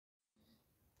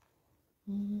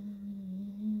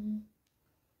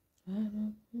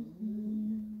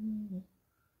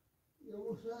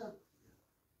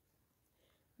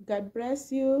God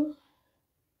bless you.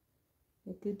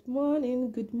 Good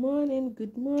morning, good morning,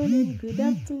 good morning, good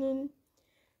afternoon,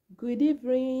 good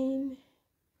evening.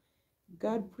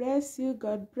 God bless you,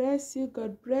 God bless you,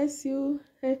 God bless you.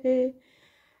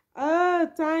 Oh,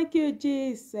 thank you,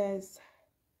 Jesus.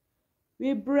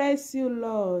 We bless you,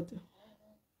 Lord.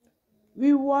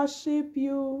 We worship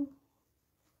you.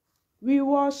 We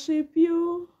worship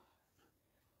you.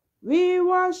 We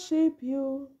worship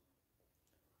you.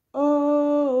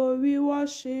 Oh, we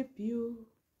worship you.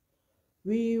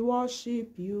 We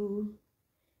worship you.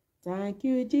 Thank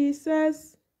you,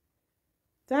 Jesus.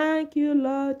 Thank you,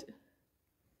 Lord.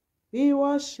 We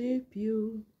worship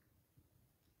you.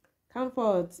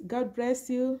 Comfort. God bless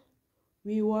you.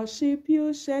 We worship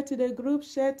you. Share to the group.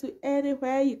 Share to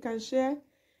anywhere you can share.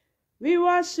 We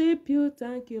worship you.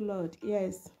 Thank you, Lord.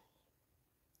 Yes.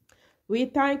 We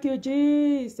thank you,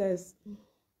 Jesus.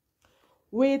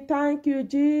 We thank you,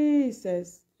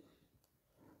 Jesus.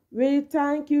 We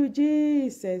thank you,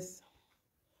 Jesus.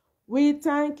 We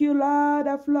thank you, Lord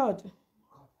of Lords.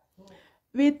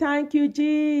 We thank you,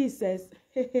 Jesus.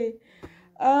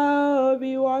 Oh,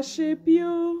 we worship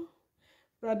you.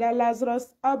 Brother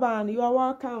Lazarus Urban, you are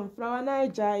welcome. Flower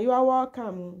Niger, you are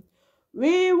welcome.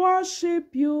 We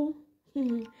worship you.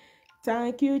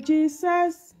 Thank you,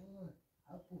 Jesus.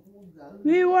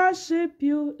 We worship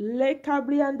you. Lake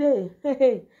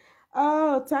Cabriande.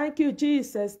 Oh, thank you,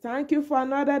 Jesus. Thank you for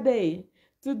another day.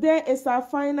 Today is our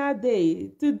final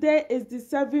day. Today is the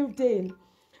 7th day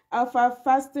of our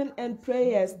fasting and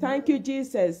prayers. Thank you,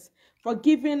 Jesus, for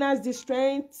giving us the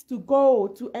strength to go,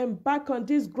 to embark on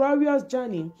this glorious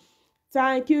journey.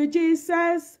 Thank you,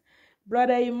 Jesus.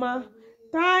 Brother Ima,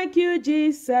 thank you,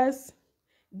 Jesus.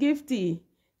 Gifty,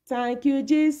 thank you,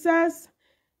 Jesus.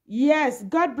 Yes,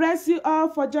 God bless you all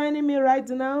for joining me right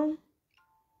now.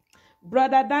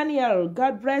 Brother Daniel,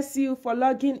 God bless you for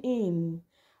logging in.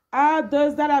 All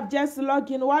those that have just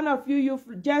logged in, one of you,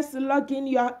 you've just logged in,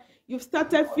 you've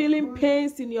started feeling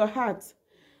pains in your heart.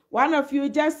 One of you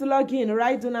just log in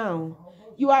right now.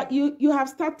 You have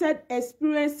started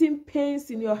experiencing pains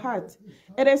in your heart.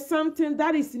 It is something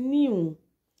that is new.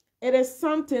 It is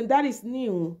something that is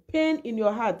new. Pain in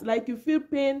your heart, like you feel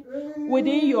pain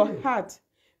within your heart.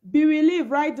 Be relieved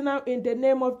right now in the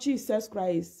name of Jesus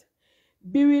Christ.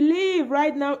 Be relieved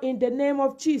right now in the name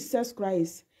of Jesus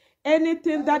Christ.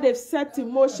 Anything that they've set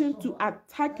in motion to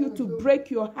attack you, to break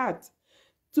your heart,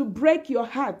 to break your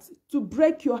heart, to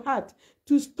break your heart,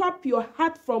 to stop your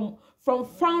heart from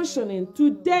functioning,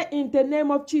 today in the name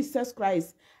of Jesus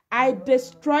Christ, I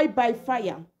destroy by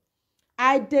fire.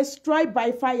 I destroy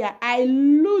by fire. I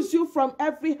lose you from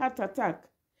every heart attack.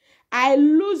 I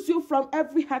lose you from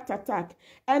every heart attack,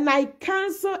 and I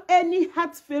cancel any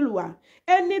heart failure,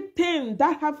 anything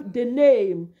that have the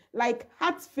name like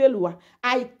heart failure.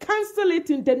 I cancel it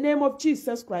in the name of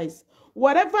Jesus Christ.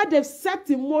 Whatever they've set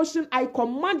in motion, I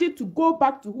command it to go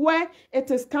back to where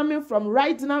it is coming from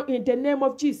right now in the name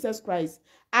of Jesus Christ.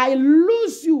 I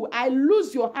lose you. I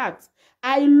lose your heart.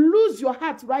 I lose your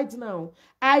heart right now.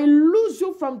 I lose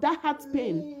you from that heart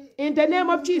pain. In the name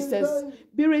of Jesus,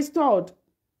 be restored.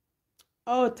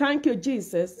 Oh, thank you,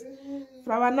 Jesus.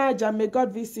 Flower Niger, may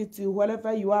God visit you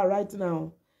wherever you are right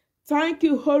now. Thank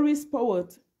you, Holy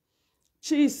Spirit.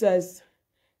 Jesus.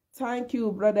 Thank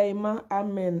you, Brother Ima.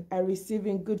 Amen. I receive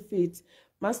in good faith.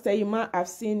 Master Ima, I've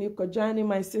seen you. Kojani,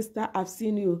 my sister, I've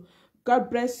seen you.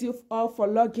 God bless you all for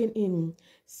logging in.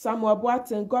 Samuel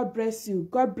Boateng, God bless you.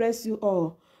 God bless you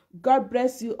all. God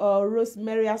bless you all.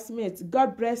 Rosemary Smith,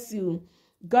 God bless you.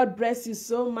 God bless you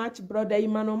so much, Brother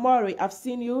Emmanuel Mori. I've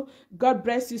seen you. God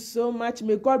bless you so much.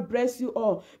 May God bless you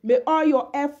all. May all your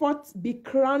efforts be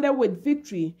crowned with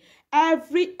victory.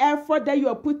 Every effort that you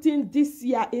are putting this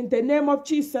year in the name of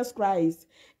Jesus Christ.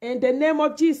 In the name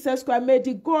of Jesus Christ, may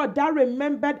the God that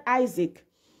remembered Isaac,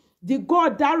 the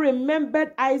God that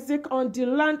remembered Isaac on the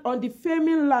land, on the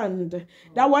famine land,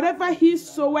 that whatever he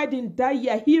sowed in that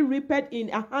year, he reaped in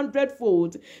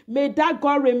 100-fold. May that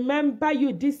God remember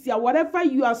you this year. Whatever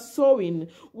you are sowing,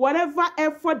 whatever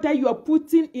effort that you are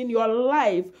putting in your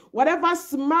life, whatever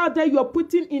smile that you are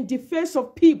putting in the face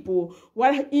of people,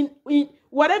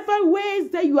 whatever ways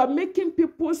that you are making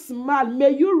people smile,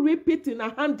 may you reap it in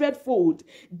 100-fold.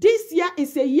 This year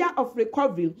is a year of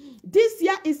recovery. This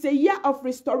year is a year of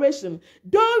restoration.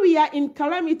 Though we are in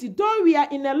calamity, though we are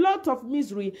in a lot of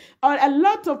misery or a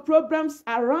lot of problems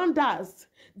around us,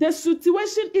 The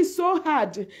situation is so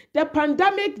hard. The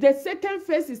pandemic, the second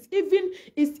phase is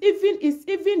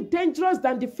even dangerous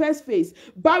than the first phase.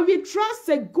 But we trust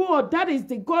a God that is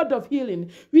the God of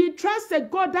healing. We trust a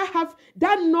God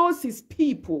that knows his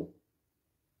people.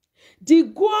 The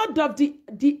God of the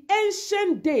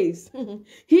ancient days.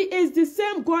 He is the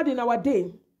same God in our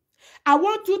day. I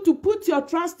want you to put your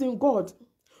trust in God.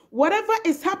 Whatever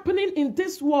is happening in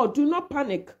this world, do not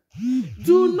panic.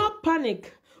 Do not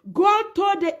panic. God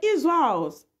told the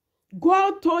Israelites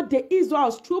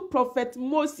through prophet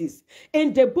Moses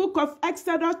in the book of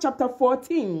Exodus chapter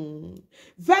 14,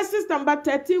 verses number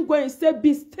 13, going to say,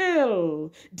 be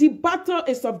still. The battle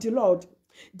is of the Lord.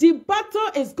 The battle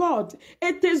is God.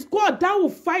 It is God that will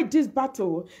fight this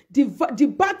battle. The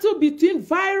battle between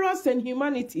virus and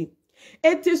humanity.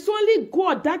 It is only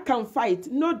God that can fight.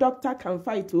 No doctor can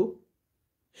fight. Oh.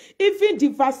 Even the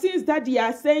vaccines that they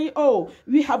are saying, oh,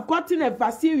 we have gotten a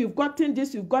vaccine, we've gotten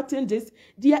this,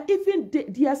 they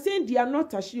are saying they are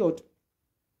not assured.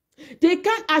 They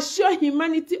can't assure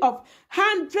humanity of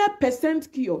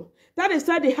 100% cure. That is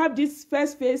why they have this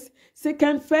first phase,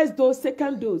 first dose,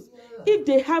 second dose. If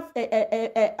they have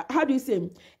a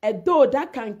dose that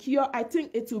can cure, I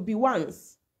think it will be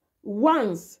once.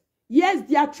 Yes,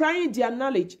 they are trying their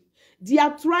knowledge. They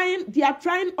are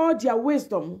trying all their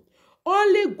wisdom.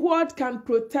 Only God can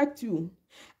protect you.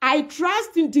 I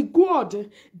trust in the God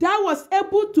that was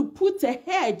able to put a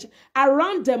hedge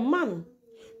around the man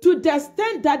to the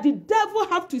extent that the devil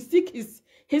have to seek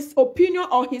his opinion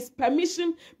or his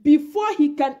permission before he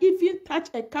can even touch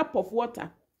a cup of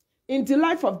water in the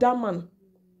life of that man.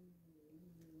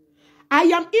 I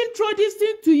am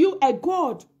introducing to you a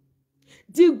God,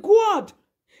 the God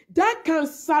that can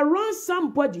surround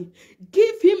somebody,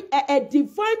 give him a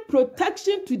divine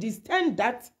protection to the extent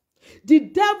that the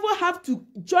devil have to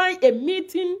join a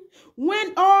meeting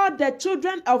when all the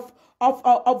children of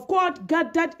God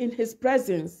gathered in his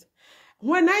presence.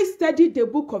 When I studied the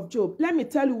book of Job, let me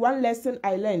tell you one lesson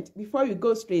I learned before we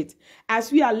go straight,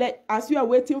 as we are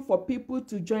waiting for people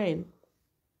to join.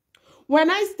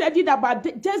 When I studied about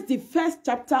just the first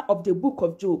chapter of the book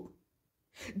of Job,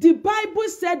 the Bible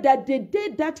said that the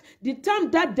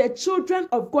time that the children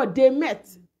of God, they met,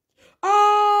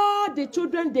 all the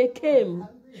children, they came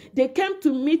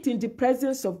to meet in the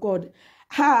presence of God.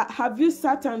 Have you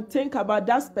sat and think about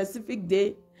that specific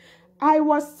day? I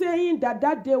was saying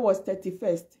that day was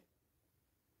 31st.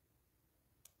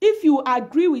 If you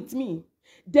agree with me,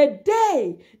 the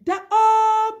day that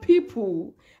all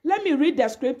people, let me read the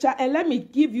scripture and let me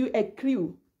give you a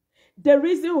clue. The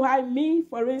reason why me,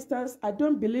 for instance, I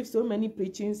don't believe so many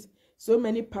preachings, so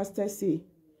many pastors say,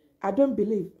 I don't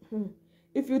believe.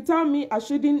 If you tell me I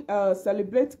shouldn't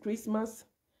celebrate Christmas,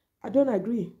 I don't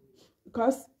agree.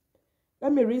 Because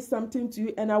let me read something to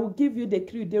you and I will give you the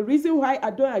clue. The reason why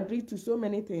I don't agree to so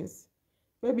many things.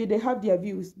 Maybe they have their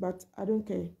views, but I don't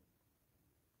care.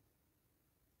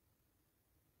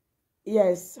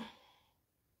 Yes.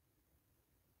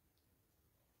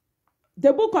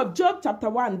 The book of Job chapter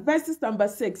 1, verses number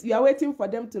 6. You are waiting for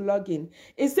them to log in.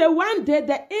 It said, one day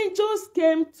the angels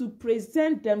came to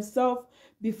present themselves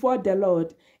before the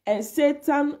Lord, and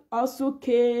Satan also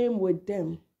came with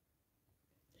them.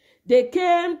 They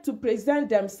came to present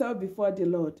themselves before the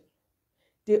Lord.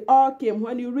 They all came.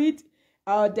 When you read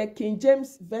the King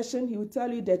James Version, he will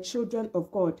tell you the children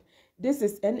of God. This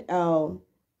is a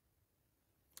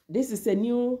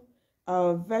new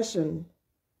version.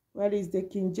 Where is the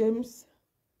King James?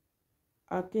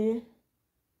 Okay.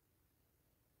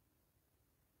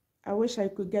 I wish I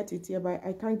could get it here, but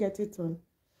I can't get it on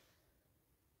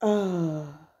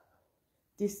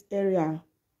this area.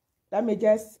 Let me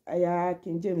just,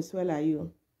 King James, where are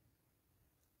you?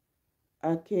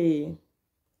 Okay.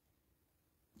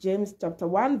 James chapter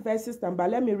 1, verses number,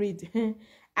 let me read.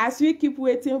 As we keep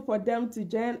waiting for them to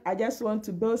join, I just want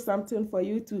to build something for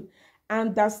you to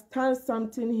understand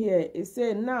something here. It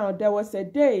said, now there was a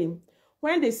day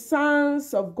when the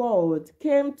sons of God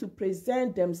came to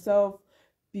present themselves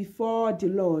before the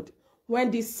Lord.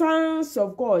 When the sons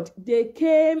of God, they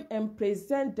came and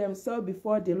present themselves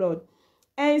before the Lord.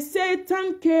 And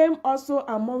Satan came also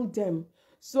among them.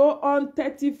 So on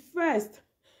 31st,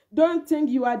 don't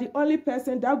think you are the only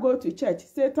person that go to church.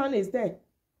 Satan is there.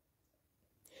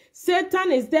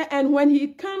 Satan is there, and when he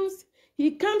comes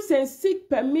and seek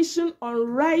permission on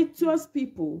righteous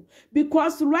people,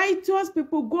 because righteous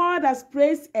people, God has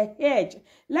placed a hedge.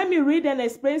 Let me read and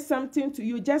explain something to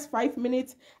you, just 5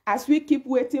 minutes, as we keep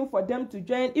waiting for them to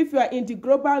join. If you are in the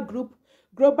global group,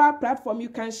 global platform, you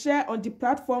can share on the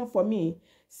platform for me.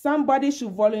 Somebody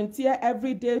should volunteer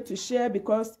every day to share,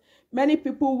 because many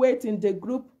people wait in the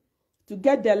group to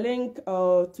get the link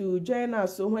to join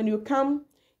us. So when you come,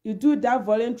 you do that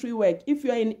voluntary work. If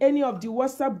you are in any of the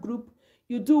WhatsApp group,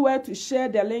 you do well to share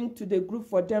the link to the group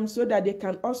for them so that they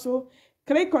can also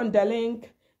click on the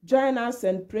link, join us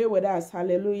and pray with us.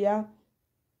 Hallelujah.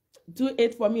 Do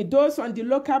it for me. Those on the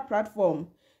local platform,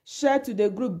 share to the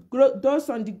group. Those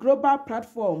on the global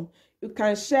platform, you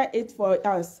can share it for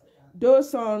us.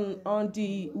 Those on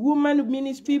the woman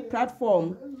ministry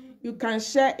platform, you can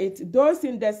share it. Those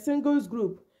in the singles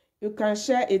group, you can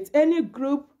share it. Any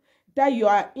group that you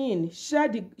are in, share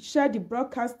the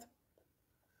broadcast,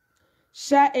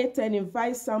 share it and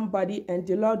invite somebody, and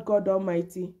the Lord God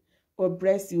Almighty will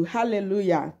bless you.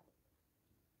 Hallelujah.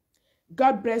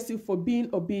 God bless you for being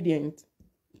obedient.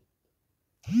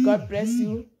 God bless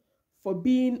you for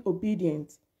being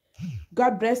obedient.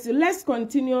 God bless you. Let's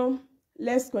continue.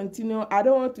 Let's continue. I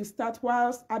don't want to start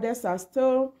whilst others are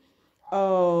still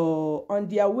on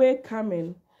their way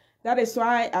coming. That is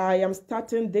why I am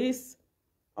starting this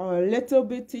little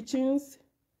bit teachings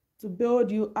to build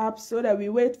you up so that we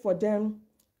wait for them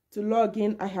to log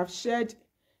in. I have shared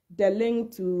the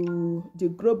link to the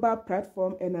global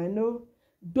platform, and I know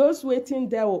those waiting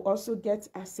there will also get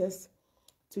access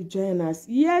to join us.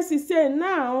 Yes, he said,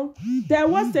 now there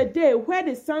was a day where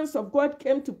the sons of God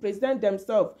came to present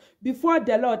themselves before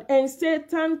the Lord, and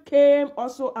Satan came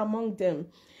also among them.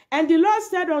 And the Lord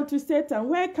said unto Satan,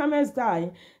 where comest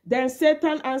thou? Then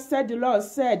Satan answered the Lord,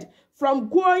 said, from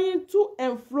going to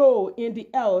and fro in the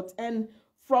earth, and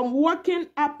from walking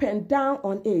up and down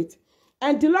on it.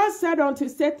 And the Lord said unto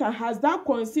Satan, hast thou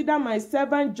considered my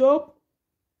servant Job,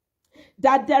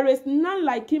 that there is none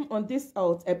like him on this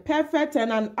earth, a perfect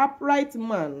and an upright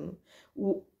man,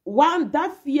 one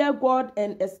that fear God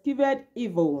and escheweth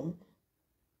evil?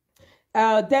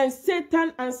 Then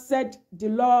Satan answered the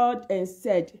Lord and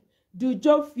said, do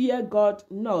Job fear God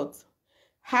not?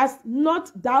 Hast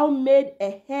not thou made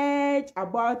a hedge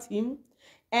about him,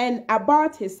 and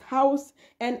about his house,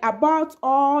 and about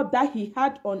all that he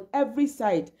had on every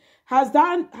side?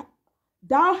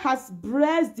 Thou hast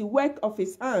blessed the work of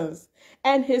his hands,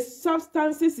 and his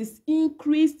substances is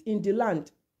increased in the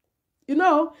land. You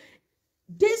know,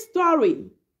 this story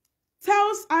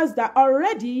tells us that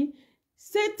already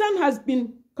Satan has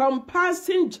been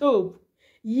compassing Job.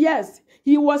 Yes,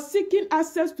 he was seeking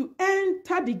access to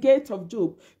enter the gate of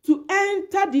Job, to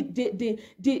enter the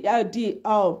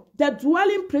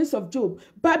dwelling place of Job.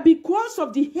 But because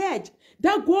of the hedge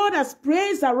that God has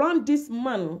placed around this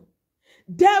man,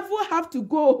 devil have to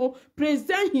go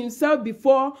present himself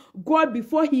before God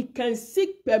before he can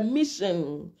seek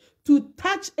permission to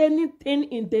touch anything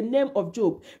in the name of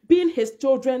Job, being his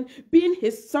children, being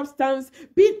his substance,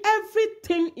 being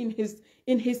everything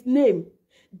in his name.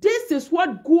 This is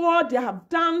what God have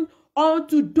done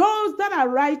unto those that are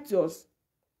righteous.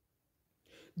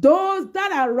 Those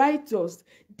that are righteous.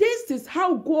 This is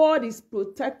how God is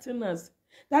protecting us.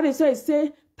 That is why I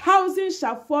say, 1,000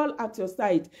 shall fall at your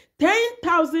side,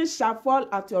 10,000 shall fall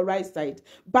at your right side,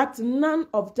 but none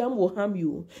of them will harm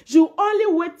you. You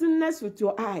only witness with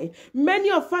your eye. Many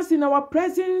of us in our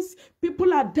presence,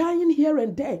 people are dying here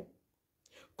and there.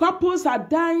 Couples are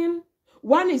dying.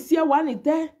 One is here, one is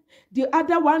there. The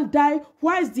other one died.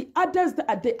 Why is the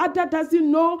other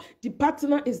doesn't know the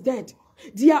partner is dead?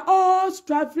 They are all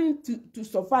striving to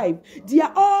survive. They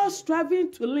are all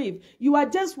striving to live. You are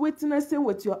just witnessing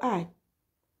with your eye.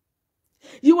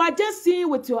 You are just seeing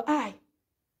with your eye.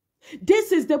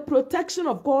 This is the protection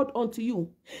of God unto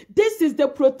you. This is the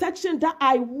protection that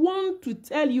I want to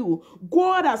tell you.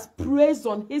 God has placed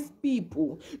on his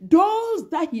people. Those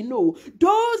that he know,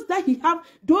 those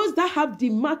that have the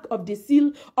mark of the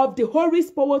seal of the Holy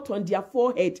Spirit on their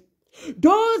forehead.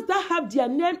 Those that have their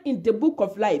name in the book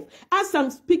of life. As I'm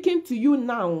speaking to you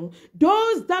now,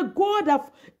 those that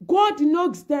God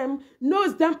knows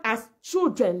them as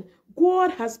children.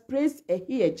 God has placed a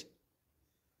hedge.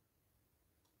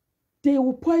 They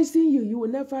will poison you, you will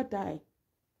never die.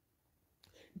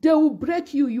 They will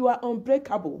break you, you are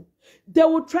unbreakable. They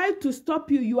will try to stop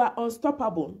you, you are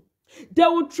unstoppable. They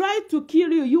will try to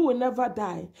kill you, you will never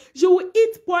die. You will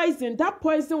eat poison, that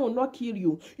poison will not kill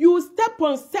you. You will step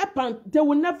on serpent, they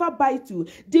will never bite you.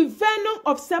 The venom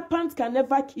of serpents can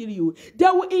never kill you. They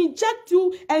will inject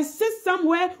you and sit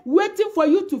somewhere waiting for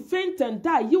you to faint and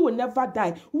die. You will never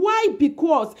die. Why?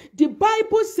 Because the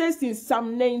Bible says in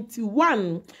Psalm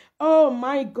 91, oh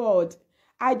my God,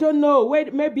 I don't know,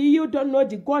 maybe you don't know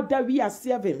the God that we are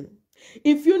serving.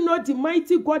 If you know the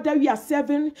mighty God that we are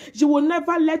serving, you will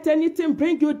never let anything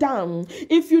bring you down.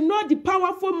 If you know the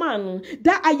powerful man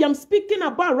that I am speaking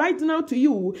about right now to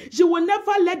you, you will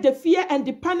never let the fear and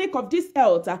the panic of this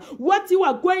earth, what you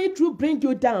are going through, bring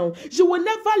you down. You will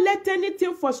never let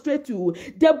anything frustrate you.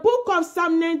 The book of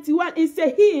Psalm 91, it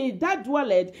says, he that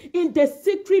dwelleth in the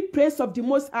secret place of the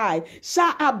Most High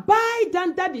shall abide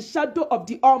under the shadow of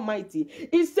the Almighty.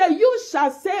 It says, you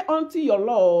shall say unto your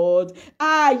Lord,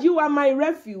 you are my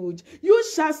refuge. You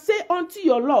shall say unto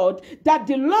your Lord that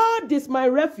the Lord is my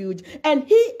refuge and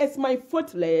he is my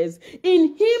fortress.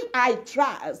 In him I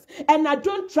trust, and I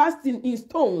don't trust in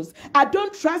stones. I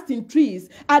don't trust in trees.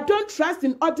 I don't trust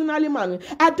in ordinary man.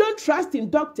 I don't trust in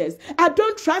doctors. I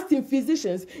don't trust in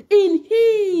physicians. In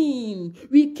him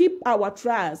we keep our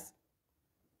trust.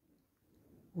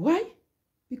 Why?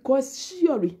 Because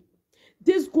surely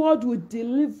this God will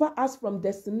deliver us from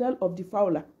the snare of the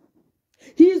fowler.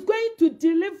 He is going to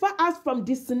deliver us from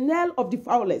the snare of the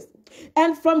fowlers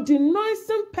and from the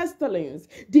noisome pestilence,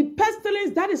 the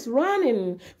pestilence that is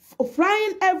running,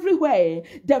 flying everywhere,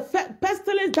 the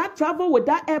pestilence that travel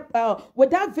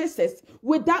without visas,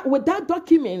 without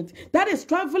document, that is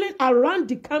traveling around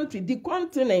the country, the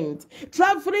continent,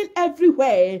 traveling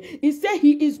everywhere. He said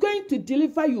he is going to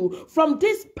deliver you from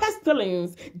this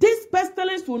pestilence. This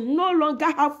pestilence will no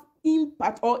longer have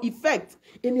impact or effect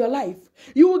in your life.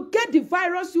 You will get the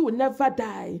virus, you will never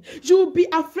die. You will be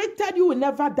afflicted, you will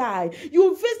never die. You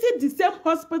will visit the same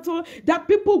hospital that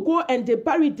people go and they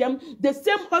bury them, the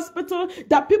same hospital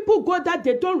that people go that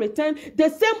they don't return, the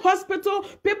same hospital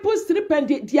people sleep and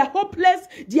they are hopeless,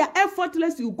 they are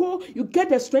effortless. You go, you get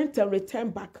the strength and return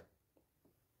back.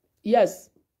 Yes.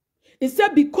 It said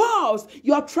because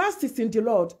your trust is in the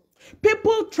Lord.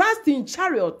 People trust in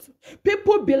chariot.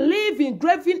 People believe in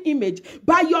graven image.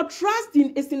 But your trust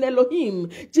is in Elohim.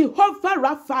 Jehovah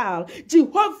Rapha.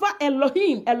 Jehovah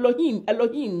Elohim. Elohim.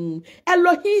 Elohim.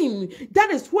 Elohim. That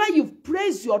is where you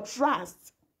place your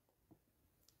trust.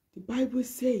 The Bible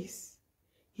says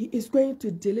he is going to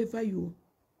deliver you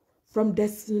from the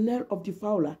snare of the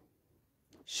fowler.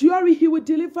 Surely he will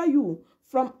deliver you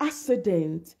from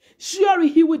accident. Surely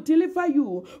he will deliver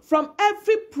you from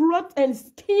every plot and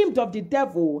scheme of the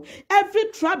devil. Every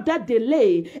trap that they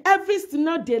lay, every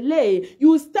snare they lay, you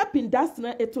will step in that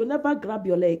snare, it will never grab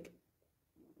your leg.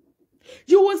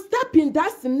 You will step in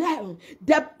that snare,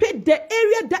 the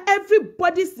area that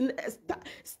everybody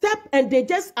step and they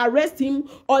just arrest him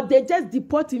or they just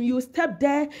deport him. You step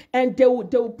there and they will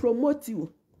promote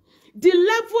you. The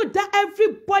level that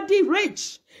everybody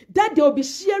reach, that they will be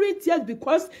sharing tears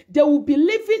because they will be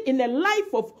living in a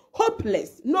life of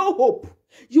hopeless, no hope.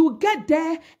 You will get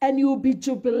there and you will be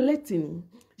jubilating.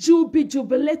 You will be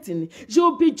jubilating. You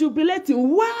will be jubilating.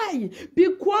 Why?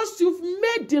 Because you've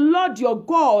made the Lord your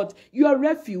God your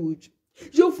refuge.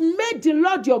 You've made the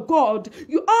Lord your God.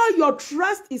 All your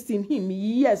trust is in him.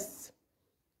 Yes.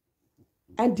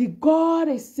 And the God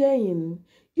is saying,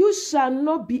 you shall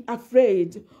not be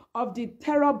afraid of the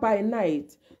terror by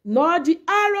night, nor the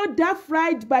arrow that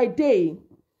flies by day.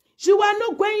 You are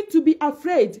not going to be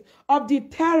afraid of the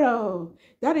terror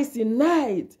that is in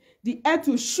night. The earth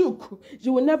will shook.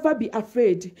 You will never be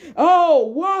afraid. Oh,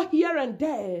 war here and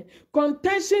there,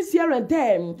 contentions here and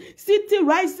there, city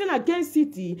rising against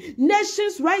city,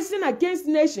 nations rising against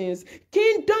nations,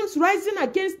 kingdoms rising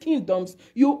against kingdoms.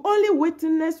 You only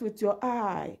witness with your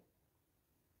eye.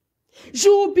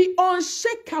 You will be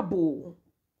unshakable.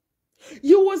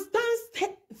 You will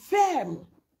stand firm.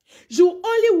 You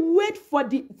only wait for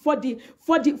the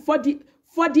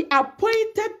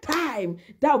appointed time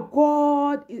that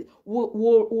God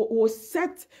will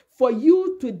set for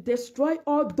you to destroy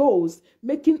all those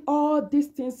making all these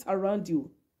things around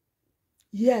you.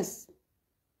 Yes.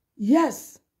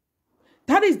 Yes.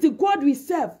 That is the God we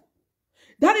serve.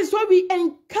 That is why we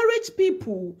encourage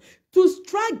people to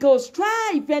struggle,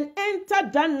 strive, and enter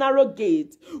that narrow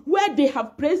gate where they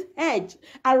have placed hedge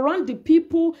around the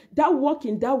people that walk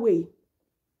in that way.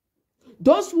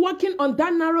 Those walking on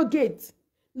that narrow gate,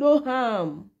 no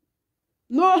harm.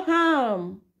 No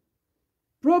harm.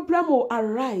 Problem will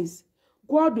arise.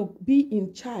 God will be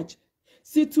in charge.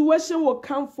 Situation will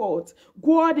come forth.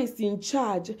 God is in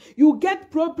charge. You get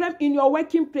problem in your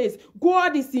working place.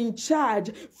 God is in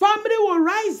charge. Family will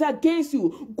rise against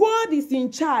you. God is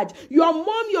in charge. Your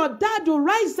mom, your dad will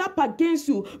rise up against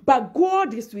you, but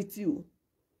God is with you.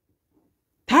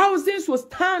 Thousands will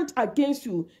stand against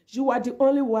you. You are the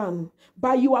only one,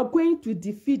 but you are going to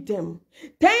defeat them.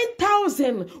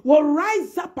 10,000 will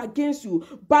rise up against you,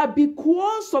 but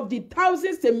because of the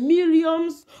thousands and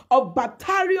millions of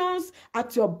battalions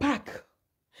at your back,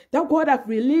 that God have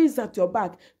released at your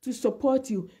back to support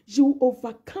you, you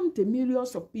overcome the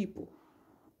millions of people.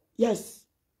 Yes.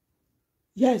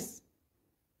 Yes.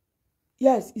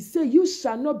 Yes. He said, you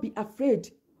shall not be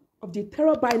afraid of the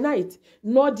terror by night,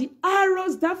 nor the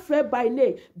arrows that fell by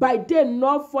day,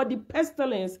 nor for the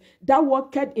pestilence that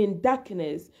walketh in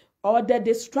darkness, or the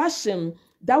destruction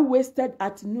that wasted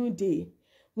at noonday.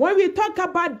 When we talk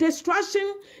about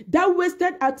destruction that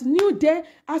wasted at noonday,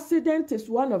 accident is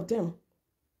one of them.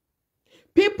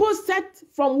 People set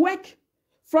from work,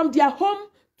 from their home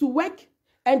to work,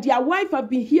 and their wife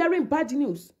have been hearing bad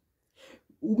news.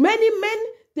 Many men,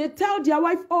 they tell their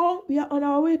wife, oh, we are on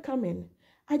our way coming.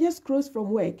 I just closed from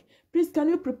work. Please, can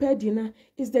you prepare dinner?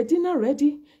 Is the dinner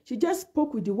ready? She just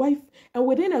spoke with the wife, and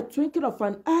within a twinkle of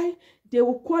an eye, they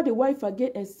will call the wife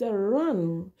again and say,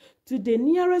 run to the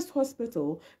nearest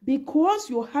hospital because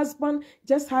your husband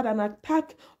just had an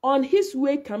attack on his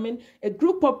way coming. A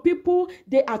group of people,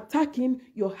 they attack him.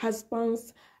 Your husband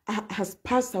has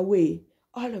passed away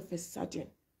all of a sudden.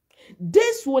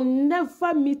 This will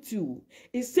never meet you.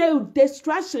 It says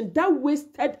destruction that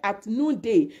wasted at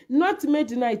noonday, not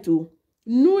midnight too.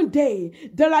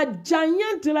 Noonday. There are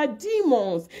giants, there are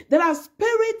demons, there are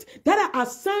spirits that are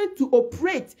assigned to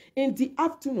operate in the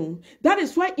afternoon. That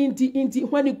is why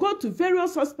when you go to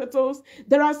various hospitals,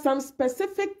 there are some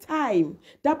specific time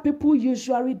that people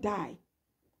usually die.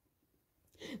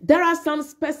 There are some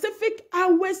specific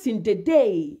hours in the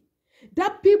day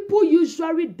that people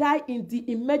usually die in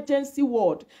the emergency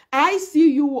ward,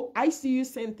 ICU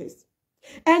centers.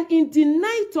 And in the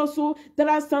night also, there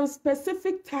are some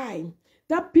specific time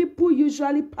that people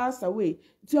usually pass away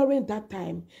during that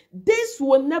time. This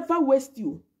will never waste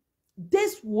you.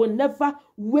 This will never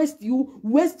waste you,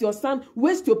 waste your son,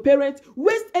 waste your parents,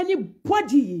 waste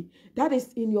anybody that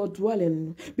is in your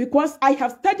dwelling. Because I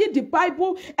have studied the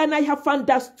Bible and I have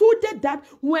understood that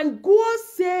when God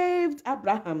saved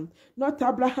Abraham, not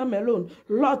Abraham alone,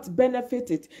 Lot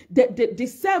benefited. The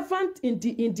servant in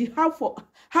the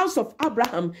house of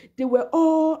Abraham, they were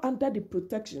all under the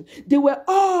protection. They were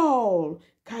all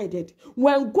guided.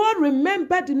 When God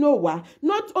remembered Noah,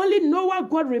 not only Noah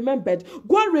God remembered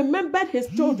his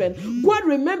children. God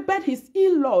remembered his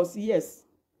in-laws, yes.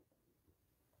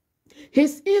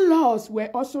 His in-laws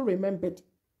were also remembered.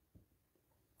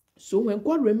 So when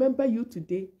God remember you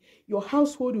today, your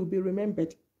household will be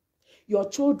remembered. Your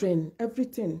children,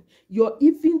 everything. You're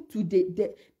even to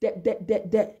the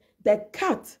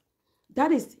cat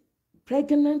that is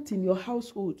pregnant in your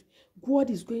household.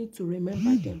 God is going to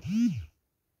remember them.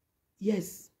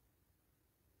 Yes.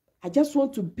 I just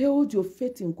want to build your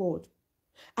faith in God.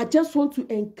 I just want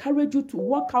to encourage you to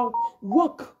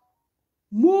walk,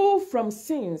 move from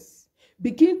sins,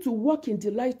 begin to walk in the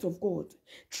light of God.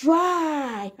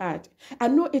 Try hard. I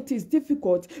know it is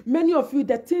difficult. Many of you,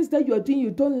 the things that you are doing, you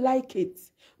don't like it.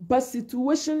 But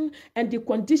situation and the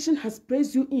condition has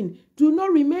placed you in. Do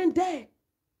not remain there.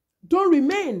 Don't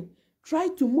remain. Try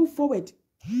to move forward.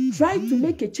 Try to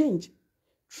make a change.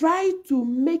 Try to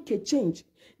make a change.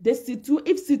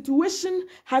 If situation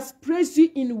has placed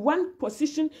you in one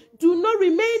position, do not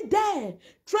remain there.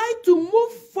 Try to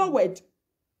move forward.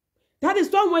 That is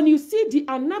why when you see the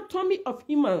anatomy of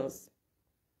humans,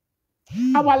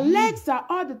 our legs are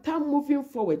all the time moving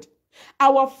forward.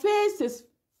 Our face is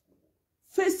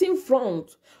facing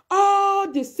front. All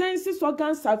the senses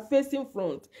organs are facing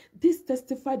front. This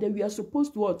testifies that we are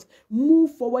supposed to what?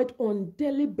 Move forward on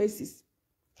daily basis.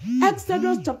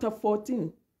 Exodus chapter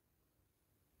 14.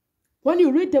 When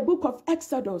you read the book of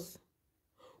Exodus,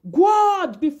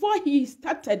 God, before he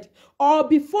started or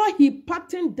before he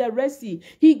parted the Red Sea,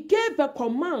 he gave a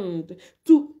command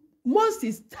to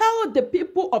Moses, tell the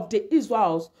people of the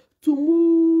Israelites to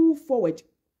move forward.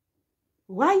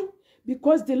 Why?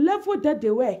 Because the level that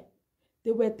they were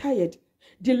tired.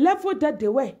 The level that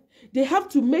they have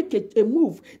to make a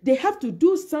move. They have to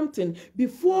do something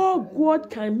before God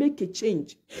can make a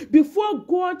change. Before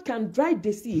God can dry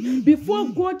the sea. Before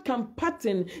God can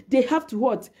pattern, they have to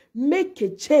what? Make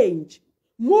a change.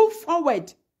 Move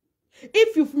forward.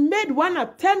 If you've made one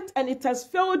attempt and it has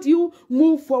failed you,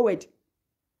 move forward.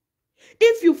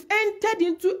 If you've entered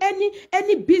into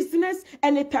any business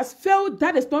and it has failed,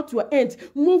 that is not your end.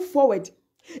 Move forward.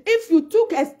 If you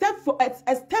took a step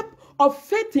of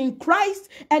faith in Christ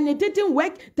and it didn't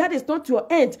work, that is not your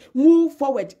end. Move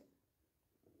forward.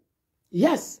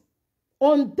 Yes,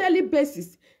 on daily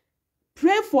basis,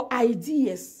 pray for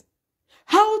ideas.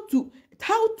 How to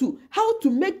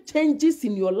make changes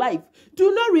in your life.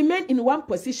 Do not remain in one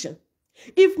position.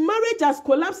 If marriage has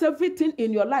collapsed everything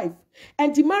in your life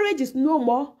and the marriage is no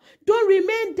more, don't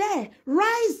remain there.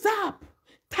 Rise up.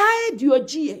 Tide your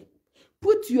gear.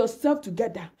 Put yourself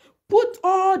together. Put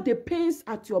all the pains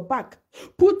at your back.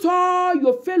 Put all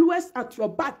your failures at your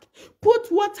back. Put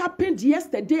what happened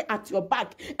yesterday at your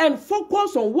back and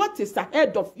focus on what is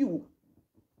ahead of you.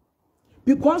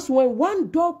 Because when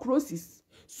one door closes,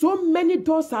 so many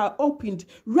doors are opened,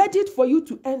 ready for you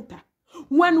to enter.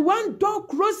 When one door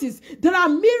closes, there are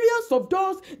millions of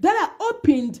doors that are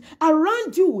opened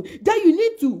around you that you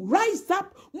need to rise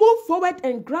up, move forward,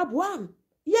 and grab one.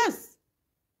 Yes.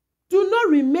 Do not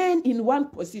remain in one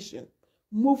position.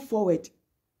 Move forward.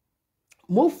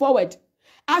 Move forward.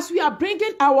 As we are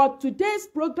bringing our today's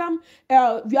program,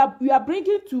 we are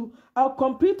bringing to our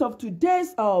complete of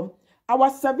today's our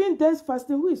 7 days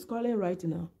fasting. Who is calling right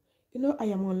now? You know I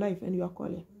am on live and you are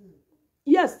calling.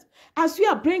 Yes, as we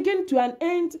are bringing to an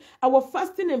end our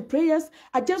fasting and prayers,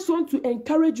 I just want to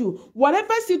encourage you,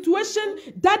 whatever situation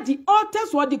that the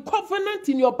altars or the covenant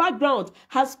in your background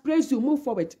has placed you, move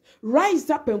forward. Rise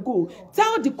up and go.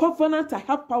 Tell the covenant I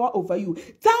have power over you.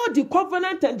 Tell the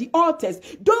covenant and the altars,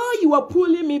 though you are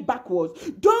pulling me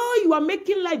backwards, though you are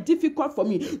making life difficult for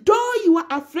me, though you are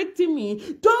afflicting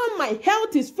me, though my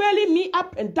health is failing me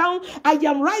up and down, I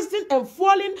am rising and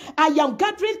falling, I am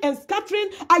gathering and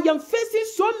scattering, I am facing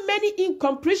so many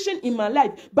incomprehension in my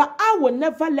life, but I will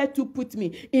never let you put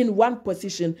me in one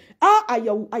position. I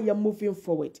am moving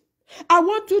forward. I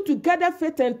want you to gather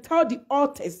faith and tell the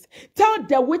altars, tell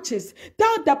the witches,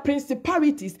 tell the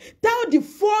principalities, tell the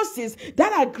forces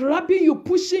that are grabbing you,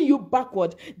 pushing you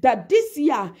backward, that this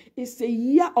year is a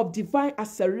year of divine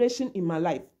acceleration in my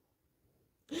life.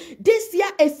 This year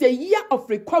is a year of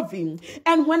recovery,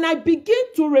 and when I begin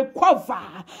to recover,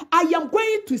 I am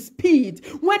going to speed.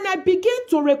 When I begin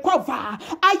to recover,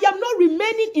 I am not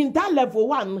remaining in that level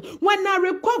 1. When I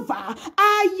recover,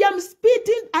 I am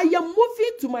speeding, I am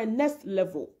moving to my next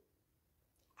level.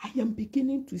 I am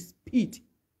beginning to speed.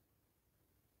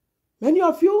 Many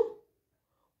of you,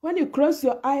 when you close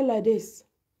your eye like this,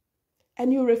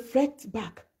 and you reflect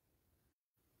back,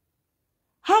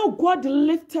 how God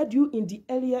lifted you in the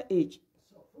earlier age,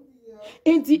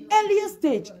 in the earlier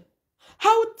stage,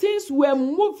 how things were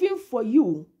moving for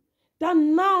you, that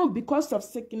now because of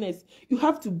sickness, you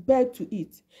have to beg to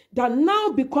eat. That now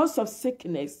because of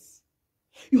sickness,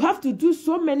 you have to do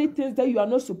so many things that you are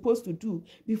not supposed to do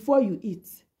before you eat.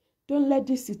 Don't let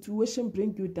this situation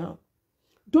bring you down.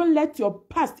 Don't let your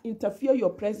past interfere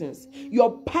your presence.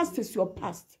 Your past is your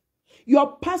past.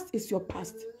 Your past is your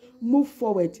past. Move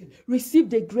forward.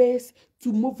 Receive the grace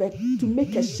to move it, to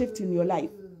make a shift in your life.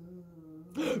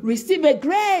 Receive a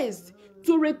grace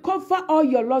to recover all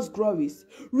your lost glories.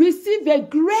 Receive a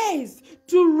grace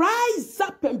to rise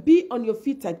up and be on your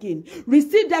feet again.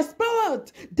 Receive the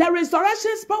spirit, the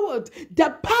resurrection spirit,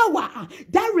 the power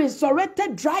that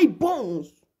resurrected dry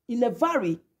bones in a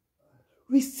valley.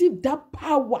 Receive that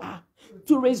power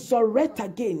to resurrect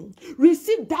again.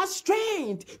 Receive that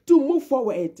strength to move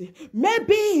forward.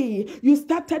 Maybe you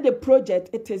started a project,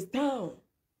 it is down.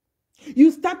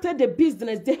 You started a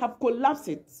business, they have collapsed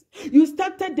it. You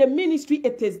started the ministry,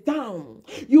 it is down.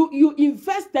 You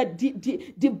invested,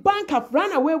 the bank have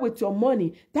run away with your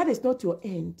money. That is not your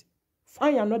end.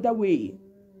 Find another way.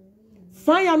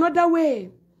 Find another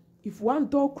way. If one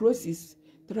door closes,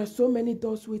 there are so many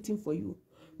doors waiting for you.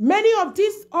 Many of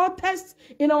these altars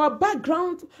in our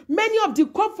background, many of the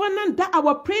covenant that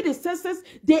our predecessors,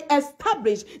 they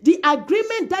established, the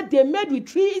agreement that they made with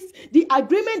trees, the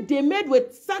agreement they made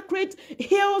with sacred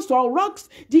hills or rocks,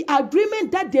 the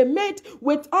agreement that they made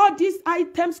with all these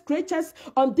items, creatures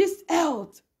on this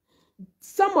earth.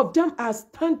 Some of them are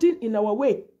standing in our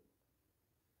way.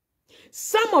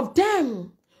 Some of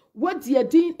them, what they are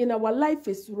doing in our life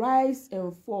is rise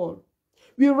and fall.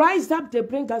 We rise up, they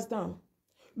bring us down.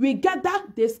 We gather,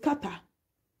 they scatter.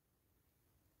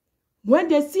 When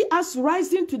they see us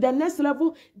rising to the next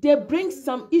level, they bring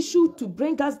some issue to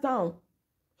bring us down.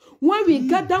 When we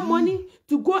gather money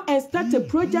to go and start a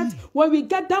project, when we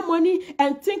gather money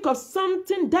and think of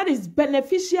something that is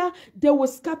beneficial, they will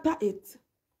scatter it.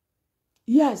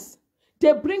 Yes,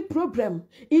 they bring problem.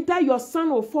 Either your son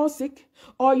will fall sick,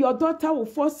 or your daughter will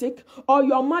fall sick, or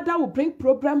your mother will bring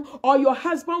problem, or your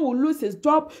husband will lose his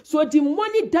job. So the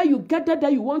money that you gather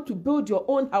that you want to build your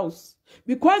own house,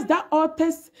 because that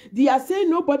altars, they are saying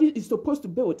nobody is supposed to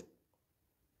build.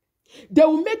 They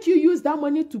will make you use that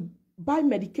money to buy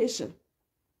medication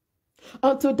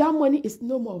until that money is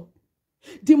no more.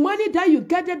 The money that you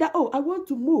gather that, oh, I want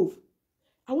to move.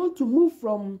 I want to move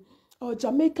from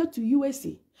Jamaica to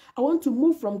USA. I want to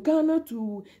move from Ghana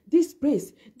to this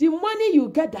place. The money you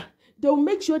gather, they will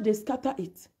make sure they scatter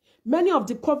it. Many of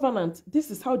the covenants, this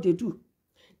is how they do.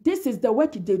 This is the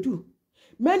work they do.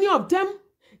 Many of them,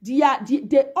 They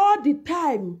all the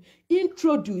time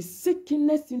introduce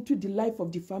sickness into the life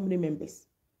of the family members.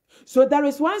 So there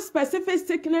is one specific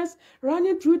sickness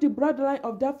running through the bloodline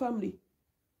of that family.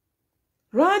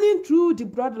 Running through the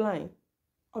bloodline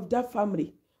of that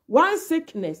family. One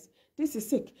sickness. This is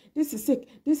sick. This is sick.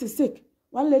 This is sick.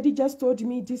 One lady just told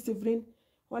me this evening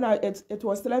when it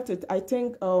was left at, I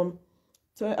think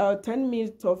 10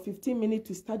 minutes or 15 minutes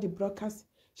to start the broadcast.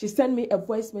 She sent me a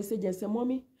voice message and said,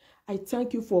 Mommy, I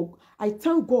thank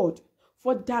God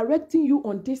for directing you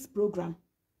on this program.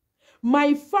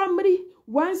 My family,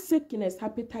 one sickness,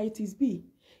 hepatitis B.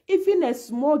 Even a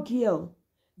small girl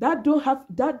that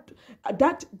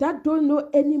don't know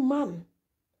any man,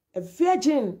 a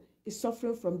virgin, is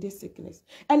suffering from this sickness.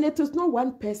 And it is not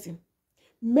one person.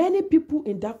 Many people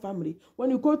in that family.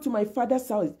 When you go to my father's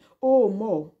house, oh,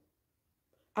 more.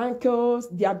 Uncles,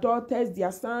 their daughters,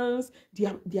 their sons, they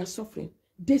are suffering.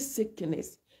 This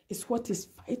sickness is what is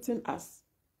fighting us.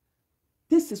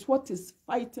 This is what is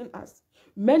fighting us.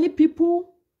 Many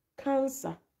people,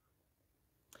 cancer.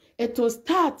 It will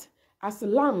start as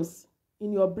lumps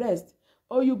in your breast.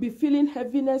 Or you'll be feeling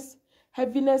heaviness.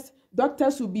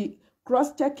 Doctors will be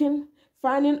cross-checking,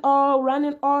 running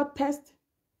all tests,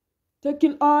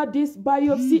 taking all this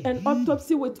biopsy and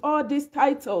autopsy with all these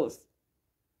titles.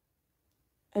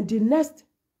 And the next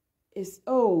is,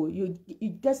 oh, you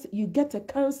get a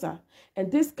cancer.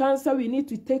 And this cancer, we need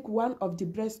to take one of the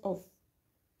breasts off.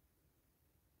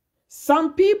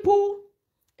 Some people,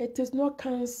 it is not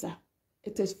cancer.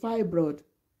 It is fibroid.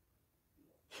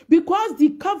 Because the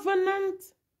covenant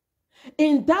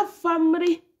in that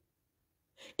family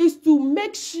is to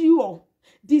make sure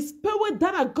the spirit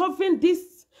that are governing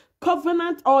this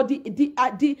covenant or the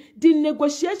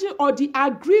negotiation or the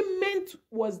agreement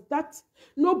was that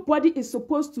nobody is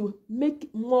supposed to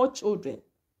make more children.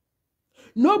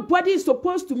 Nobody is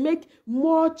supposed to make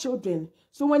more children.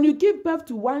 So when you give birth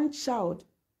to one child,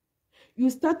 you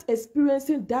start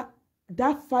experiencing that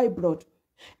fibroid.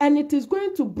 And it is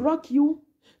going to block you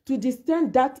to the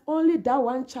extent that only that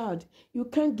one child, you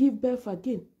can't give birth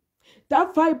again.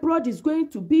 That fibroid is going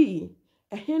to be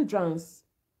a hindrance,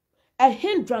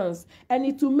 and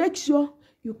it will make sure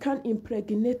you can't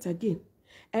impregnate again.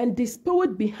 And the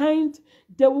spirit behind,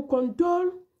 they will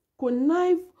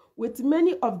connive with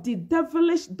many of the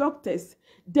devilish doctors.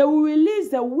 They will release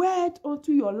the word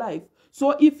onto your life.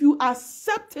 So if you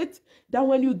accept it, that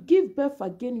when you give birth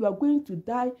again, you are going to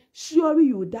die, surely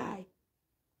you will die.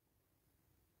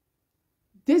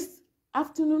 This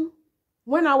afternoon,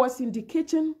 when I was in the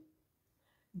kitchen,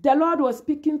 the Lord was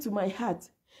speaking to my heart.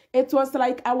 It was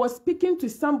like I was speaking to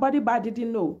somebody, but I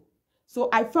didn't know. So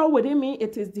I felt within me,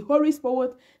 it is the Holy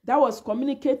Spirit that was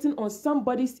communicating on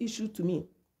somebody's issue to me.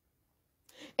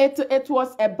 It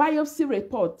was a biopsy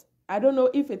report. I don't know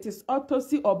if it is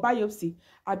autopsy or biopsy.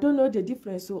 I don't know the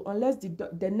difference. So unless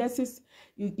the nurses,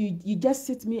 you just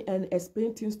sit me and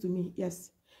explain things to me.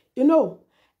 Yes. You know,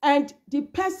 and the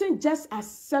person just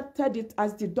accepted it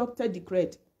as the doctor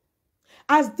declared.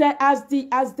 As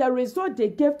the result they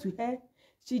gave to her,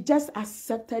 she just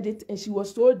accepted it and she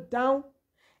was so down.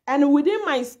 And within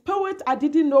my spirit, I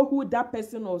didn't know who that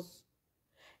person was.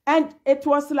 And it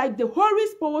was like the Holy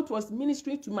Spirit was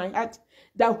ministering to my heart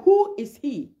that who is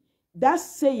he that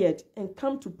saith and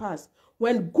come to pass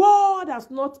when God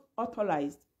has not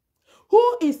authorized?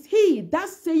 Who is he that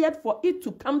saith for it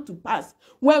to come to pass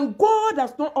when God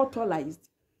has not authorized?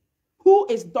 Who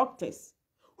is doctors?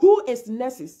 Who is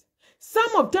nurses?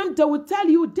 Some of them, they will tell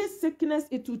you this sickness,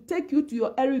 it will take you to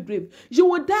your early grave. You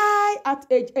will die at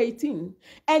age 18.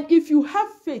 And if you have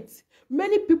faith,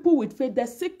 many people with faith, the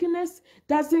sickness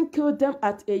doesn't kill them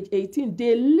at age 18.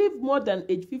 They live more than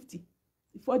age 50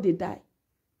 before they die.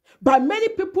 But many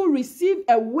people receive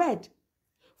a word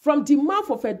from the mouth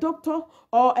of a doctor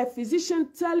or a physician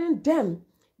telling them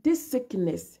this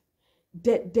sickness,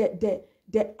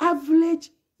 the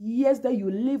average years that you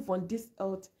live on this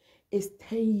earth is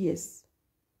 10 years.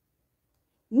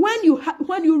 When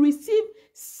you receive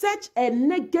such a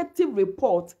negative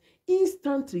report,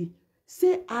 instantly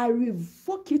say, I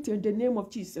revoke it in the name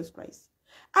of Jesus Christ.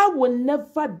 I will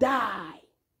never die.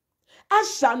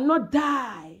 I shall not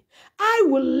die. I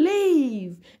will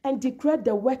live and declare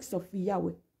the works of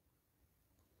Yahweh.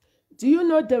 Do you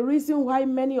know the reason why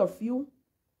many of you,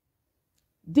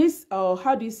 this,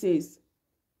 how do you say it?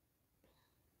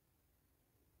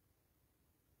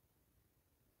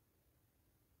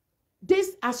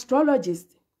 These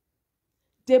astrologists,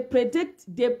 they predict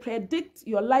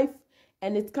your life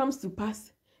and it comes to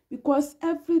pass because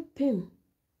everything.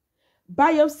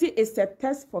 Biopsy is a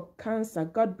test for cancer.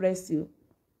 God bless you.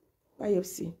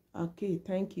 Biopsy. Okay,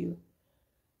 thank you.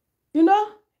 You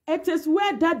know, It is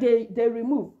where that they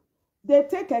remove. They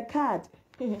take a card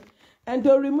and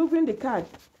they're removing the card.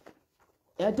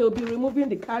 And they'll be removing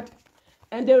the card.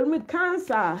 And they remove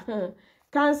cancer,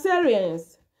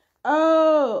 cancerians.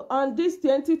 Oh, on this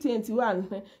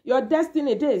 2021, your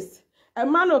destiny days. A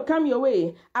man will come your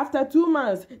way. After 2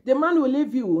 months, the man will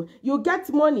leave you. You get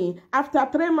money after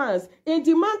 3 months. In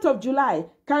the month of July,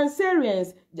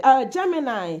 Cancerians,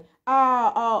 Gemini,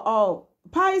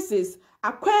 Pisces,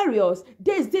 Aquarius,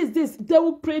 this, they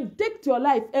will predict your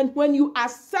life. And when you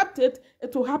accept it,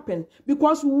 it will happen.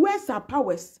 Because words are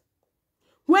powers.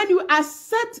 When you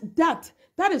accept that,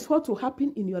 that is what will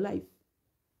happen in your life.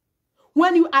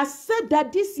 When you accept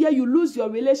that this year you lose your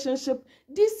relationship,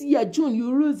 this year, June,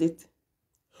 you lose it.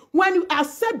 When you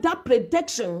accept that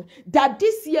prediction that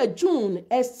this year, June,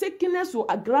 a sickness will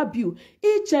grab you,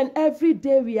 each and every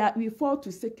day we fall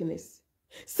to sickness.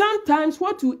 Sometimes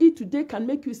what you eat today can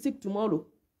make you sick tomorrow.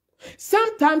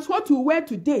 Sometimes what you wear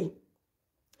today,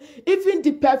 even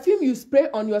the perfume you spray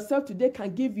on yourself today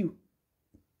can give you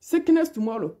sickness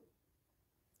tomorrow.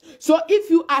 So if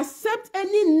you accept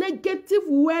any negative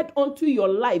word onto your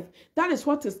life, that is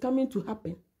what is coming to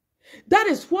happen. That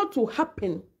is what will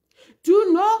happen. Do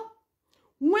you know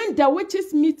when the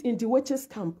witches meet in the witches'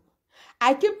 camp?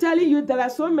 I keep telling you there are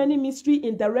so many mysteries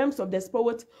in the realms of the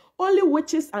spirit. Only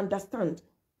witches understand.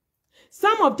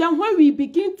 Some of them, when we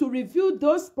begin to review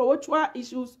those spiritual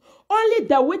issues, only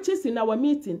the witches in our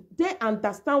meeting, they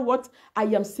understand what I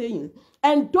am saying.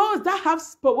 And those that have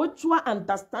spiritual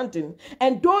understanding,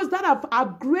 and those that have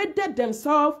upgraded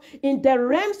themselves in the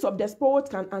realms of the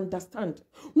spirit can understand.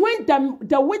 When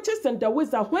the witches and the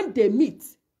wizards, when they meet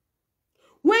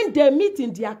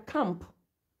in their camp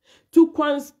to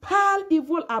conspire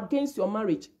evil against your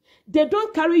marriage, they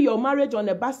don't carry your marriage on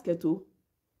a basket to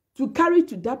carry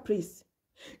to that place.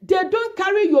 They don't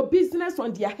carry your business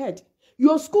on their head.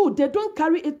 Your school, they don't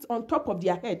carry it on top of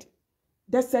their head.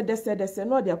 They said,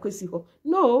 no, they are crazy.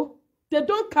 No, they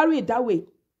don't carry it that way.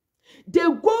 They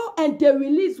go and they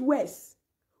release words.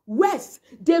 Words.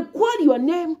 They call your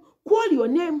name, call your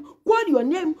name, call your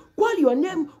name, call your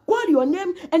name, call your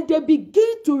name, and they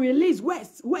begin to release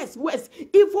words,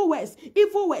 evil words,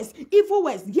 evil words, evil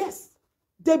words. Yes.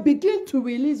 They begin to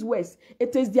release words.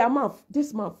 It is their mouth,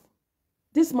 this mouth,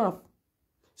 this mouth.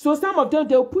 So some of them,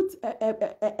 they'll put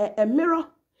a mirror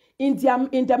in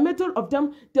the middle of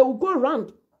them. They will go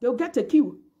around. They'll get a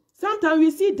cue. Sometimes we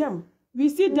see them. We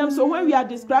see them. So when we are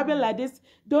describing like this,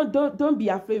 don't be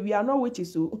afraid. We are not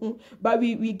witches, but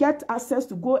we get access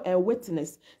to go and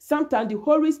witness. Sometimes the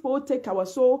Holy Spirit take our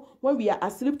soul when we are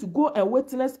asleep to go and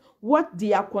witness what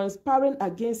they are conspiring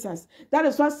against us. That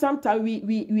is why sometimes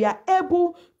we are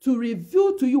able to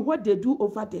reveal to you what they do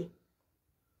over there.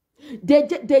 They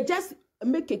just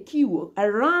make a cue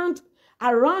around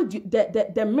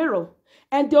the mirror.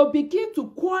 And they'll begin to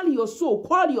call your soul,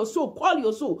 call your soul, call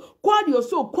your soul, call your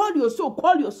soul, call your soul,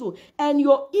 call your soul. And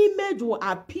your image will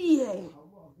appear.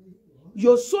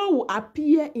 Your soul will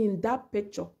appear in that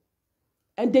picture.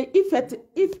 And if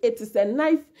it is a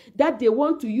knife that they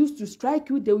want to use to strike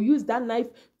you, they will use that knife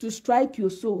to strike your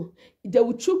soul. They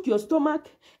will choke your stomach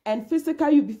and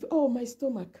physically you'll be, oh, my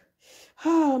stomach.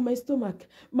 Ah, my stomach,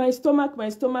 my stomach, my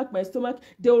stomach, my stomach.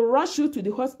 They will rush you to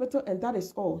the hospital and that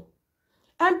is all.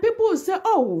 And people will say,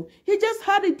 oh, he just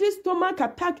had this stomach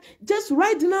attack just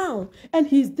right now and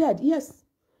he's dead. Yes,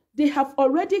 they have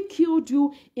already killed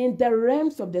you in the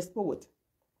realms of the spirit.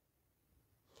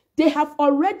 They have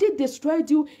already destroyed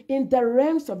you in the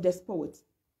realms of the spirit.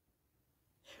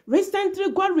 Recently,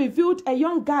 God revealed a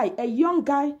young guy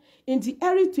in the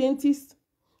early 20s.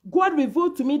 God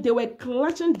revealed to me they were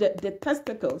clutching the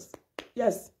testicles.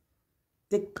 Yes.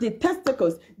 The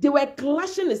testicles, they were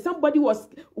clashing. Somebody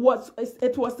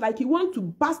it was like he wanted to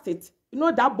bust it. You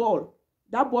know that ball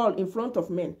in front of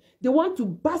men. They want to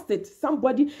bust it.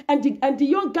 Somebody and the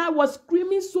young guy was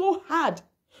screaming so hard.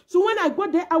 So when I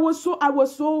got there, I was so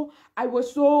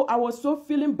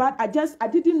feeling bad. I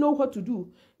didn't know what to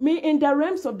do. Me in the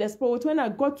realms of the spirit, when I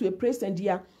got to a place and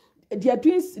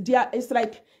it's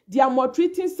like they are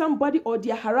maltreating somebody or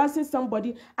they are harassing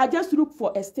somebody, I just look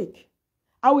for a stick.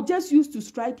 I would just use to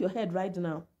strike your head right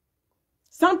now.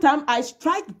 Sometimes I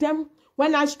strike them.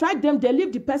 When I strike them, they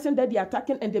leave the person that they are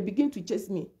attacking and they begin to chase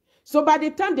me. So by the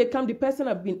time they come, the person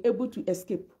has been able to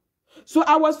escape. So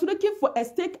I was looking for a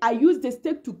stake. I used the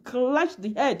stake to clutch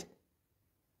the head.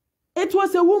 It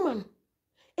was a woman.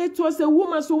 It was a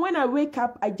woman. So when I wake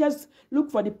up, I just look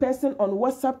for the person on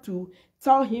WhatsApp to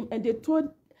tell him. And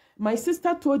my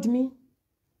sister told me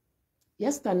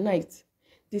yesterday night,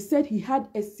 they said he had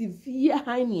a severe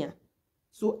hernia.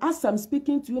 So as I'm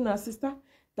speaking to you now, sister,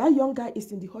 that young guy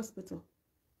is in the hospital.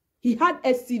 He had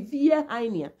a severe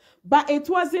hernia, but it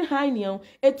wasn't hernia.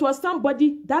 It was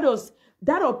somebody that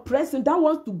oppressed him, that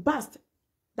wants to burst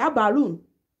that balloon.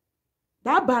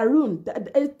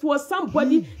 It was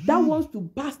somebody that wants to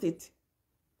burst it.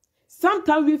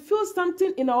 Sometimes we feel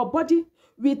something in our body.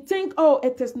 We think, oh,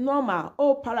 it is normal.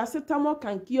 Oh, paracetamol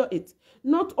can cure it.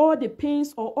 Not all the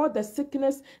pains or all the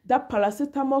sickness that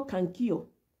paracetamol can cure.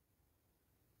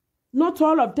 Not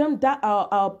all of them that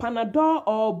are Panadol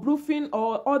or Brufen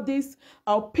or all these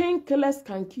painkillers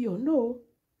can cure. No.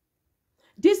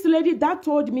 This lady that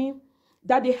told me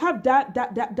that they have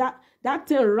that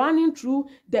thing running through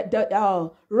the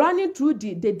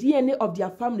DNA of their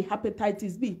family,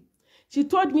 hepatitis B. She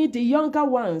told me the younger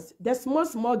ones, the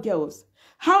small girls,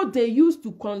 how they used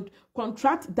to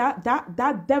contract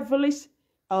that devilish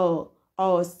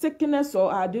sickness,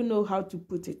 or I don't know how to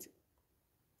put it.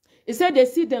 He said they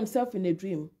see themselves in a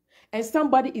dream and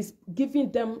somebody is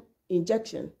giving them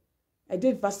injection. I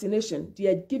did vaccination. They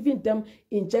are giving them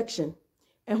injection.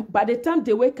 And by the time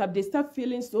they wake up, they start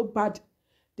feeling so bad.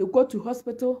 They go to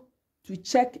hospital to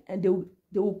check, and they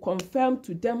will confirm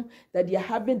to them that they are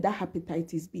having that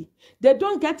hepatitis B. They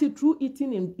don't get it through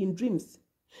eating in dreams.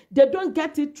 They don't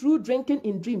get it through drinking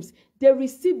in dreams. They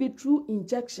receive it through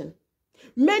injection.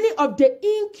 Many of the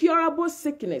incurable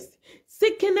sickness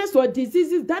or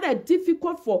diseases that are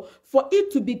difficult for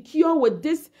it to be cured with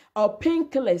this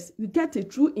painkillers, you get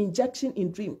it through injection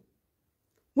in dream.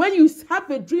 When you have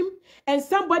a dream and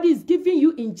somebody is giving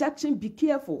you injection, be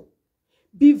careful.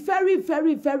 Be very,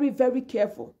 very, very, very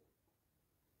careful.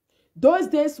 Those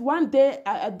days, one day,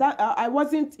 I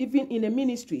wasn't even in a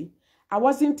ministry. I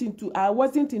wasn't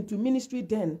into ministry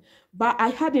then, but I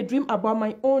had a dream about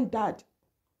my own dad.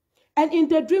 And in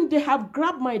the dream, they have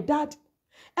grabbed my dad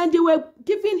and they were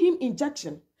giving him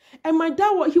injection. And my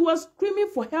dad, he was screaming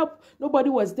for help. Nobody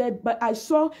was there, but I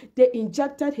saw they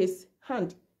injected his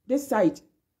hand, this side.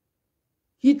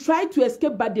 He tried to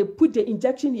escape, but they put the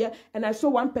injection here, and I saw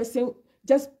one person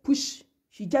just push.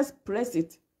 She just pressed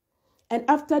it. And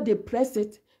after they press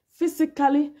it,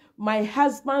 physically, my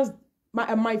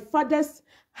father's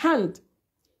hand,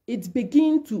 it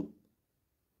began to,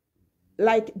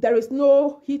 like there is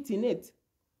no heat in it,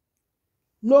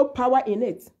 no power in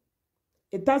it.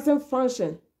 It doesn't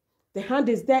function. The hand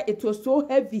is there. It was so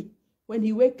heavy when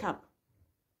he wake up.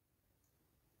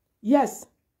 Yes,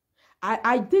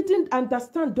 I didn't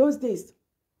understand those days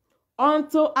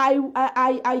until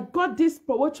I got this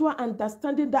spiritual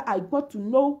understanding, that I got to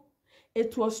know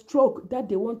it was stroke that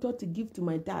they wanted to give to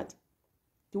my dad.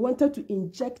 They wanted to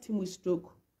inject him with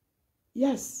stroke.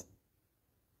 Yes.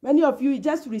 Many of you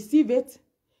just receive it.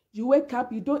 You wake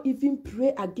up, you don't even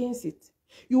pray against it.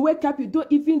 You wake up, you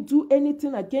don't even do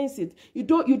anything against it. You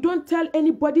don't tell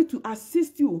anybody to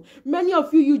assist you. Many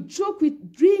of you joke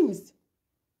with dreams.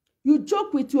 You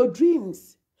joke with your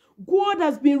dreams. God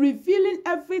has been revealing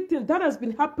everything that has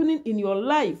been happening in your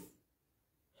life,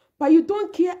 but you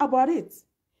don't care about it.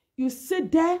 You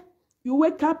sit there, you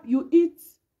wake up, you eat,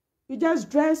 you just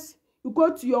dress, you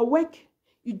go to your work,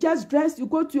 you just dress, you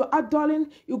go to your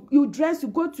adulting, you dress, you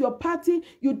go to your party.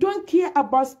 You don't care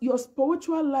about your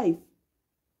spiritual life.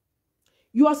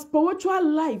 Your spiritual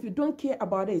life, you don't care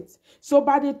about it. So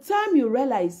by the time you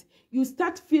realize, you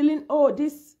start feeling,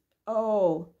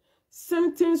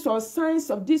 symptoms or signs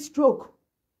of this stroke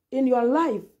in your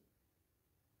life,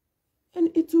 and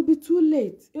it will be too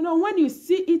late. You know, when you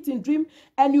see it in dream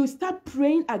and you start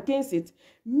praying against it,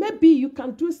 maybe you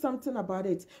can do something about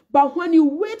it. But when you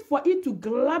wait for it to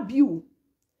grab you,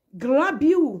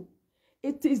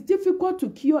 it is difficult to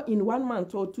cure in 1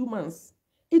 month or 2 months.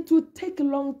 It will take a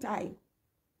long time.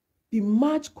 Be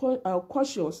much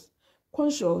conscious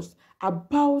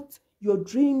about your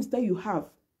dreams that you have.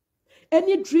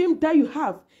 Any dream that you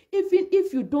have, even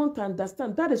if you don't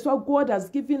understand, that is what God has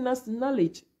given us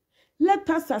knowledge. Let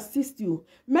us assist you.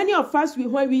 Many of us,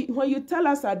 when you tell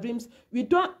us our dreams, we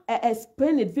don't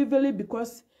explain it vividly,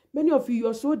 because many of you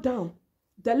are so down.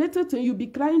 The little thing, you'll be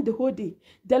crying the whole day.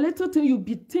 The little thing, you'll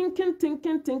be thinking.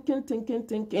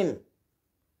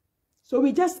 So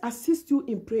we just assist you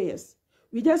in prayers.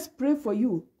 We just pray for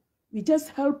you. We just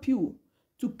help you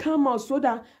to come out, so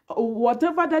that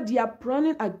whatever that they are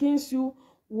planning against you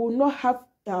will not have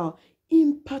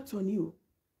impact on you.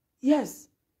 Yes.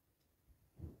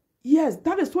 Yes,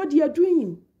 that is what they are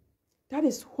doing. That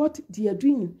is what they are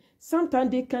doing.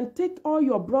 Sometimes they can take all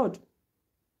your blood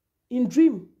in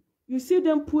dream. You see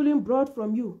them pulling blood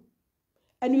from you,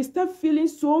 and you start feeling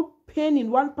so pain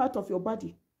in one part of your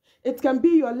body. It can be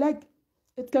your leg.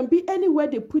 It can be anywhere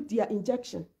they put their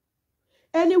injection.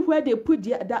 Anywhere they put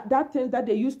that thing that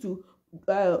they used to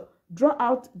draw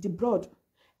out the blood.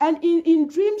 And in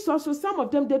dreams also, some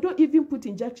of them, they don't even put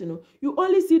injection. You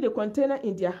only see the container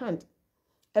in their hand.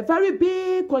 A very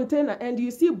big container, and you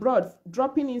see blood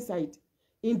dropping inside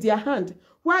in their hand.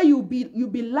 While you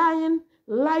be lying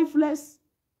lifeless,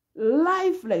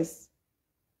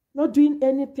 not doing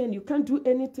anything. You can't do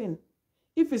anything.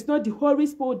 If it's not the Holy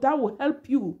Spirit that will help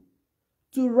you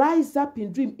to rise up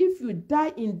in dream. If you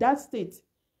die in that state,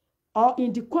 or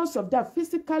in the course of that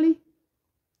physically,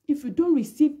 if you don't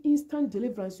receive instant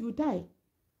deliverance, you will die.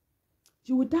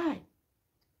 You will die.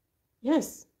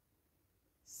 Yes.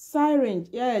 Siren,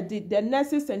 yeah, the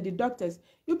nurses and the doctors.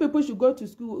 You people should go to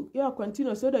school. Yeah,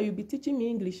 continue so that you'll be teaching me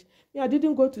English. Yeah, I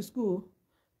didn't go to school.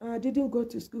 I didn't go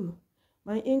to school.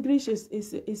 My English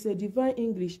is a divine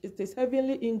English. It is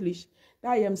heavenly English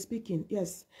that I am speaking.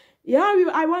 Yes. Yeah,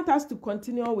 I want us to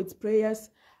continue with prayers.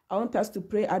 I want us to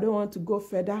pray. I don't want to go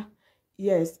further.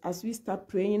 Yes, as we start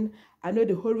praying, I know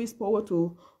the Holy Spirit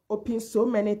will open so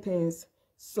many things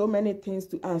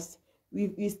to us.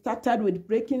 We started with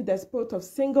breaking the spirit of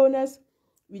singleness.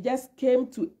 We just came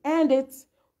to end it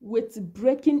with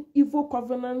breaking evil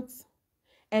covenants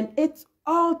and its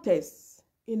altars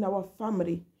in our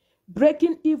family.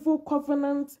 Breaking evil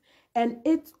covenants and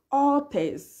its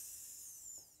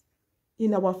altars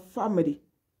in our family.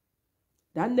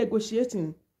 That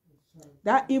negotiating,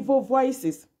 that evil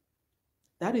voices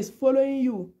that is following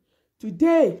you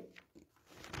today,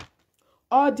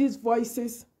 all these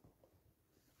voices,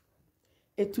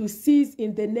 it will cease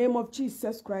in the name of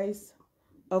Jesus Christ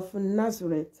of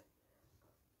Nazareth.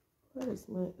 Where is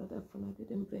my other phone? I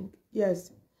didn't bring.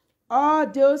 Yes. All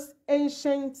those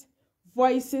ancient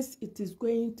voices, it is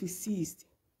going to cease.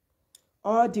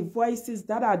 All the voices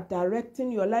that are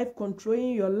directing your life,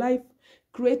 controlling your life,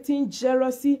 creating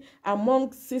jealousy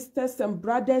among sisters and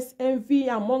brothers, envy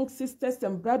among sisters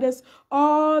and brothers,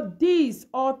 all these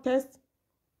altars,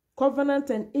 covenant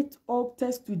and its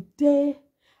altars, today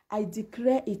I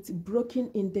declare it broken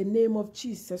in the name of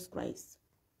Jesus Christ.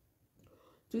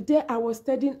 Today I was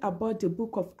studying about the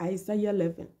book of Isaiah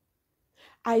 11.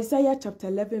 Isaiah chapter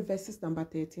 11 verses number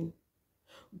 13.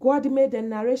 God made a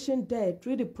narration there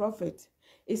through the prophet.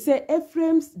 He said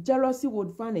Ephraim's jealousy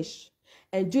would vanish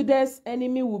and Judah's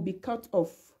enemy will be cut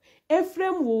off.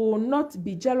 Ephraim will not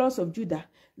be jealous of Judah,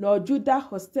 nor Judah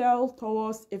hostile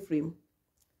towards Ephraim.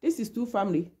 This is two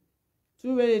family,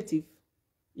 two relative.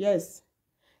 Yes.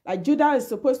 Like Judah is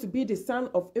supposed to be the son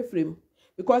of Ephraim,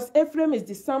 because Ephraim is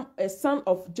the son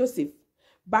of Joseph.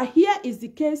 But here is the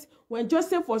case, when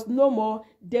Joseph was no more,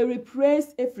 they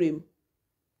replaced Ephraim.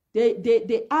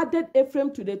 They added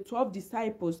Ephraim to the 12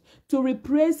 disciples to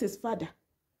replace his father.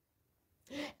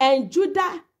 And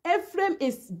Judah, Ephraim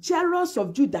is jealous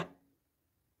of Judah.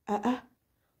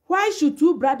 Why should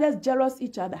two brothers jealous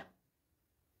each other?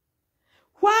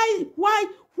 Why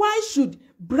should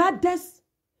brother,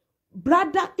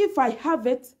 if I have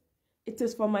it, it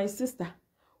is for my sister.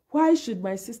 Why should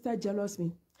my sister jealous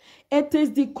me? It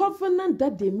is the covenant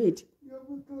that they made.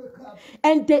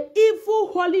 And the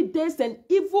evil holidays and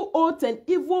evil oaths and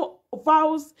evil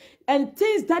vows and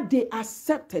things that they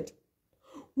accepted.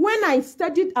 When I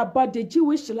studied about the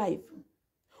Jewish life,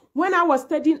 when I was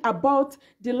studying about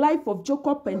the life of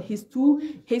Jacob and his two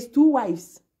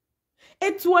wives,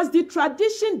 it was the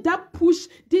tradition that pushed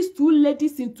these two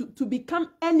ladies to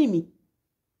become enemy.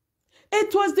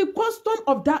 It was the custom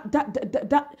of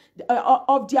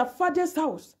of their father's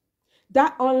house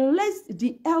that unless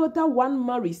the elder one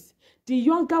marries, the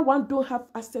younger one don't have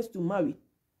access to marry.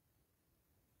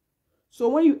 So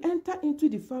when you enter into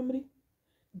the family,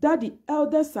 that the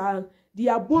elders are, they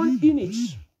are born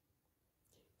image,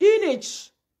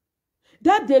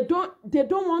 that they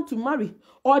don't want to marry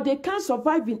or they can't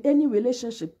survive in any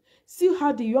relationship. See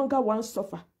how the younger ones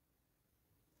suffer.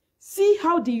 See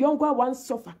how the younger ones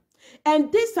suffer.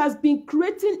 And this has been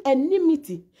creating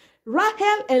enmity.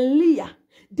 Rahel and Leah,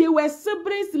 they were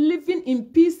siblings living in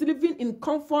peace, living in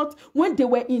comfort when they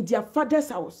were in their father's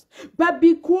house. But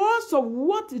because of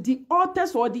what the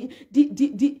altars or the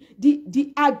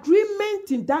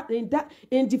agreement in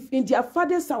their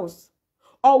father's house,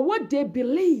 or what they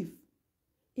believe,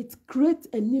 it creates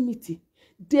enmity.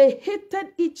 They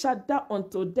hated each other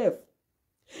until death,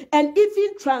 and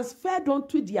even transferred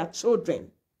onto their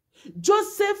children.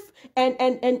 Joseph and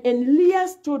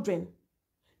Leah's children,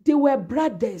 they were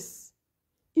brothers.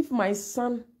 If my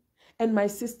son and my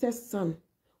sister's son,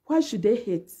 why should they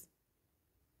hate?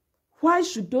 Why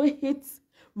should they hate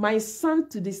my son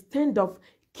to the extent of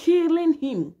killing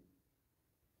him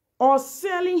or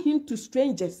selling him to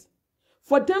strangers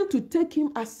for them to take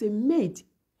him as a maid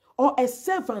or a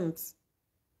servant?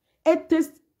 It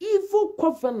is evil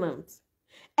covenant.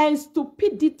 and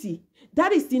stupidity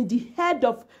that is in the head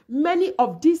of many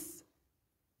of these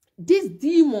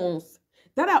demons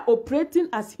that are operating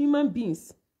as human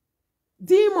beings.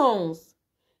 Demons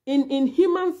in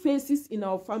human faces in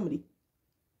our family.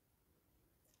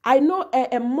 I know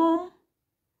a mom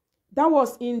that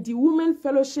was in the women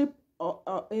fellowship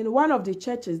in one of the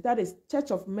churches, that is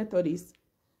Church of Methodist,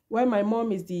 where my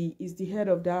mom is the head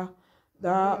of the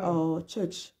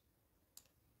church.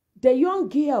 The young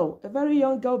girl, a very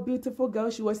young girl, beautiful girl,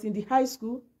 she was in the high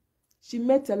school. She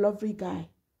met a lovely guy.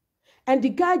 And the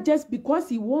guy, just because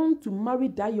he wanted to marry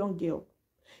that young girl,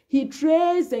 he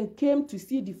traced and came to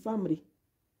see the family.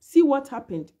 See what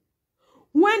happened.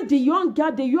 When the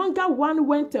younger one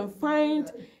went and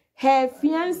find her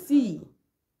fiancé,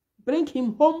 bring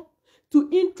him home to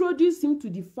introduce him to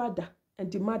the father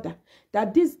and the mother,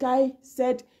 that this guy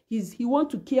said he want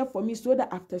to care for me so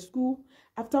that after school,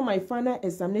 after my final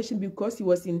examination, because she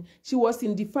was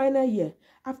in the final year,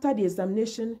 after the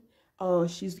examination,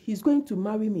 he's going to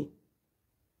marry me.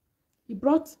 He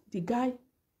brought the guy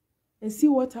and see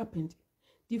what happened.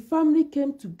 The family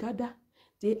came together.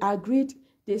 They agreed.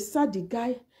 They said the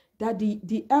guy that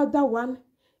the elder one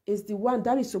is the one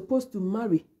that is supposed to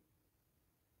marry.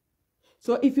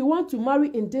 So if you want to marry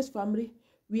in this family,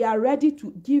 we are ready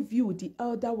to give you the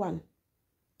elder one,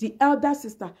 the elder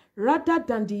sister, rather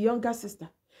than the younger sister.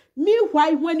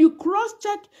 Meanwhile, when you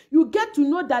cross-check, you get to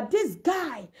know that this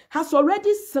guy has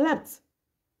already slept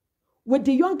with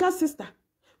the younger sister,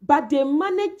 but they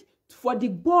managed for the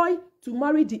boy to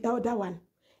marry the elder one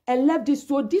and left this.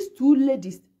 So these two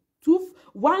ladies, from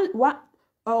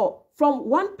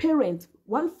one parent,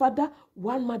 one father,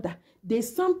 one mother, they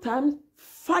sometimes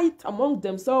fight among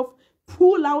themselves,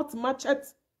 pull out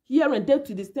machetes here and there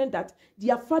to the extent that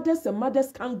their fathers and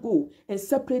mothers can't go and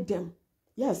separate them.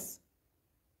 Yes.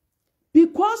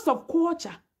 Because of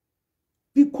culture.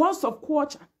 Because of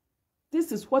culture.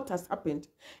 This is what has happened.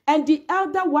 And the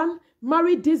elder one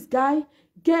married this guy,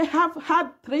 have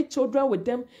had 3 children with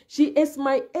them. She is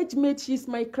my age mate. She's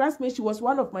my classmate. She was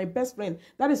one of my best friends.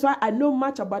 That is why I know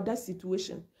much about that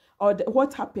situation or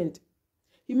what happened.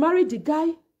 He married the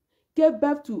guy, gave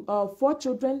birth to 4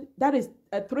 children. That is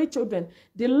 3 children.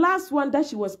 The last one that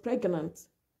she was pregnant,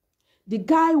 the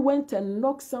guy went and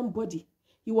knocked somebody.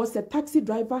 He was a taxi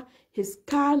driver. His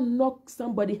car knocked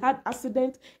somebody, had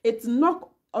accident. It knocked.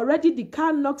 Already the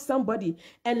car knocked somebody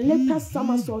and later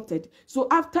somersaulted. So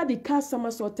after the car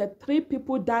somersaulted, 3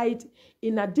 people died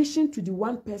in addition to the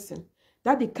 1 person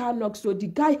that the car knocked. So the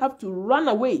guy have to run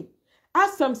away.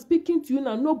 As I'm speaking to you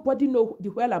now, nobody know the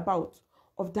whereabouts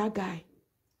of that guy.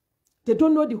 They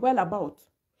don't know the whereabouts.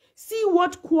 See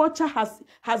what culture has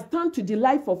done to the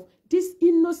life of these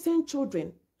innocent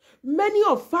children. Many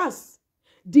of us,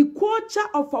 the culture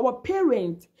of our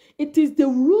parents, it is the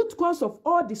root cause of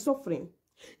all the suffering.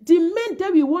 The men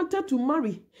that we wanted to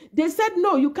marry, they said,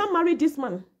 no, you can't marry this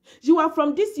man. You are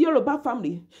from this Yoruba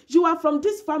family. You are from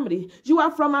this family. You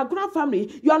are from Agra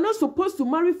family. You are not supposed to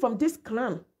marry from this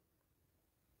clan.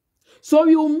 So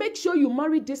you will make sure you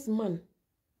marry this man.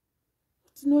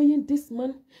 Knowing this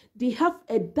man, they have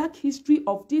a dark history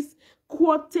of this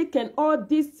quartic and all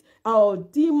these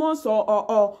demons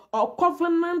or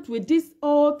covenant with this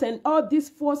alt and all these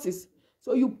forces.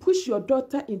 So you push your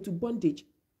daughter into bondage.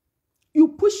 You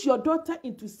push your daughter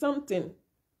into something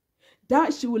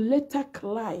that she will later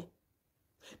cry.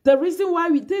 The reason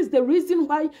why this is the reason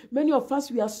why many of us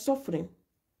we are suffering.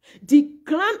 The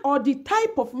clan or the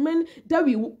type of men that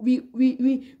we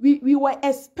were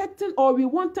expecting or we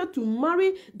wanted to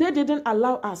marry, they didn't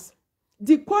allow us.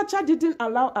 The culture didn't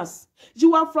allow us.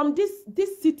 You are from this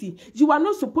city. You are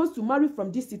not supposed to marry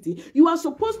from this city. You are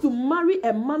supposed to marry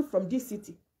a man from this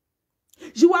city.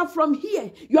 You are from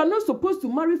here. You are not supposed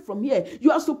to marry from here.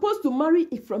 You are supposed to marry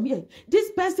from here.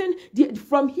 This person,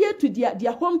 from here to their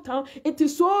hometown, it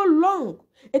is so long.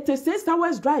 It is 6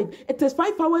 hours drive. It is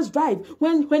 5 hours drive.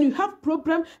 When you have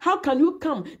problem, how can you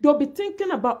come? They'll be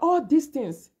thinking about all these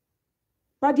things.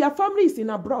 But their family is in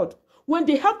abroad. When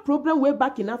they have problem way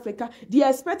back in Africa, they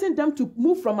are expecting them to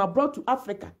move from abroad to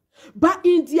Africa. But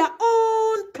in their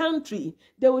own country,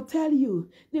 they will tell you,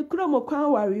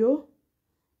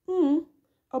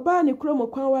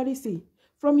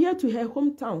 from here to her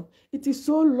hometown, it is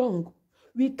so long.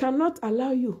 We cannot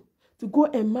allow you to go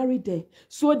and marry there.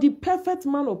 So the perfect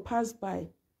man will pass by.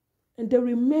 And the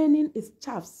remaining is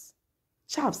chaffs.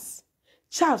 Chaffs.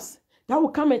 Chaffs. That will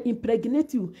come and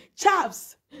impregnate you.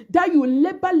 Chaffs. That you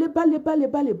labor.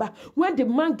 When the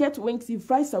man gets wings, he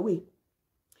flies away.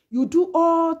 You do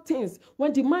all things.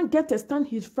 When the man gets a stand,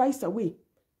 he flies away.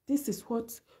 This is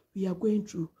what we are going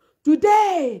through.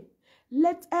 Today,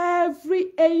 let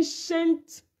every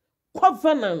ancient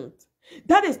covenant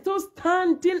that is still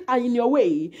standing in your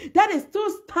way, that is still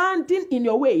standing in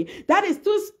your way, that is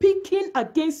still speaking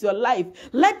against your life,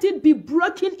 let it be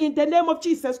broken in the name of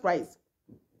Jesus Christ.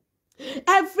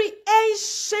 Every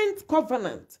ancient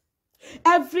covenant,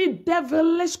 every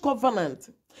devilish covenant,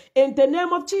 in the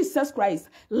name of Jesus Christ,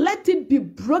 let it be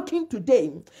broken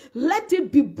today. Let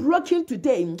it be broken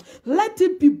today. Let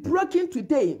it be broken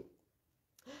today.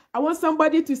 I want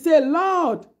somebody to say,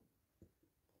 Lord,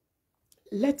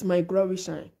 let my glory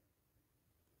shine.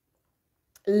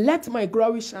 Let my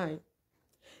glory shine.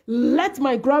 Let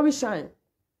my glory shine.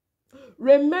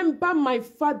 Remember my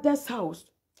father's house.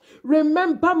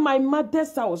 Remember my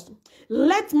mother's house.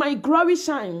 Let my glory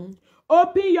shine.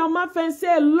 Open your mouth and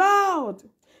say, Lord,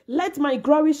 let my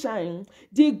glory shine.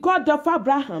 The God of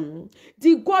Abraham,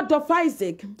 the God of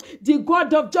Isaac, the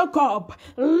God of Jacob,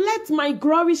 let my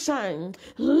glory shine.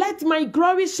 Let my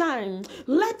glory shine.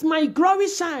 Let my glory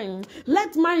shine.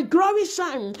 Let my glory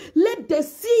shine. Let the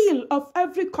seal of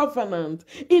every covenant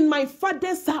in my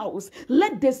father's house,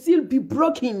 let the seal be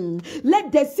broken.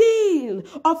 Let the seal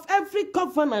of every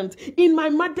covenant in my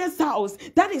mother's house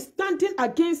that is standing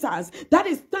against us, that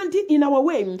is standing in our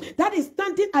way, that is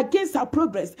standing against our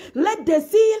progress, let the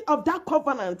seal of that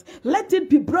covenant, let it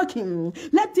be broken.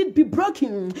 Let it be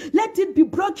broken. Let it be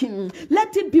broken.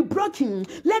 Let it be broken.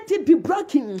 Let it be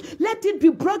broken. Let it be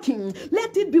broken.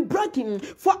 Let it be broken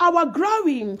for our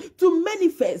glory to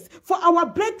manifest, for our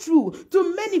breakthrough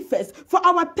to manifest, for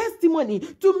our testimony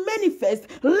to manifest.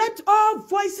 Let all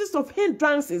voices of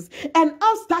hindrances and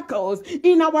obstacles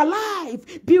in our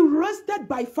life be roasted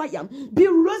by fire. Be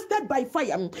roasted by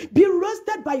fire. Be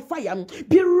roasted by fire.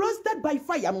 Be roasted by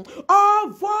fire. All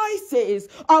voices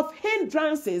of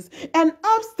hindrances and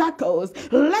obstacles,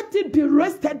 let it be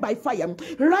roasted by fire.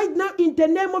 Right now in the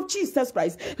name of Jesus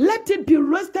Christ, let it be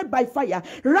roasted by fire.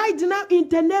 Right now in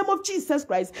the name of Jesus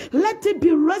Christ, let it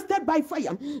be roasted by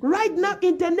fire. Right now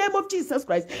in the name of Jesus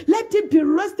Christ, let it be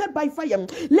roasted by fire.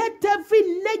 Let every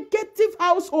negative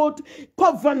household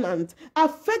covenant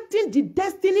affecting the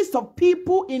destinies of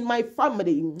people in my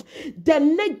family, the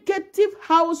negative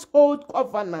household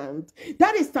covenant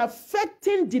that is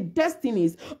affecting the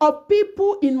destinies of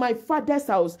people in my father's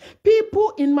house,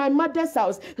 people in my mother's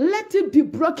house, let it be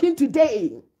broken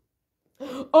today.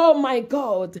 Oh my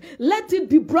God, let it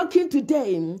be broken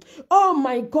today. Oh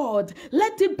my God,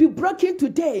 let it be broken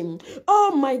today.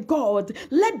 Oh my God,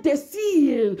 let the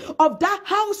seal of that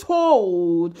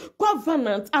household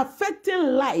covenant affecting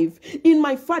life in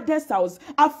my father's house,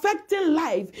 affecting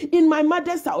life in my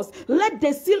mother's house, let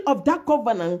the seal of that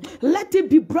covenant, let it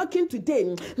be broken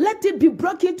today. Let it be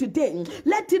broken today.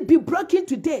 Let it be broken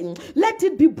today. Let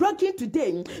it be broken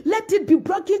today. Let it be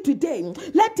broken today.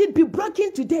 Let it be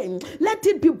broken today. Let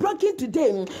it be broken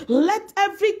today. Let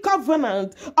every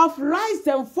covenant of rise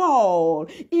and fall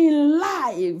in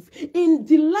life, in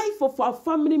the life of our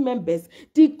family members,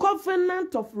 the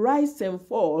covenant of rise and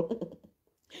fall,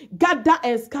 gather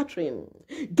and scattering,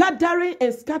 gathering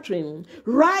and scattering,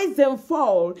 rise and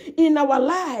fall in our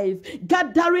life,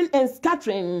 gathering and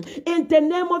scattering in the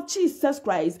name of Jesus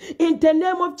Christ, in the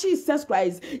name of Jesus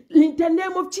Christ, in the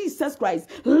name of Jesus Christ.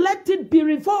 Let it be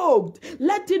revoked,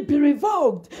 let it be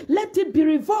revoked, let it be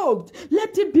revoked,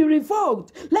 let it be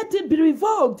revoked, let it be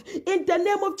revoked in the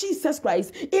name of Jesus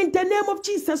Christ, in the name of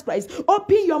Jesus Christ.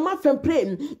 Open your mouth and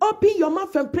pray, open your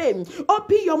mouth and pray,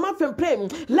 open your mouth and pray.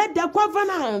 Let the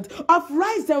covenant of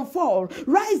rise and fall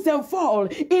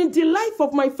in the life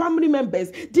of my family members,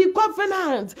 the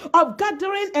covenant of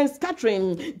gathering and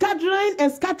scattering,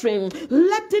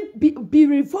 let it be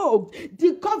revoked.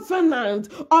 The covenant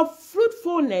of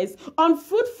fruitfulness,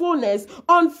 unfruitfulness,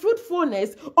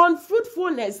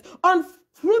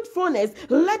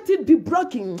 let it be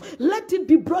broken, let it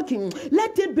be broken,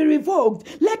 let it be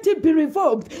revoked, let it be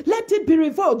revoked, let it be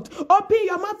revoked. Open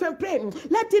your mouth and pray,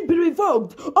 let it be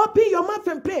revoked. Open your mouth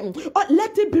and pray,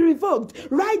 let it be revoked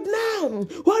right now.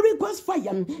 Holy Ghost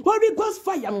fire, Holy Ghost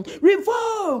fire,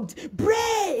 revoked,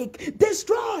 break,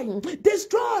 destroy,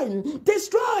 destroy,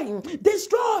 destroy,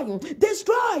 destroy,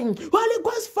 destroy. Holy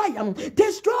Ghost fire,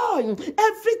 destroy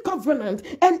every covenant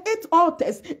and its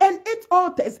altars and its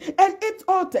altars and its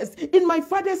altars in my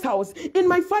father's house, in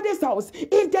my father's house,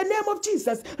 in the name of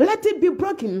Jesus. Let it be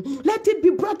broken, let it be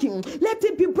broken, let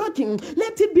it be broken,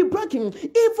 let it be broken.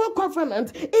 Evil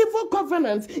covenant, evil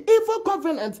covenant, evil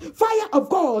covenant, fire of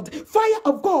God, fire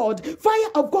of God, fire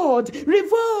of God,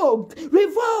 revoked,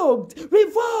 revoked,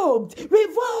 revoked,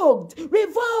 revoked,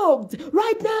 revoked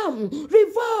right now,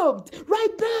 revoked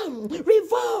right now,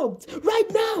 revoked right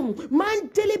now. Man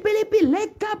telebelebi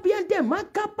lekapiante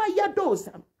makapa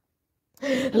yadosa.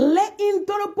 Le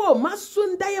indorobo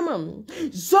masundayama.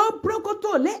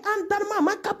 Zobrokoto le andarma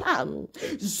makapa.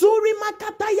 Zuri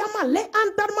makatayama le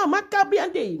andarma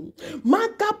makabiande.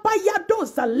 Makapa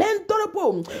yadosa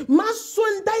lendorobo.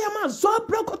 Masundayama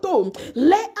zobrokoto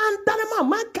le andarma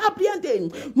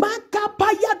makabiande.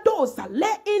 Makapa yadosa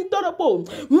le indorobo.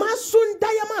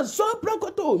 Masundayama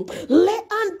zobrokoto le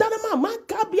andarma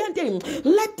makabiande.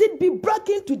 Let it be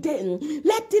broken today.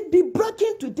 Let it be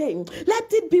broken today.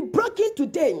 Let it be broken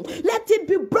today. Let it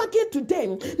be broken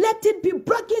today. Let it be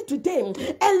broken today.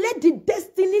 And let the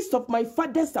destinies of my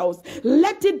father's house,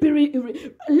 let it be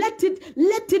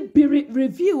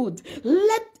revealed.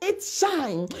 Let it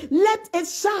shine. Let it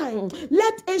shine.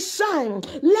 Let it shine.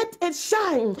 Let it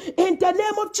shine in the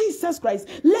name of Jesus Christ.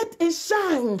 Let it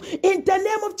shine in the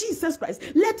name of Jesus Christ.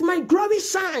 Let my glory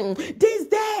shine this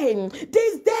day.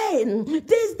 This day.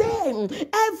 This day.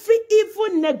 Every evil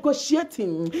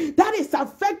negotiating that is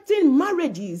affecting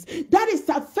marriages, that is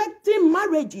affecting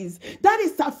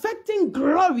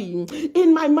glory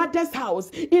in my mother's house,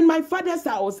 in my father's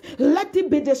house, let it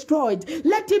be destroyed.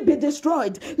 Let it be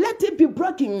destroyed. Let it be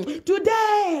broken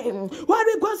today.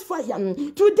 Holy Ghost fire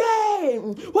today.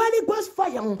 Holy Ghost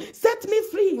fire, set me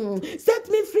free. Set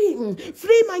me free.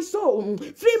 Free my soul.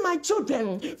 Free my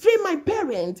children. Free my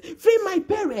parents. Free my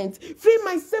parents. Free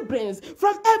my siblings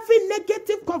from every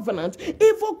negative covenant,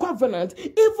 evil covenant,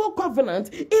 evil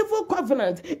covenant, evil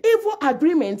covenant, evil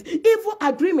agreement, evil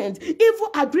agreement, evil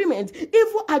agreement,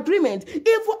 evil agreement,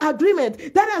 evil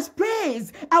agreement that has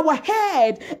placed our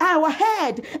head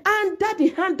under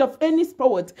the hand of any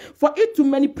spirit for it to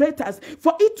manipulate us,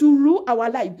 for it to rule our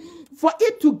life, for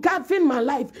it to govern my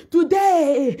life.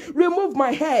 Today, remove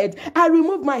my head. I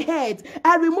remove my head.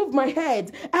 I remove my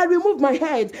head. I remove my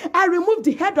head. I remove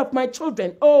the head of my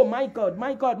children. Oh my God,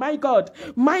 my God, my God,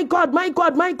 my God, my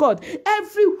God, my God.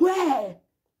 Everywhere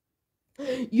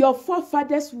your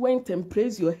forefathers went and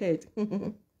praised your head.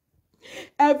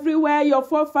 Everywhere your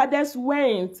forefathers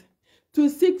went to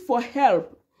seek for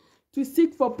help, to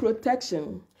seek for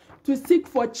protection, to seek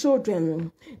for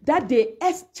children, that they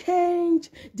exchange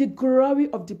the glory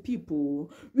of the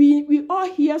people. We all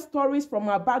hear stories from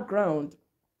our background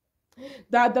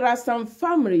that there are some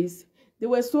families, they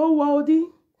were so wealthy,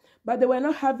 but they were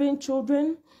not having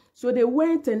children, so they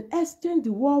went and exchanged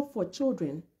the wealth for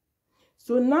children.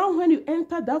 So now when you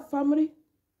enter that family,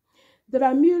 there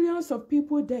are millions of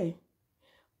people there.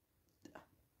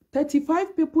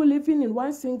 35 people living in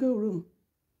one single room.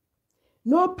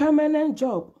 No permanent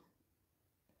job.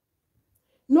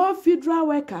 No federal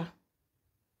worker.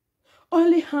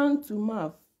 Only hand to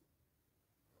mouth.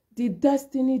 The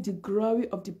destiny, the glory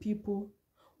of the people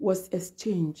was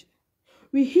exchanged.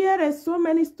 We hear so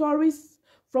many stories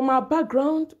from our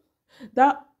background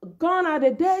that gone are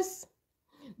the days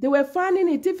they were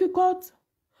finding it difficult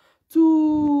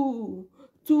to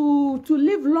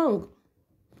live long.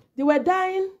 They were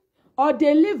dying or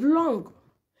they lived long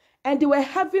and they were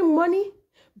having money,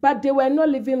 but they were not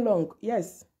living long.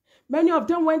 Yes. Many of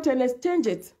them went and exchanged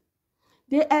it.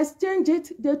 They exchanged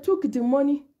it. They took the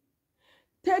money.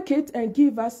 Take it and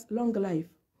give us long life.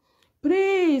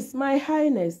 Please, my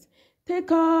highness,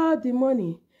 take all the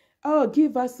money. Oh,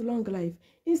 give us long life.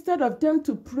 Instead of them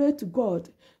to pray to God,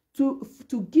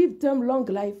 to give them long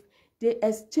life, they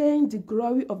exchange the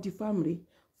glory of the family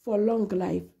for long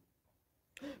life.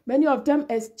 Many of them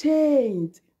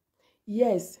exchanged,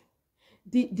 yes,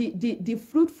 the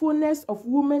fruitfulness of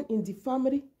women in the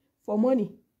family for money.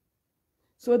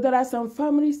 So there are some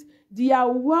families, they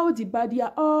are wealthy, but they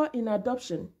are all in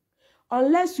adoption.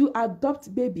 Unless you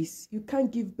adopt babies, you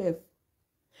can't give birth.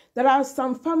 There are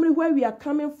some families where we are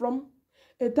coming from,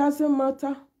 it doesn't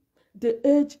matter the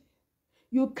age,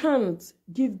 you can't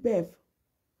give birth.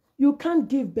 You can't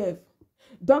give birth.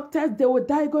 Doctors, they will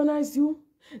diagnose you.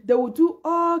 They will do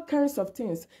all kinds of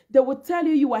things. They will tell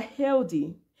you you are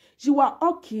healthy. You are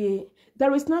okay.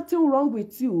 There is nothing wrong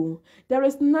with you. There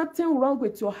is nothing wrong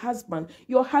with your husband.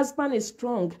 Your husband is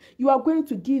strong. You are going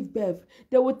to give birth.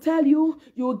 They will tell you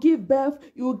you will give birth.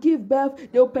 You will give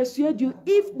birth. They will persuade you.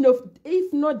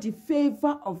 If not the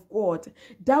favor of God,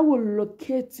 that will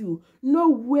locate you. No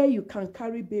way you can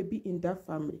carry baby in that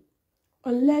family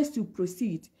unless you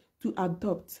proceed to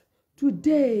adopt.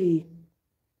 Today,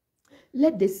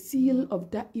 let the seal of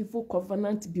that evil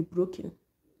covenant be broken.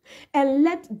 And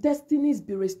let destinies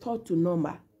be restored to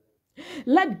normal.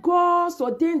 Let God's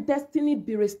ordained destiny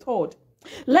be restored.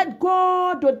 Let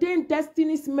God ordained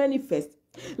destinies manifest.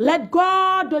 Let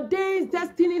God ordain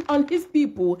destiny on his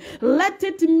people. Let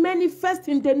it manifest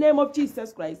in the name of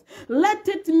Jesus Christ. Let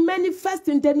it manifest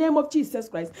in the name of Jesus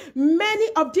Christ.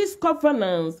 Many of these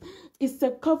covenants is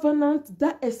a covenant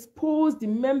that expose the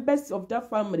members of that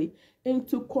family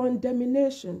into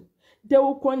condemnation. They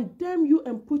will condemn you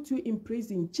and put you in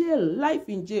prison, jail, life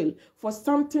in jail for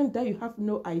something that you have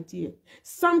no idea.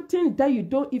 Something that you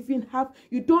don't even have,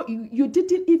 you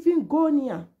didn't even go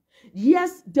near.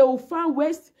 Yes, they will find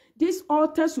ways. These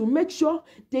altars will make sure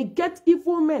they get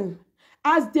evil men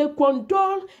as they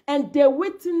condole and they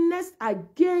witness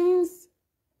against,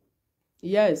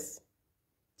 yes,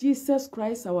 Jesus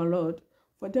Christ our Lord,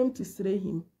 for them to slay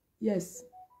him. Yes,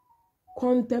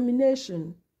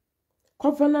 condemnation.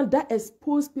 Covenant that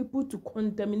expose people to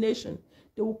condemnation.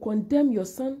 They will condemn your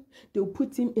son. They will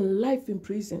put him in life in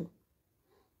prison.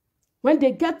 When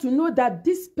they get to know that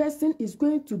this person is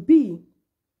going to be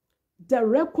the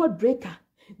record breaker,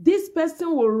 this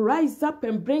person will rise up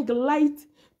and bring light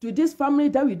to this family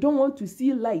that we don't want to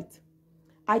see light.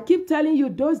 I keep telling you,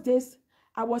 those days,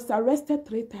 I was arrested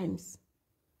 3 times.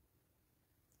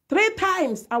 3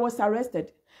 times I was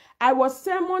arrested. I was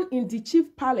summoned in the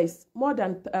chief palace more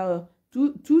than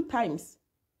two times.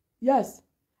 Yes,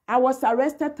 I was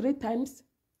arrested 3 times.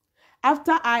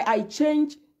 After I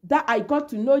changed, that I got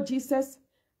to know Jesus,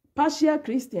 partial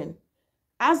Christian.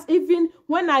 As even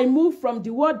when I moved from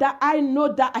the world, that I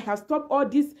know that I have stopped all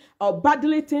these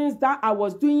badly things that I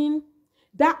was doing,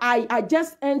 that I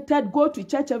just entered, go to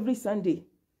church every Sunday.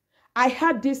 I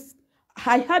had this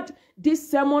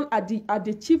sermon at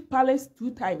the chief palace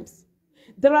 2 times.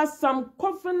 There are some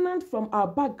covenant from our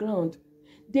background.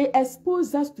 They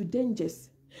expose us to dangers.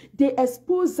 They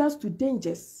expose us to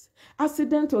dangers.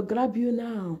 Accident will grab you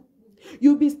now.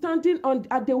 You'll be standing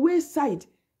at the wayside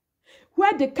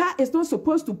where the car is not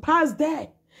supposed to pass there.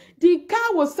 The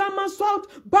car will somersault,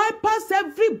 bypass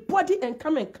everybody and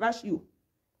come and crash you.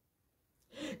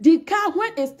 The car,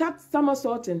 when it starts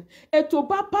somersaulting, it will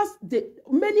bypass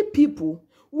many people.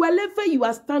 Wherever you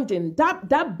are standing,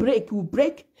 that brake will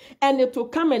break and it will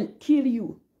come and kill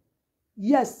you.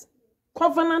 Yes,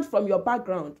 covenant from your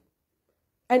background.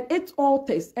 And it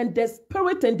alters, and the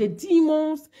spirit and the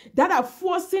demons that are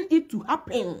forcing it to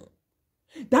happen,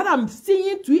 that I'm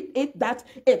seeing to it that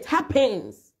it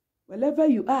happens. Wherever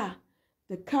you are,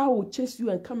 the car will chase you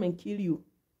and come and kill you.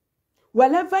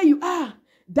 Wherever you are,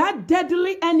 that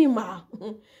deadly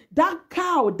animal, that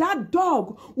cow, that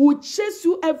dog will chase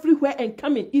you everywhere and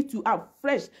come and eat you out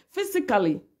fresh,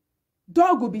 physically.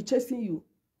 Dog will be chasing you.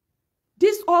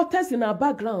 These altars in our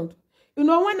background. You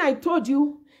know, when I told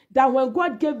you that when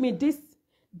God gave me this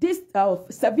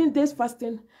 7 days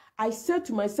fasting, I said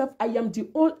to myself, I am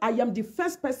the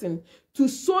first person to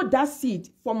sow that seed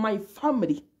for my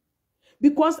family.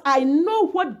 Because I know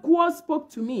what God spoke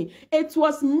to me. It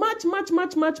was much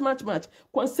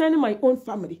concerning my own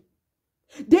family.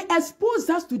 They expose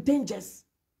us to dangers.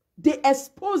 They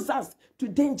expose us to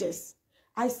dangers.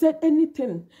 I said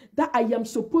anything that I am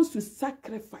supposed to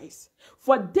sacrifice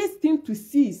for this thing to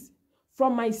cease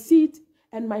from my seed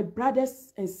and my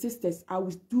brothers and sisters, I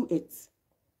will do it.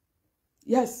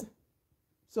 Yes.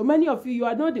 So many of you, you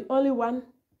are not the only one.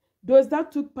 Those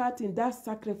that took part in that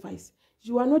sacrifice,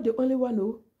 you are not the only one.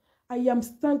 Oh, I am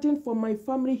standing for my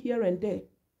family here and there.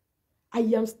 I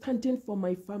am standing for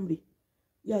my family.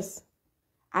 Yes.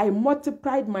 I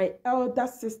multiplied my elder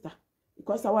sister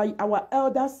because our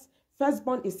eldest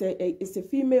firstborn is a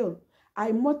female.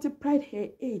 I multiplied her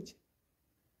age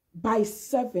by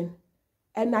 7.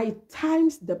 And I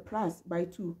times the price by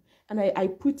 2. And I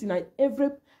put in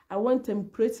I went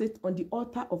and placed it on the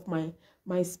altar of my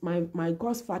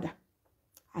God's father.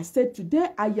 I said, today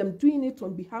I am doing it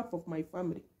on behalf of my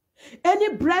family.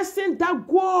 Any blessing that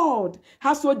God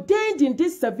has ordained in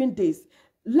these 7 days,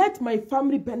 let my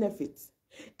family benefit.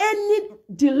 Any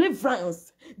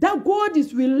deliverance that God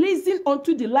is releasing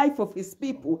onto the life of his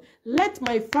people, let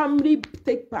my family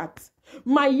take part.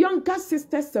 My younger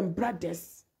sisters and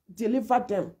brothers, deliver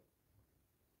them.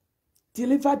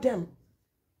 Deliver them.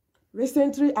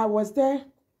 Recently, I was there.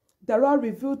 The Lord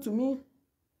revealed to me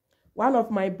one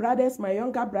of my brothers, my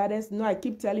younger brothers. No, I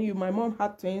keep telling you, my mom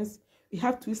had twins. We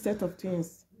have 2 sets of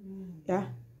twins. Yeah.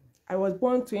 I was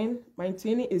born twin. My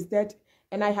twin is dead.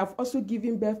 And I have also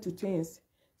given birth to twins.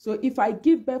 So if I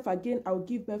give birth again, I'll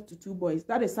give birth to 2 boys.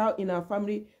 That is how in our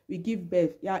family we give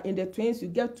birth. Yeah. In the twins, you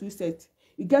get 2 sets.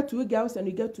 You get 2 girls and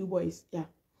you get 2 boys. Yeah.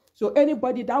 So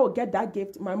anybody that will get that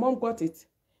gift, my mom got it.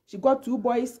 She got 2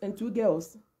 boys and 2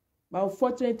 girls. But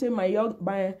unfortunately,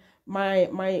 my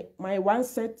one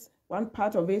set, one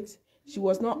part of it, she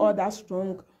was not all that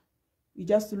strong. We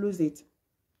just lose it.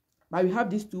 But we have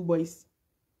these 2 boys.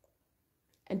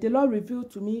 And the Lord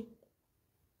revealed to me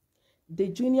the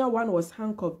junior one was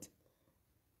handcuffed.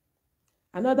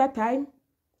 Another time,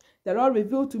 the Lord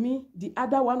revealed to me the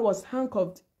other one was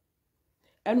handcuffed.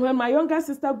 And when my younger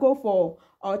sister go for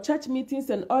our church meetings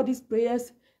and all these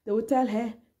prayers, they will tell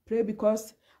her, pray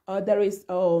because there is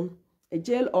a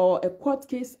jail or a court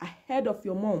case ahead of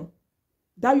your mom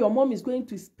that your mom is going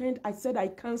to spend. I said, I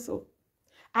cancel.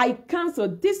 I cancel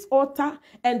this altar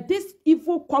and this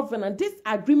evil covenant, this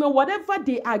agreement, whatever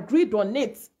they agreed on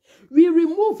it. We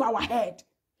remove our head.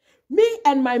 Me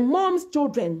and my mom's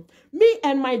children, me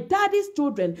and my daddy's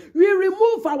children, we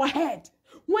remove our head.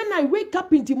 When I wake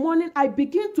up in the morning, I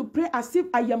begin to pray as if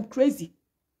I am crazy.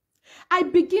 I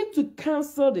begin to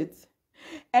cancel it.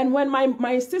 And when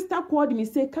my sister called me,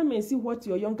 say, come and see what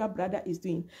your younger brother is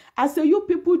doing. I say, you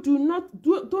people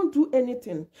don't do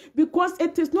anything, because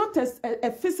it is not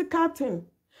a physical thing.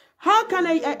 How can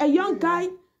a young guy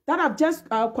that have just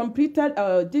completed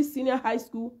this senior high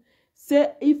school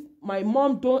say, if my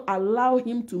mom don't allow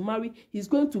him to marry, he's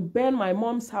going to burn my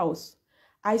mom's house?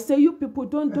 I say, you people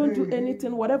don't do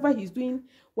anything. Whatever he's doing,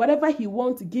 whatever he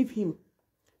wants, give him.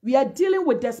 We are dealing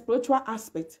with the spiritual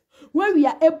aspect. When we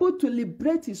are able to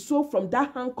liberate his soul from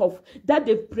that handcuff that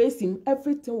they've placed him,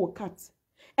 everything will cut.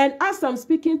 And as I'm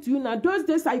speaking to you now, those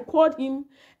days I called him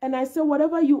and I said,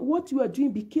 what you are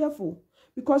doing, be careful.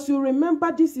 Because you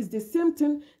remember, this is the same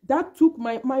thing that took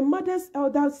my mother's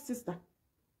elder sister.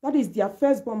 That is their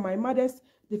firstborn,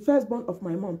 the firstborn of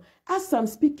my mom. As I'm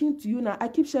speaking to you now, I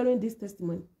keep sharing this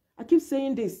testimony. I keep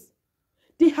saying this.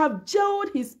 They have jailed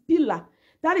his pillar.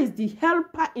 That is the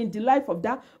helper in the life of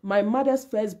my mother's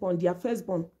firstborn, their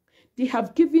firstborn. They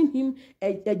have given him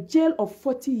a jail of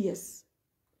 40 years.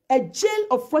 A jail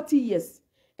of 40 years.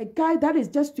 A guy that is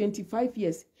just 25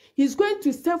 years. He's going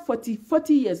to serve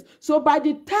 40 years. So by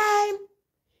the time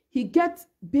he gets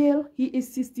bail, he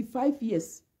is 65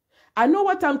 years. I know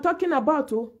what I'm talking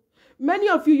about. Oh. Many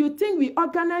of you think we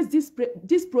organize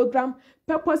this program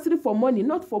purposely for money,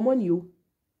 not for money. Oh.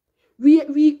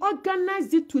 We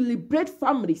organize it to liberate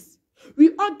families.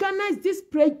 We organize this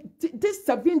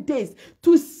 7 days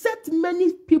to set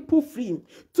many people free,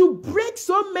 to break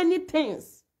so many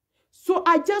things. So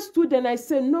I just stood and I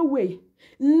said, no way.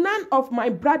 None of my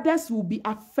brothers will be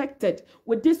affected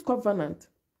with this covenant.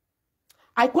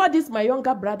 I called this my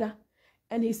younger brother,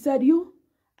 and he said,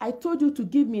 I told you to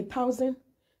give me 1,000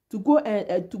 to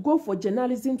go for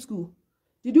journalism school.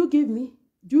 Did you give me?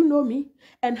 Do you know me?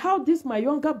 And how this my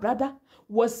younger brother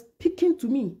was speaking to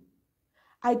me,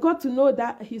 I got to know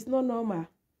that he's not normal.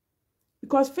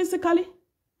 Because physically,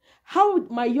 how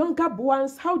my younger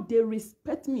ones, how they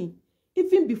respect me,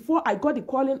 even before I got the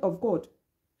calling of God.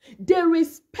 They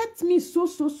respect me so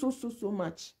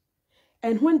much.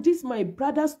 And when this my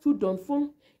brother stood on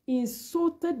phone,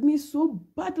 insulted me so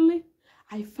badly,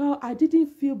 I didn't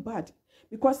feel bad,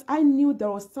 because I knew there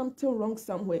was something wrong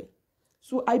somewhere.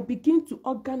 So I began to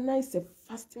organize a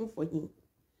fasting for him.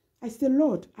 I said,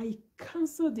 Lord, I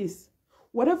cancel this.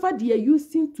 Whatever they are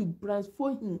using to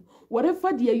transform him,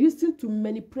 whatever they are using to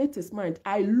manipulate his mind,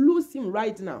 I lose him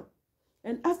right now.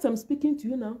 And as I'm speaking to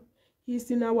you now,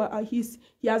 he's in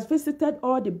he has visited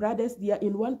all the brothers. They are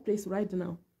in one place right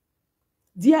now.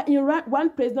 They are in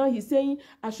one place now. He's saying,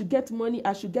 I should get money.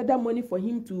 I should get that money for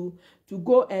him to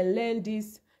go and learn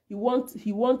this. He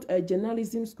want a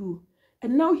journalism school.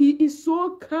 And now he is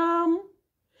so calm.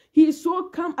 He is so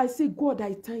calm. I say, God,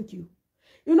 I thank you.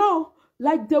 You know,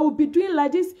 like they will be doing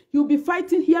like this. He'll be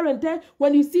fighting here and there.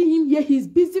 When you see him here, he's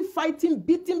busy fighting,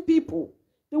 beating people.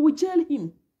 They will jail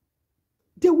him.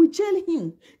 They will jail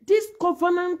him. This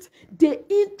covenant, they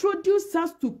introduce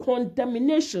us to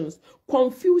condemnations,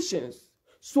 confusions.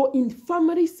 So in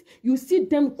families, you see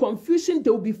them confusion. They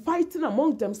will be fighting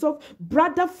among themselves.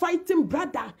 Brother fighting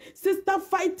brother. Sister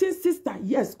fighting sister.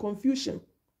 Yes, confusion.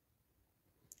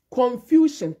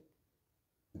 Confusion.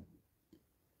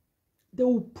 They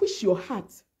will push your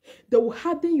heart. They will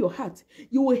harden your heart.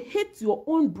 You will hate your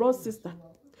own brother sister.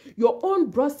 Your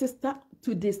own brother sister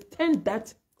to the extent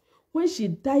that when she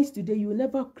dies today, you will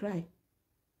never cry.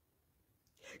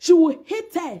 She will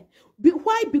hate her.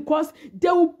 Why? Because they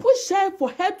will push her for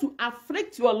her to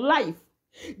afflict your life.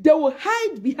 They will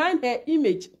hide behind her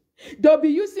image. They'll be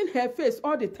using her face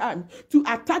all the time to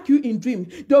attack you in dream.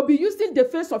 They'll be using the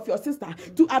face of your sister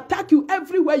to attack you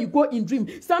everywhere you go in dream.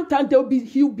 Sometimes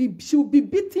she'll be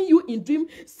beating you in dream.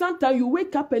 Sometimes you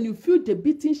wake up and you feel the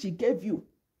beating she gave you.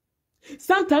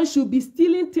 Sometimes she'll be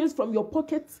stealing things from your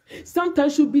pockets.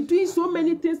 Sometimes she'll be doing so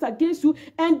many things against you,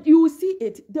 and you will see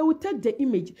it. They will take the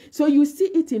image. So you see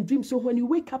it in dreams. So when you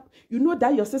wake up, you know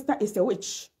that your sister is a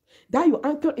witch. that your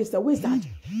uncle is a wizard,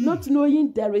 not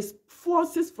knowing there is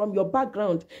forces from your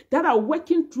background that are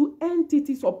working through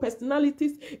entities or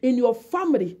personalities in your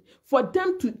family for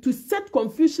them to set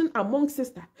confusion among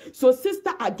sister. So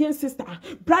sister against sister,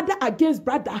 brother against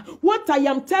brother. What I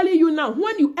am telling you now,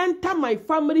 when you enter my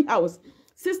family house,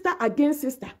 sister against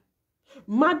sister,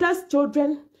 mother's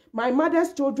children, my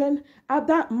mother's children,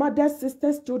 other mother's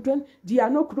sisters' children, they are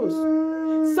not close.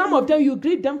 Some of them, you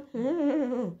greet them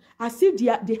as if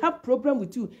they have problem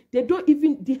with you.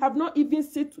 They have not even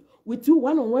sit with you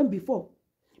one-on-one before.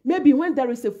 Maybe when there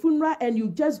is a funeral and you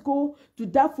just go to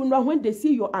that funeral, when they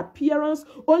see your appearance,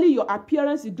 only your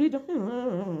appearance, you greet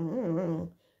them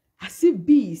as if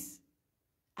bees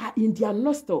are in their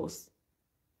nostrils.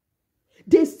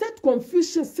 They set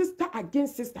confusion, sister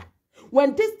against sister.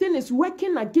 When this thing is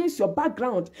working against your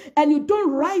background and you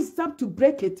don't rise up to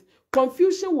break it,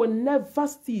 confusion will never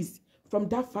cease from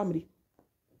that family.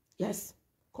 Yes,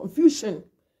 confusion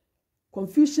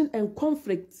and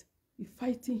conflict, be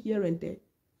fighting here and there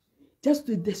just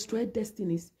to destroy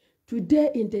destinies. Today,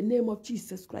 in the name of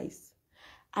Jesus Christ,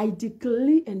 I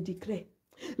declare and declare,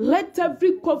 let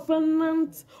every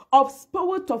covenant of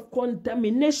spirit of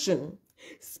condemnation,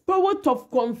 spirit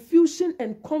of confusion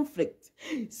and conflict,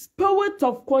 spirit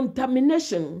of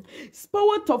contamination,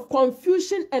 spirit of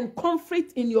confusion and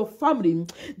conflict in your family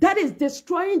that is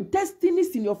destroying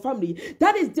destinies in your family,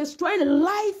 that is destroying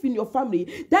life in your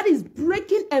family, that is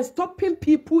breaking and stopping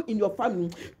people in your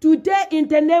family. Today, in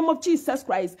the name of Jesus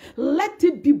Christ, let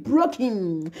it be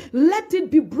broken. Let it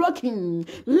be broken.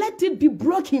 Let it be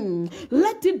broken.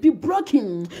 Let it be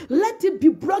broken. Let it be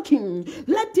broken.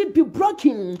 Let it be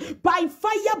broken by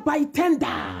fire, by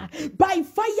tender, by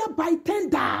fire, by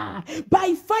tender,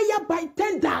 by fire, by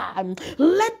tender.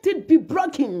 Let it be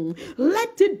broken.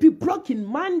 Let it be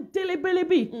broken. Man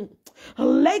delebelebi.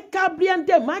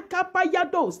 Lekabriande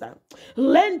makapayadosa.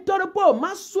 Lentorpo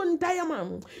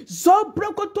masundayama.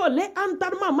 Zobrokoto le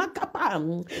andarma makapa.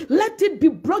 Let it be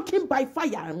broken by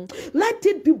fire. Let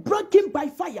it be broken by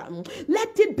fire.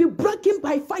 Let it be broken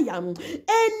by fire.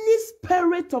 Any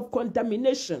spirit of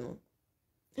contamination,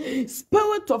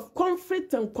 spirit of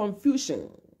conflict and confusion,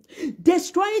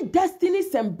 destroying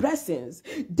destinies and blessings,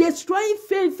 destroying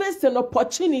favors and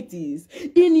opportunities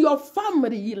in your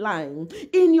family line,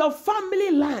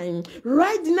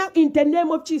 right now in the name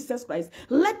of Jesus Christ.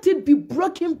 Let it be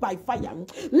broken by fire.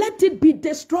 Let it be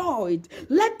destroyed.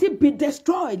 Let it be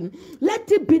destroyed.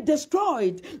 Let it be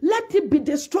destroyed. Let it be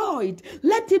destroyed.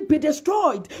 Let it be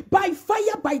destroyed by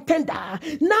fire, by tender.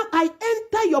 Now I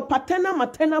enter your paternal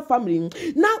maternal family.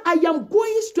 Now I am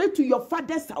going straight to your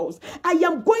father's house. I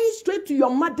am going straight to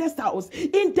your mother's house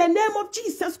in the name of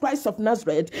Jesus Christ of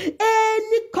Nazareth.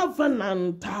 Any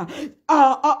covenant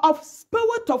of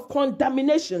spirit of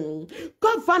condemnation,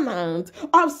 covenant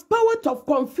of spirit of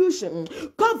confusion,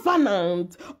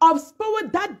 covenant of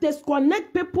spirit that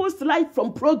disconnect people's life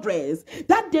from progress,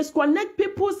 that disconnect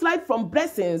people's life from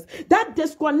blessings, that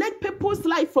disconnect people's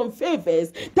life from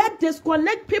favors, that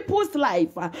disconnect people's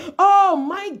life, oh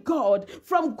my God,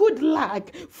 from good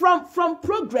luck, from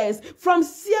progress, from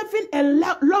serving and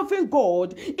loving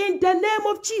God in the name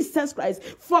of Jesus Christ,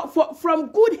 from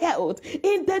good health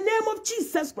in the name of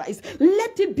Jesus Christ.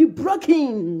 Let it be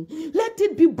broken. Let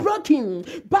it be broken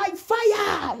by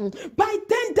fire, by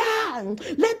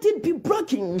tender. Let it be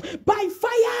broken by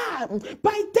fire,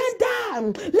 by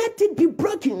tender. Let it be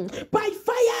broken by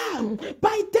fire,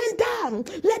 by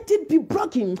tender. Let it be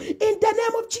broken in the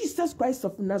name of Jesus Christ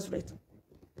of Nazareth.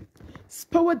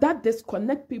 Spirit that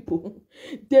disconnect people,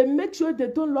 they make sure they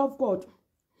don't love God.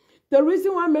 The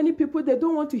reason why many people, they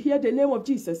don't want to hear the name of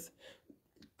Jesus,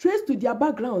 trace to their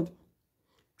background.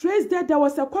 Trace that there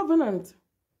was a covenant.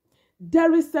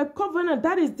 There is a covenant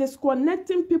that is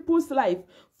disconnecting people's life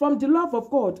from the love of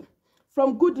God,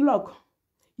 from good luck.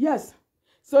 Yes.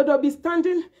 So they'll be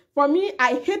standing, for me,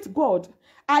 I hate God.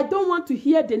 I don't want to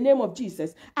hear the name of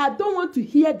Jesus. I don't want to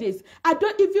hear this. I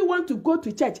don't even want to go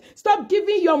to church. Stop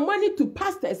giving your money to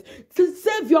pastors. To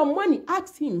save your money,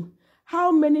 ask him,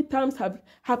 how many times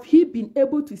have he been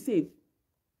able to save?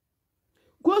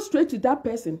 Go straight to that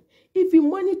person. If your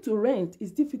money to rent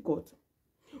is difficult,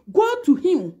 go to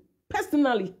him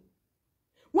personally.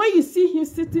 When you see him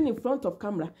sitting in front of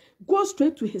camera, go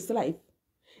straight to his life.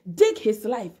 Dig his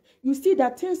life. You see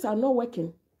that things are not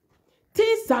working.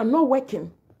 Things are not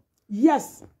working.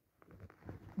 Yes.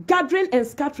 Gathering and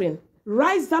scattering,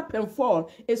 rise up and fall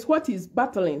is what he's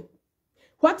battling.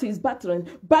 what he's battling,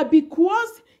 but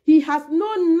because he has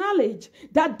no knowledge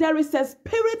that there is a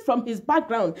spirit from his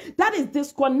background that is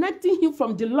disconnecting him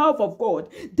from the love of God.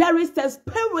 There is a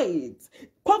spirit,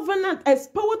 covenant, a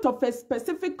spirit of a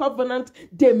specific covenant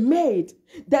they made.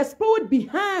 The spirit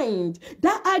behind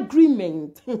that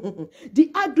agreement,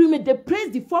 the agreement, they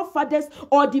praised the forefathers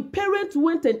or the parents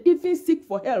went and even seek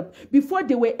for help before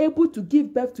they were able to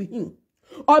give birth to him,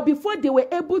 or before they were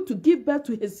able to give birth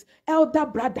to his elder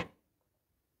brother.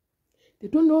 They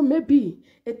don't know, maybe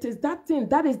it is that thing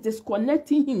that is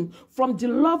disconnecting him from the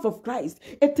love of Christ.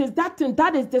 It is that thing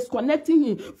that is disconnecting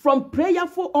him from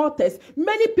prayerful altars.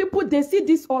 Many people, they see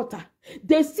this altar.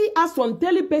 They see us on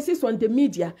daily basis on the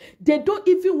media. They don't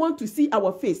even want to see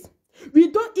our face. We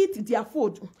don't eat their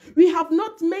food. We have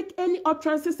not made any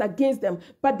utterances against them,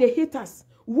 but they hate us.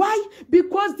 Why?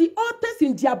 Because the altars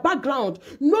in their background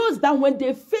knows that when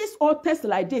they face altars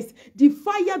like this, the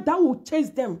fire that will chase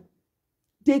them,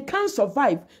 they can't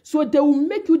survive. So they will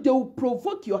make you, they will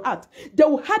provoke your heart. They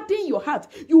will harden your heart.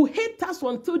 You hate us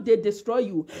until they destroy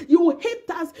you. You will hate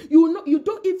us. You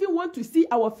don't even want to see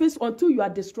our face until you are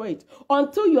destroyed.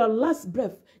 Until your last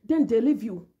breath. Then they leave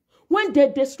you. When they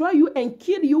destroy you and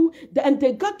kill you, and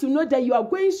they got to know that you are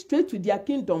going straight to their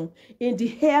kingdom in the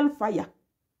hellfire,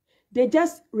 they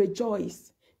just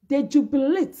rejoice. They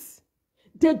jubilate.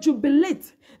 They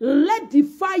jubilate. Let the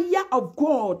fire of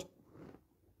God,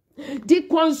 the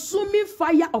consuming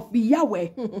fire of Yahweh,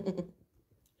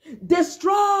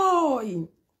 destroy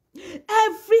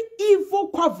every evil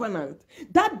covenant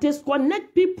that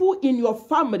disconnect people in your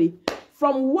family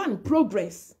from 1,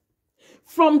 progress,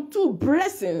 from 2,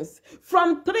 blessings,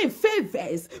 from 3,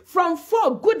 favors, from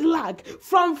 4, good luck,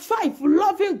 from 5,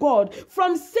 loving God,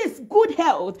 from 6, good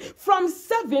health, from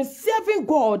 7, serving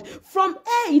God, from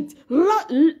 8,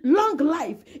 long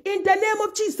life. In the name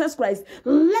of Jesus Christ,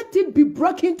 let it be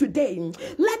broken today.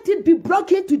 Let it be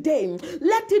broken today.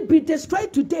 Let it be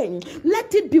destroyed today.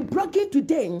 Let it be broken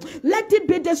today. Let it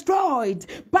be destroyed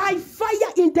by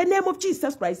fire in the name of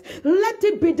Jesus Christ. Let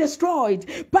it be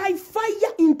destroyed by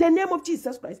fire in the name of Jesus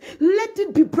Christ. Let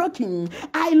it be broken.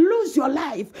 I lose your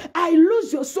life. I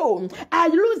lose your soul. I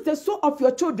lose the soul of your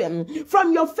children.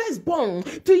 From your firstborn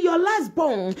to your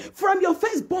lastborn. From your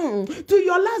firstborn to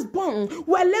your lastborn.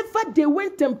 Wherever they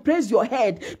went and praised your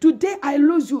head. Today I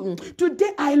lose you.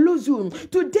 Today I lose you.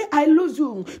 Today I lose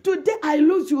you. Today I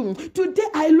lose you. Today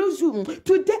I lose you.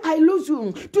 Today I lose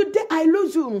you. Today I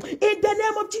lose you. In the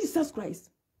name of Jesus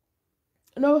Christ.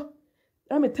 No,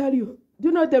 let me tell you. Do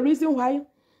you know the reason why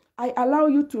I allow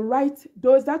you to write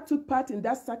those that took part in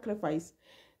that sacrifice?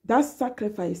 That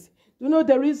sacrifice. Do you know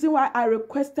the reason why I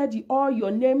requested all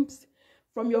your names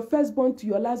from your firstborn to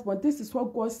your lastborn? This is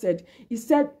what God said. He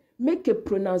said, make a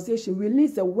pronunciation,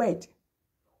 release a word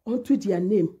unto their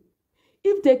name.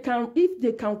 If they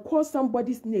can call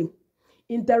somebody's name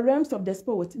in the realms of the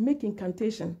spirit, make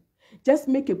incantation. Just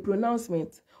make a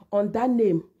pronouncement on that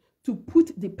name to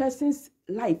put the person's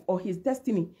life or his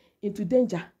destiny into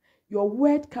danger. Your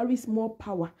word carries more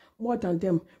power, more than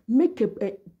them. Make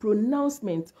a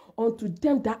pronouncement unto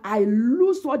them that I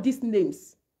lose all these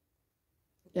names.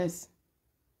 Yes.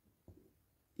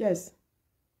 Yes.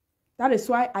 That is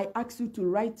why I ask you to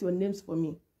write your names for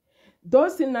me.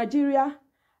 Those in Nigeria,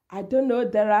 I don't know,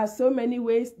 there are so many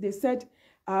ways. They said,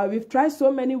 we've tried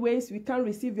so many ways. We can't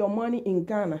receive your money in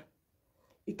Ghana.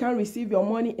 You can't receive your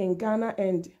money in Ghana.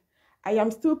 And I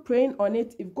am still praying on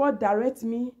it. If God directs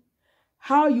me,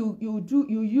 how you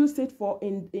use it for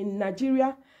in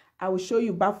Nigeria, I will show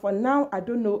you. But for now, I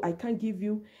don't know. I can't give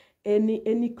you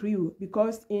any clue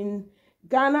because in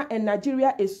Ghana and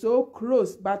Nigeria is so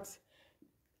close. But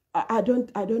I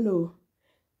don't know.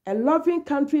 A loving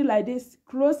country like this,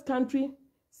 close country,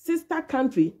 sister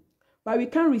country, but we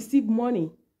can't receive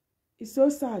money. It's so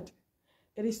sad.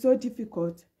 It is so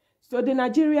difficult. So the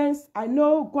Nigerians, I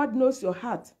know God knows your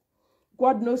heart.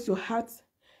 God knows your heart.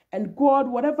 And God,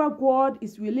 whatever God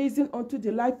is releasing onto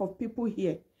the life of people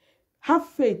here, have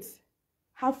faith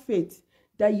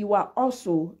that you are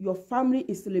also, your family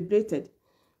is celebrated.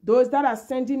 Those that are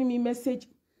sending me message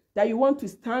that you want to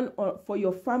stand for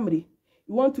your family,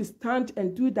 you want to stand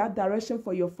and do that direction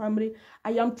for your family.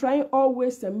 I am trying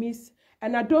always a miss,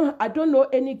 and I don't know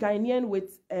any Ghanaian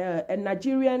with a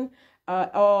Nigerian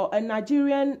or a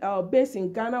Nigerian based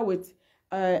in Ghana with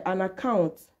an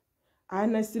account.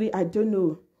 Honestly, I don't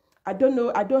know. I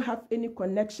don't have any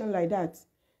connection like that.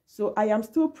 So I am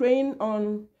still praying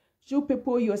on you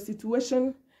people, your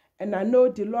situation, and I know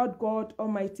the Lord God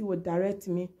Almighty will direct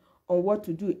me on what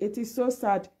to do. It is so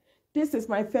sad. This is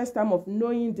my first time of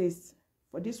knowing this.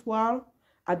 For this while,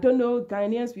 I don't know,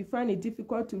 Ghanaians, we find it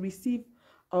difficult to receive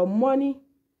money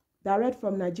direct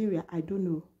from Nigeria, I don't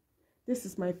know. This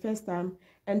is my first time,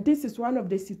 and this is one of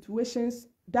the situations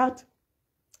that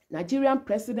Nigerian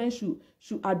president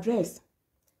should address.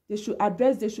 They should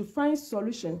address, they should find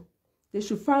solution. They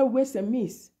should find ways and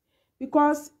means.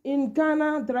 Because in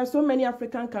Ghana, there are so many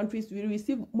African countries, we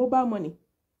receive mobile money.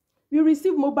 We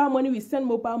receive mobile money, we send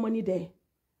mobile money there.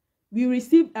 We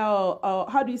receive,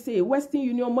 how do you say, Western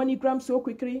Union MoneyGram so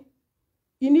quickly.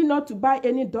 You need not to buy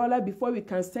any dollar before we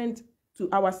can send to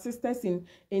our sisters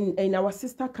in our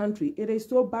sister country. It is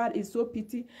so bad, it's so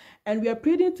pity. And we are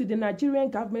pleading to the Nigerian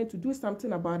government to do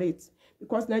something about it.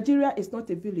 Because Nigeria is not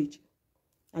a village.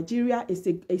 Nigeria is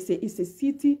a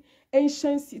city,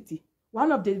 ancient city.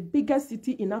 One of the biggest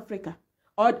cities in Africa.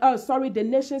 The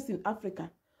nations in Africa.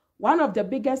 One of the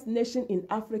biggest nations in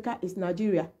Africa is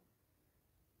Nigeria.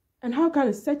 And how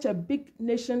can such a big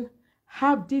nation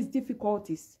have these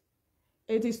difficulties?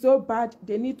 It is so bad.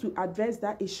 They need to address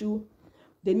that issue.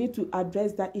 They need to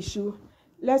address that issue.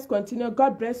 Let's continue.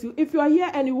 God bless you. If you are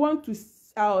here and you want to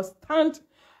stand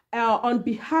on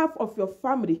behalf of your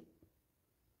family,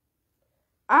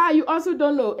 you also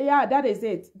don't know. Yeah, that is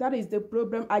it. That is the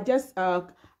problem. I just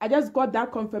got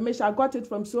that confirmation. I got it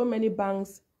from so many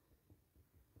banks.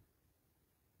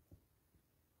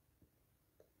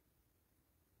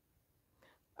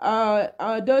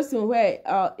 Those in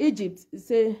where Egypt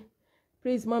say,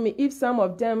 please, mommy, if some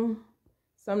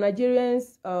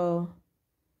Nigerians,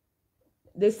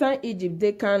 they send Egypt,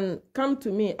 they can come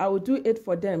to me. I will do it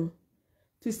for them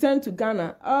to send to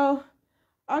Ghana. Oh,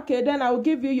 okay, then I will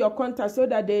give you your contact so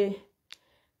that they,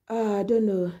 I don't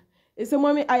know. It's a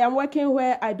mommy, I am working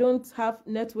where I don't have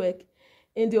network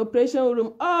in the operation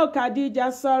room. Oh,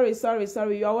 Khadija,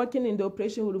 sorry. You are working in the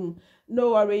operation room.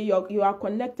 No worry, you are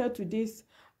connected to this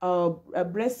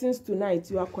blessings tonight.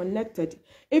 You are connected.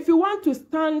 If you want to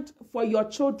stand for your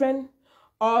children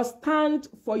or stand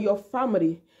for your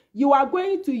family, you are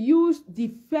going to use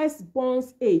the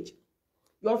firstborn's age.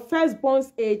 Your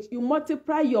firstborn's age, you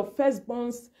multiply your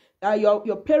firstborn's,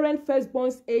 your parent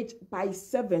firstborn's age by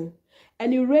 7,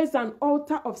 and you raise an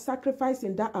altar of sacrifice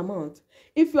in that amount.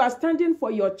 If you are standing for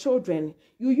your children,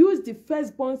 you use the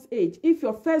firstborn's age. If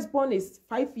your firstborn is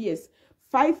 5 years,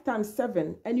 5 times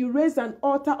 7, and you raise an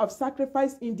altar of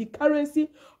sacrifice in the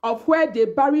currency of where they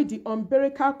bury the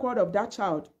umbilical cord of that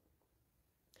child.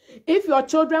 If your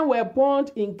children were born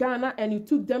in Ghana and you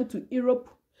took them to Europe,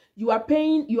 you are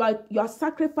paying, you are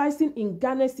sacrificing in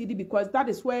Ghana city, because that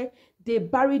is where they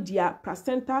bury their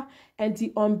placenta and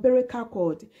the umbilical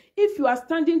cord. If you are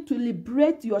standing to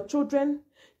liberate your children,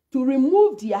 to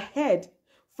remove their head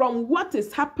from what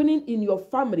is happening in your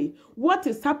family, what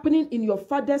is happening in your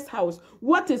father's house,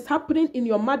 what is happening in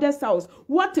your mother's house,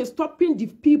 what is stopping the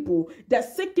people, the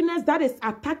sickness that is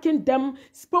attacking them,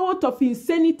 spirit of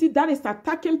insanity that is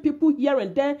attacking people here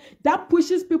and there, that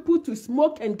pushes people to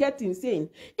smoke and get insane.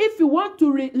 If you want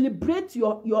to liberate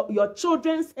your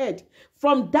children's head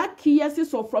from that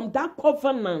chaos or from that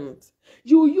covenant,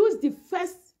 you use the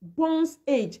firstborn's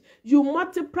age, you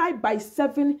multiply by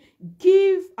 7,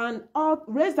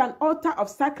 raise an altar of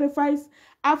sacrifice.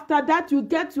 After that, you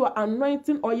get your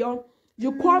anointing oil.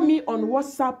 You call me on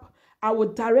WhatsApp. I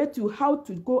will direct you how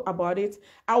to go about it.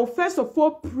 I will first of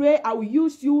all pray. I will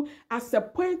use you as a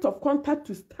point of contact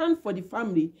to stand for the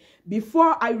family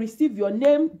before I receive your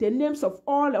name, the names of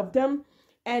all of them.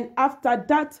 And after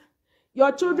that,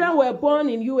 your children were born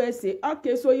in USA.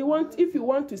 Okay, so if you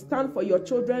want to stand for your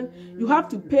children, you have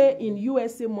to pay in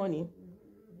USA money.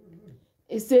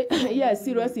 It's yeah,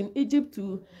 serious. In Egypt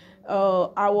too,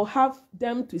 I will have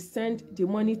them to send the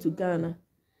money to Ghana.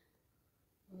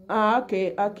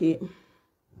 Okay.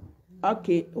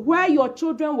 Where your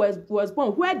children was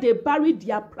born, where they buried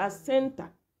their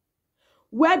placenta,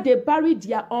 where they buried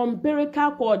their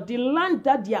umbilical cord, the land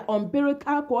that their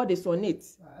umbilical cord is on it.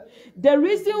 The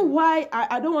reason why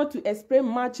I don't want to explain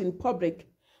much in public,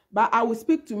 but I will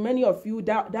speak to many of you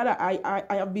that I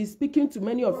have been speaking to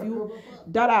many of you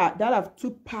that have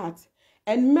took part.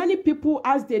 And many people,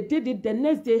 as they did it, the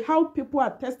next day, how people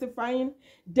are testifying,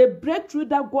 the breakthrough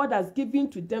that God has given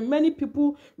to them. Many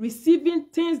people receiving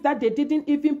things that they didn't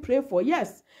even pray for.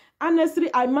 Yes,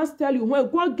 honestly, I must tell you, when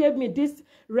God gave me this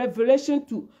revelation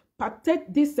to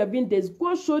partake these 7 days,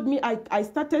 God showed me, I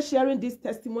started sharing this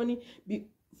testimony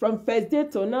from first day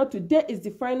till now. Today is the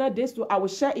final day, so I will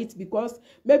share it because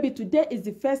maybe today is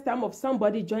the first time of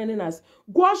somebody joining us.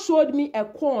 God showed me a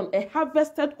corn, a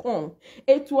harvested corn.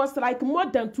 It was like more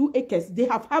than 2 acres. They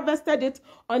have harvested it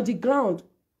on the ground.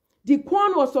 The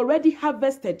corn was already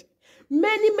harvested.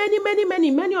 Many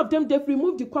of them, they've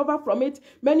removed the cover from it.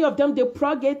 Many of them, they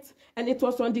plug it and it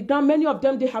was on the ground. Many of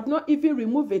them, they have not even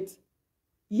removed it.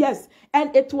 Yes,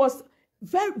 and it was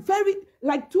very, very,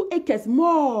 like 2 acres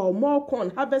more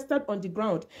corn harvested on the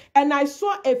ground. And I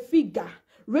saw a figure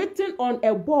written on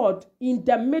a board in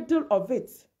the middle of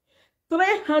it,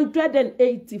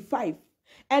 385.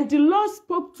 And the Lord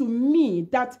spoke to me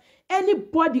that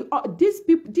anybody, these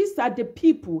people, these are the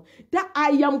people that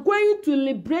I am going to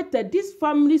liberate. These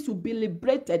families will be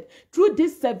liberated through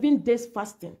this 7 days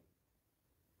fasting.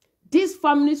 These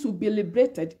families will be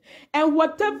liberated. And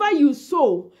whatever you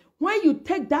sow, when you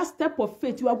take that step of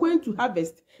faith, you are going to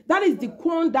harvest. That is the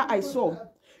corn that I saw.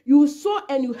 You sow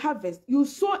and you harvest. You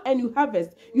sow and you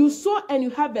harvest. You sow and you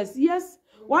harvest. Yes,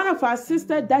 one of our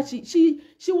sisters, that she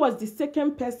was the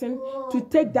second person to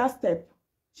take that step.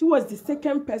 She was the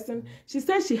second person. She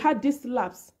said she had this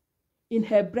lapse in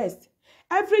her breast.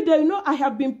 Every day, you know, I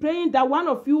have been praying that one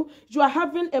of you are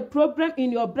having a problem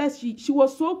in your breast. She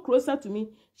was so closer to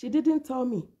me. She didn't tell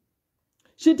me.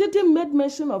 She didn't make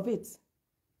mention of it.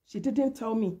 She didn't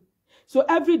tell me. So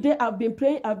every day I've been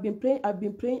praying. I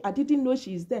didn't know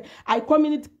she is there. I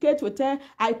communicate with her.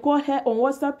 I call her on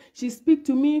WhatsApp. She speaks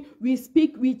to me. We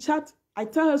speak, we chat. I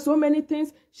tell her so many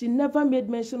things. She never made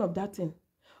mention of that thing.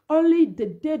 Only the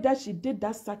day that she did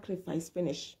that sacrifice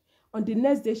finished. On the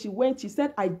next day she went. She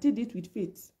said, I did it with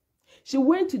faith. She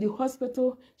went to the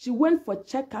hospital. She went for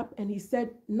checkup, and he said,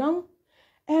 now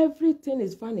everything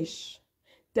is vanished.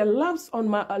 The lumps on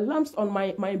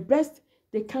my breast,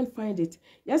 they can't find it.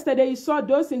 Yesterday, you saw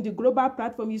those in the global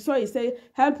platform. You saw it say,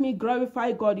 help me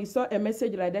glorify God. You saw a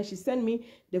message like that. She sent me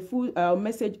the full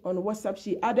message on WhatsApp.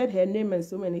 She added her name and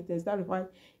so many things. That is why,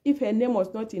 if her name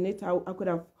was not in it, I could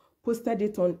have posted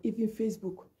it on even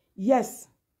Facebook. Yes,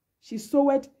 she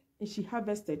sowed and she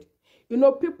harvested. You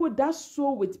know, people that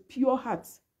sow with pure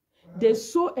hearts, they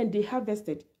sow and they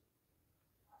harvested.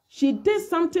 She did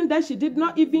something that she did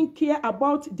not even care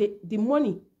about the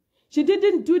money. She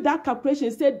didn't do that calculation.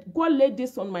 She said, God laid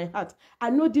this on my heart. I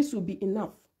know this will be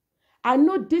enough. I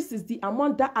know this is the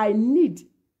amount that I need.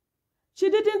 She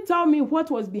didn't tell me what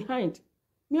was behind.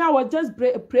 Me, I was just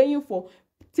praying for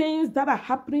things that are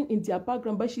happening in their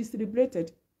background, but she's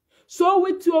liberated. So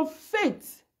with your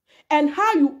faith and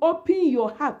how you open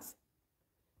your heart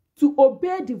to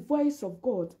obey the voice of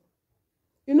God,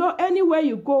 you know, anywhere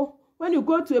you go, when you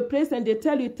go to a place and they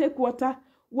tell you, take water,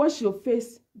 wash your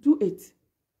face, do it.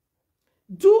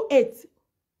 Do it.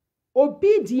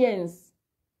 Obedience.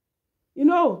 You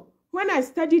know, when I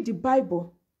studied the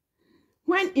Bible,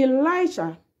 when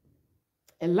Elijah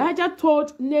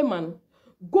told Naaman,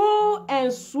 go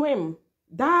and swim,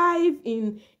 dive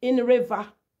in river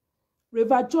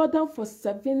Jordan for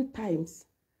 7 times.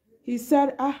 He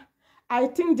said, I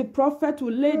think the prophet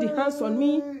will lay the hands on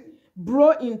me,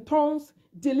 blow in tongues,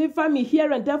 deliver me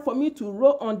here and there for me to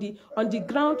roll on the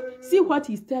ground. See what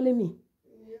he's telling me.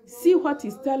 See what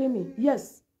he's telling me.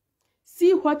 Yes.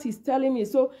 See what he's telling me.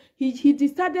 So he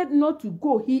decided not to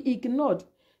go. He ignored.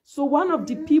 So one of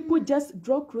the people just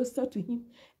drew closer to him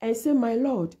and said, my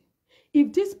Lord,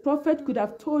 if this prophet could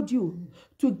have told you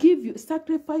to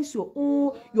sacrifice your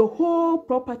whole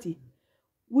property,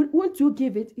 won't you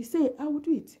give it? He said, I will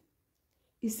do it.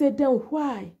 He said, then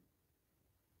why?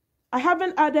 I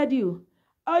haven't added you.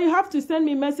 Oh, you have to send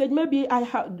me a message. Maybe I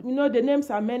have, you know, the names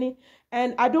are many,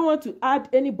 and I don't want to add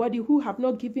anybody who have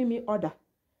not given me order.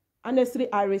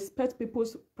 Honestly, I respect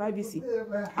people's privacy.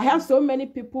 I have so many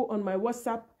people on my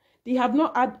WhatsApp. They have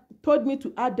not told me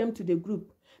to add them to the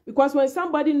group. Because when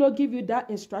somebody not give you that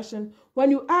instruction,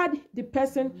 when you add the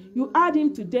person, you add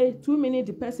him today, 2 minutes,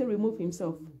 the person remove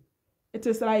himself. It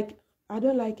is like, I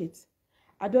don't like it.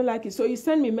 I don't like it. So you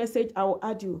send me a message, I will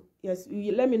add you. Yes,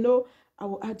 you let me know, I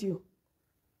will add you.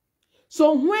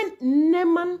 So when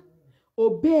Naaman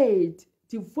obeyed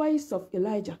the voice of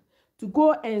Elijah to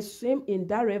go and swim in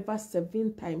that river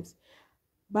 7 times,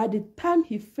 by the time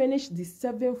he finished the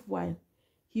 7th one,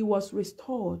 he was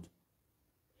restored.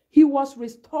 He was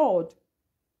restored.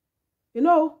 You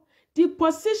know, the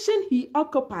position he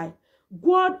occupied,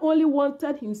 God only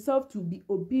wanted himself to be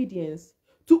obedient,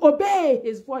 to obey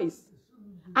his voice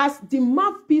as the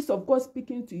mouthpiece of God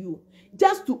speaking to you.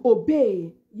 Just to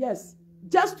obey. Yes,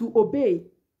 just to obey.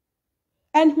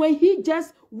 And when he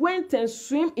just went and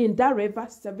swam in that river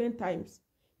 7 times,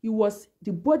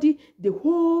 the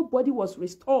whole body was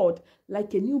restored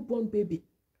like a newborn baby.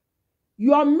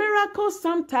 Your miracle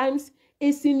sometimes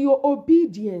is in your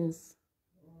obedience.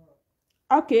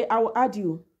 Okay, I will add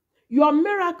you. Your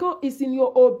miracle is in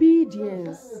your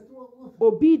obedience.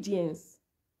 Obedience.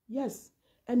 Yes.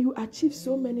 And you achieve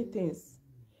so many things.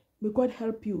 May God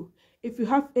help you. If you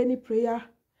have any prayer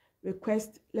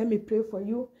request, let me pray for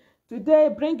you. Today,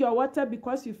 bring your water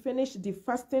because you finished the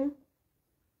fasting.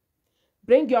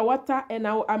 Bring your water, and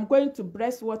I'm going to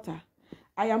bless water.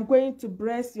 I am going to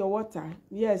bless your water.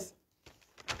 Yes.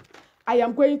 I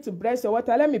am going to bless your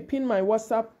water. Let me pin my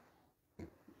WhatsApp.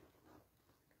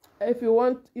 If you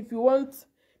want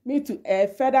me to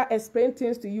further explain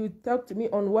things to you, talk to me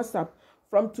on WhatsApp.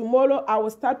 From tomorrow, I will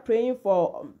start praying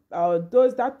for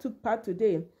those that took part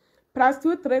today.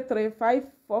 +233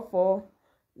 544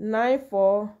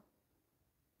 94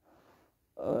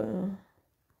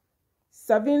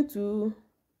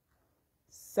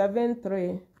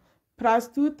 7273.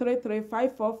 +233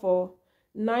 544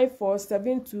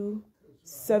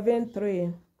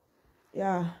 947273.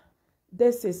 Yeah,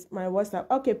 this is my WhatsApp.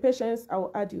 Okay, patience, I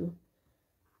will add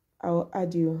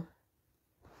you.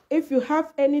 If you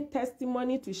have any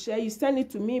testimony to share, you send it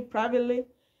to me privately.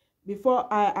 Before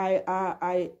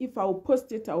if I will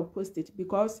post it, I will post it,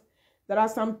 because there are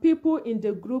some people in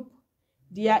the group,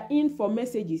 they are in for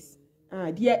messages,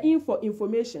 they are in for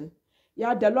information.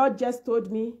 Yeah, the Lord just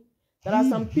told me there are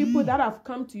some people that have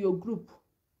come to your group.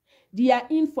 They are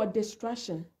in for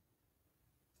distraction.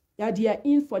 Yeah, they are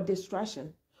in for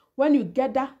distraction. When you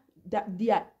gather, that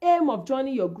their aim of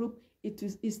joining your group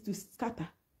is to scatter.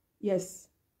 Yes.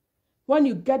 When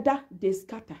you gather, they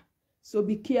scatter. So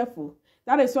be careful.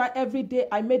 That is why every day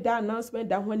I made that announcement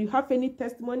that when you have any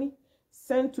testimony,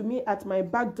 send to me at my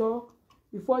back door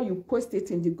before you post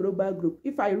it in the global group.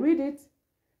 If I read it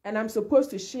and I'm supposed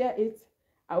to share it,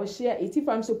 I will share it. If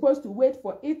I'm supposed to wait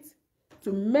for it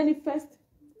to manifest,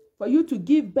 for you to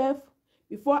give birth,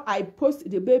 before I post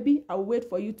the baby, I will wait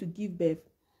for you to give birth.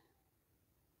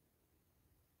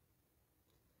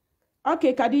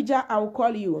 Okay, Khadija, I will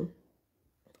call you.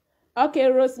 Okay,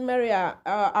 Rosemary,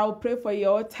 I'll pray for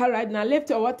your water right now. Lift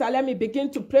your water. Let me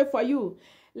begin to pray for you.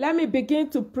 Let me begin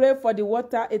to pray for the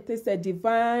water. It is a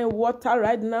divine water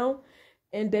right now.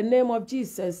 In the name of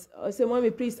Jesus. Say,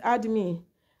 Mommy, please add me.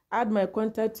 Add my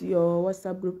contact to your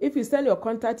WhatsApp group. If you send your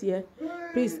contact here,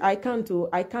 please, I can't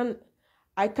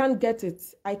get it.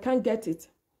 I can't get it.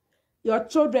 Your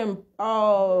children,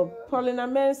 Paulina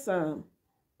Mensah,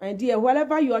 my dear,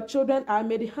 wherever your children are,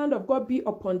 may the hand of God be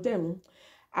upon them.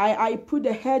 I put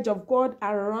the hedge of God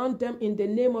around them in the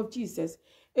name of Jesus.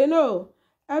 You know,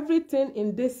 everything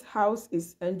in this house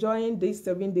is enjoying these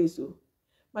 7 days. So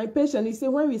my patient, he said,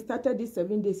 when we started these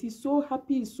 7 days, he's so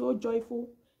happy, he's so joyful.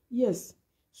 Yes,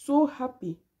 so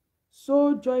happy,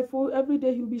 so joyful. Every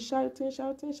day he'll be shouting,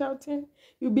 shouting, shouting.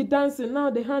 He'll be dancing.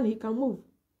 Now the hand, he can move.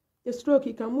 The stroke,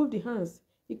 he can move the hands.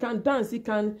 He can dance, he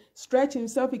can stretch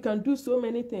himself, he can do so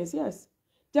many things. Yes,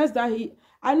 just that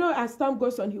I know as time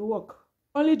goes on, he walk.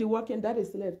 Only the walking that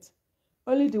is left.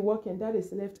 Only the walking that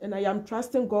is left. And I am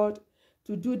trusting God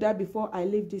to do that before I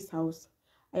leave this house.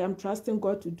 I am trusting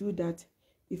God to do that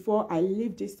before I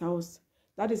leave this house.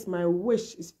 That is my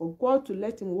wish, is for God to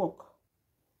let him walk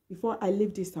before I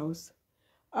leave this house.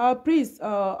 Please,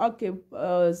 okay,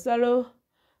 0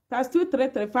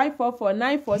 +233 544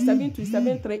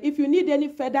 947273. If you need any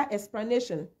further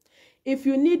explanation,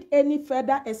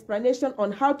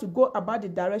 on how to go about the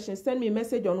direction, send me a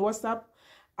message on WhatsApp.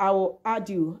 I will add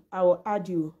you. I will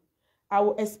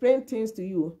explain things to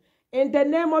you. In the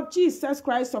name of Jesus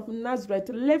Christ of Nazareth,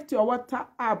 lift your water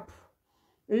up.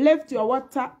 Lift your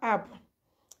water up.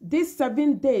 These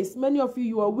 7 days, many of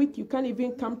you are weak. You can't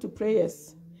even come to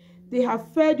prayers. They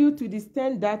have fed you to the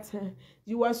extent that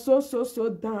you are so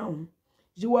down.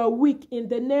 You are weak. In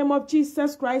the name of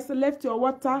Jesus Christ, lift your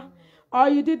water. Or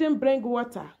you didn't bring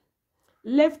water.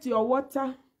 Lift your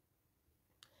water.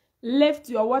 Lift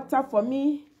your water for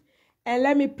me. And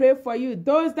let me pray for you.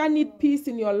 Those that need peace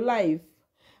in your life.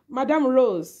 Madam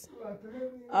Rose.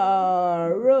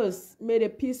 Rose, may the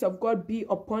peace of God be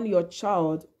upon your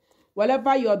child.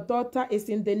 Wherever your daughter is,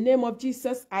 in the name of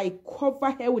Jesus, I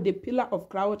cover her with the pillar of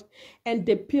cloud and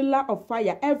the pillar of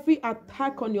fire. Every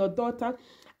attack on your daughter,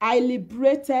 I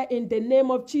liberate her in the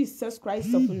name of Jesus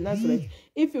Christ of Nazareth.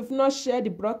 If you've not shared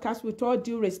the broadcast, with all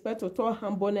due respect, with all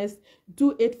humbleness,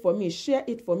 do it for me. Share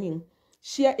it for me.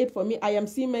 Share it for me. I am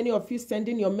seeing many of you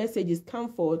sending your messages.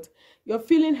 Comfort. You're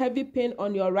feeling heavy pain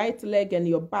on your right leg and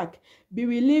your back. Be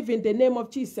relieved in the name of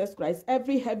Jesus Christ.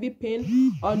 Every heavy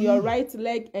pain on your right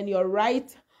leg and your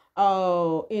right,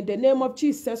 in the name of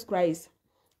Jesus Christ.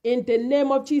 In the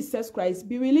name of Jesus Christ,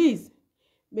 be released.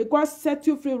 May God set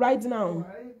you free right now.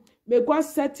 May God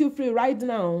set you free right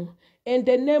now. In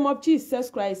the name of Jesus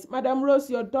Christ. Madam Rose,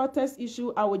 your daughter's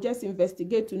issue, I will just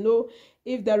investigate to know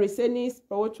if there is any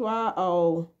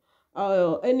spiritual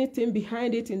or anything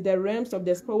behind it in the realms of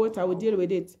the spirit. I will deal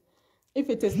with it. If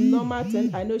it is normal,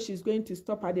 then I know she's going to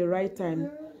stop at the right time.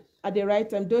 At the right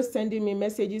time. Those sending me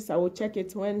messages, I will check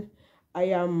it when I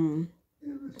am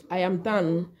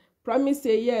done Promise,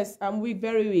 say yes, I'm weak,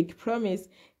 very weak. Promise.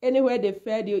 Anywhere they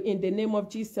fed you, in the name of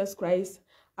Jesus Christ,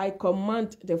 I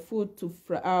command the food to,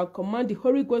 command the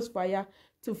Holy Ghost fire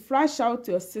to flush out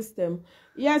your system.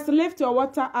 Yes, lift your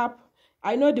water up.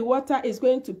 I know the water is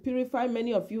going to purify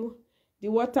many of you. The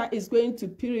water is going to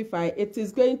purify. It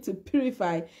is going to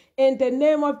purify. In the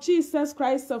name of Jesus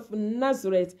Christ of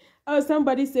Nazareth. Oh,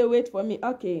 somebody say, wait for me.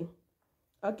 Okay.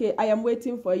 Okay, I am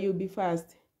waiting for you. Be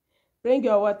fast. Bring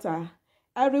your water.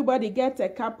 Everybody get a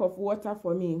cup of water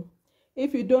for me.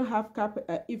 If you don't have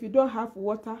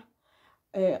water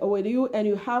with you and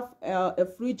you have a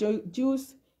free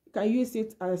juice, you can use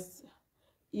it as,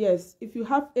 yes. If you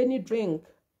have any drink,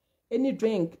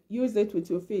 use it with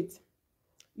your feet.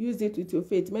 Use it with your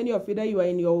feet. Many of you that you are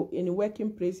in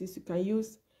working places, you can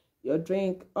use your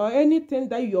drink or anything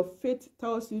that your faith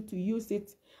tells you to use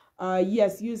it.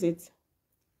 Yes, use it.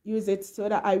 Use it so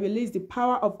that I release the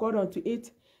power of God onto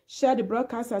it. Share the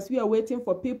broadcast as we are waiting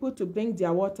for people to bring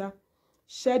their water.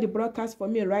 Share the broadcast for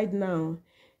me right now.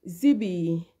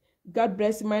 Zibi, God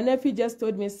bless you. My nephew just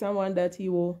told me someone that he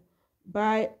will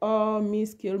by all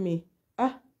means kill me.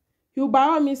 He will by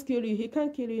all means kill you. He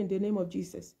can't kill you in the name of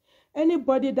Jesus.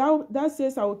 Anybody that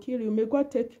says I will kill you, may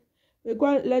God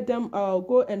let them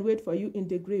go and wait for you in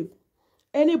the grave.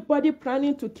 Anybody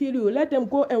planning to kill you, let them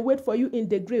go and wait for you in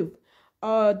the grave.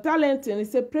 Darlington, he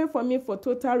said, pray for me for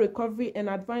total recovery and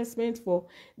advancement for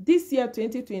this year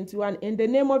 2021. In the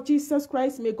name of Jesus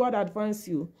Christ, may God advance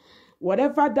you.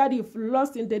 Whatever that you've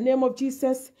lost, in the name of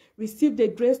Jesus, receive the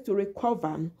grace to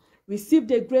recover. Receive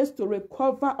the grace to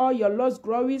recover all your lost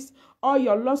glories, all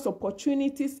your lost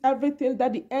opportunities, everything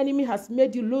that the enemy has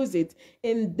made you lose it.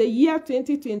 In the year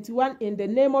 2021, in the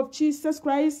name of Jesus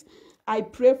Christ, I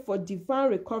pray for divine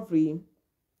recovery.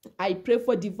 I pray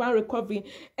for divine recovery.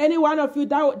 Any one of you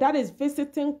that is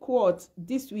visiting court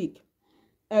this week,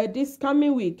 this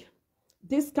coming week,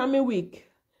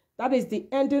 that is the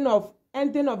ending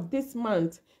of this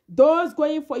month. Those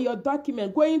going for your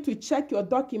document, going to check your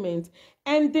document,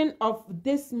 ending of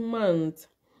this month.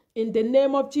 In the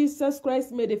name of Jesus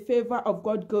Christ, may the favor of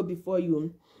God go before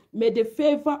you. May the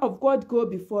favor of God go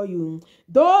before you.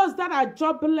 Those that are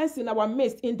jobless in our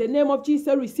midst, in the name of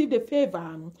Jesus, receive the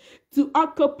favor to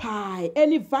occupy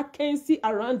any vacancy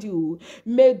around you.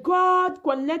 May God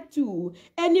connect you.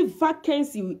 Any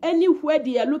vacancy, anywhere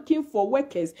they are looking for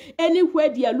workers, anywhere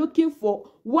they are looking for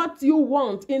what you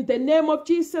want, in the name of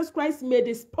Jesus Christ, may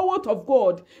the Spirit of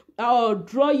God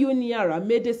draw you nearer.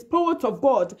 May the Spirit of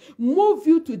God move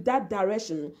you to that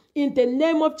direction. In the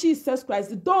name of Jesus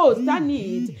Christ, those that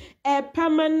need a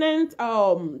permanent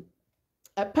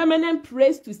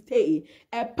place to stay,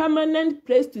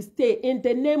 in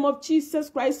the name of Jesus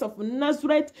Christ of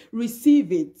Nazareth,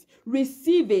 receive it.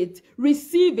 Receive it,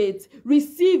 receive it,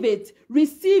 receive it,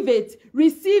 receive it,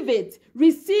 receive it,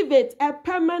 receive it. A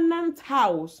permanent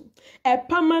house, a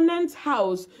permanent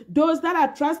house. Those that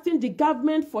are trusting the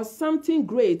government for something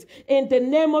great, in the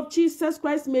name of Jesus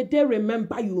Christ, may they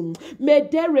remember you. May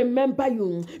they remember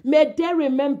you. May they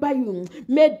remember you.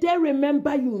 May they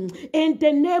remember you. In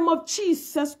the name of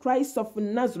Jesus Christ of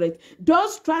Nazareth,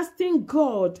 those trusting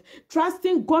God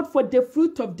for the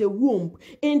fruit of the womb,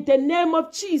 in the name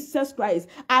of Jesus Christ,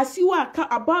 as you are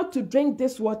about to drink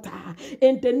this water,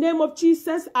 in the name of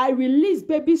Jesus, I release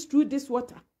babies through this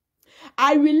water.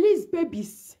 I release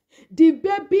babies. The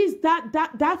babies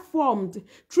that formed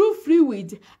through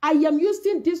fluid, I am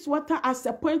using this water as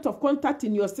a point of contact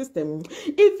in your system.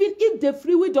 Even if the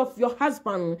fluid of your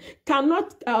husband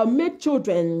cannot make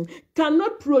children,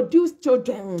 cannot produce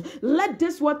children, let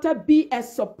this water be a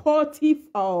supportive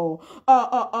or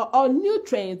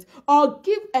nutrient, or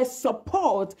give a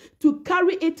support to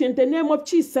carry it in the name of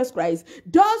Jesus Christ.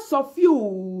 Those of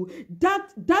you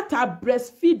that are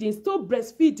breastfeeding, still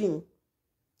breastfeeding,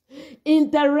 in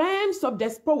the realms of the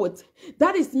spirit,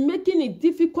 that is making it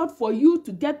difficult for you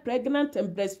to get pregnant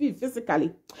and breastfeed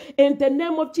physically, in the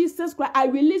name of Jesus Christ, I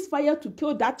release fire to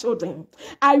kill that children.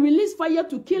 I release fire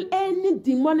to kill any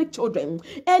demonic children,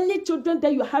 any children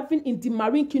that you're having in the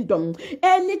marine kingdom,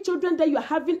 any children that you're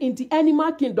having in the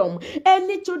animal kingdom,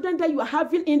 any children that you're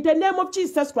having, in the name of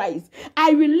Jesus Christ.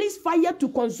 I release fire to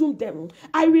consume them.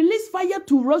 I release fire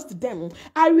to roast them.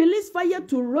 I release fire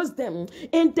to roast them,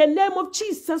 in the name of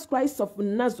Jesus Christ of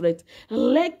Nazareth.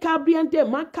 Madam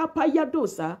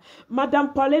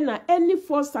Paulina, any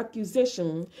false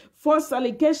accusation, false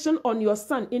allegation on your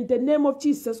son, in the name of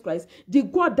Jesus Christ, the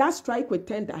God that strike with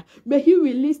tender, may he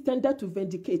release tender to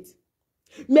vindicate.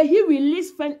 May he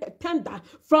release tender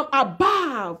from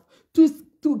above to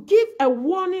to give a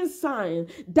warning sign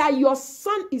that your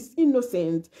son is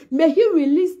innocent. May he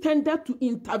release tender to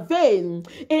intervene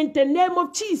in the name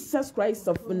of Jesus Christ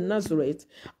of Nazareth.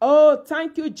 Oh,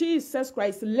 thank you, Jesus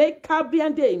Christ. I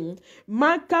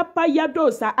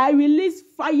release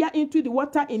fire into the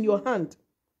water in your hand.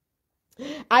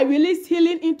 I release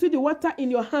healing into the water in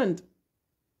your hand.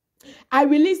 I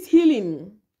release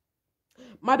healing.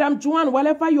 Madam Joanne,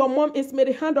 wherever your mom is, may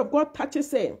the hand of God touch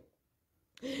her.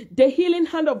 The healing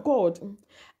hand of God.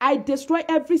 I destroy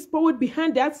every spirit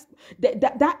behind that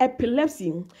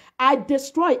epilepsy. I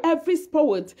destroy every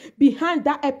spirit behind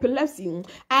that epilepsy.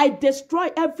 I destroy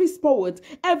every spirit,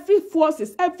 every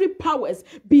forces, every powers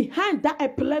behind that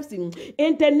epilepsy.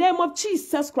 In the name of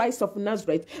Jesus Christ of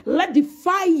Nazareth, let the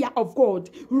fire of God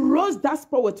roast that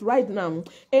spirit right now.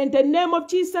 In the name of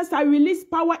Jesus, I release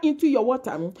power into your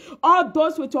water. All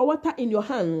those with your water in your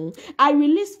hand, I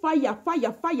release fire,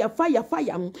 fire, fire, fire,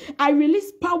 fire. I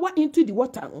release power into the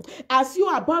water. As you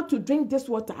are about to drink this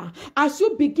water, as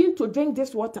you begin to drink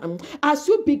this water, as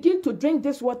you begin to drink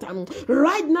this water,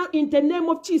 right now in the name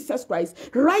of Jesus Christ,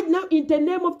 right now in the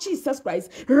name of Jesus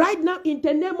Christ, right now in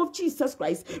the name of Jesus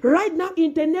Christ, right now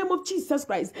in the name of Jesus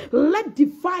Christ, let the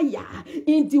fire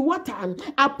in the water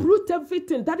uproot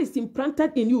everything that is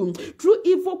implanted in you through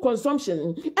evil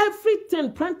consumption,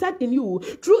 everything planted in you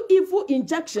through evil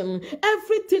injection,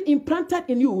 everything implanted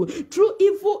in you through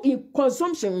evil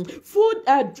consumption, food,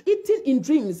 eating in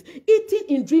dreams,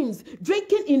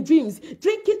 drinking in dreams,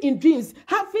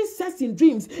 having sex in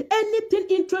dreams, anything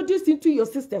introduced into your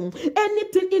system,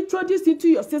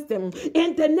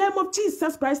 in the name of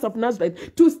Jesus Christ of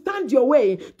Nazareth, to stand your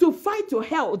way, to fight your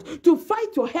health,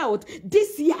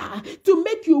 this year, to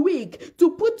make you weak,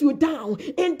 to put you down,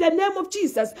 in the name of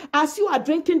Jesus. As you are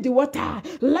drinking the water,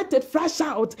 let it flush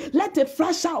out, let it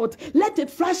flush out, let it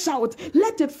flush out,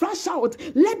 let it flush out,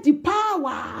 let the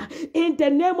power in the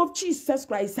name of Jesus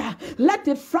Christ, let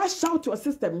it flush out your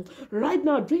system. Right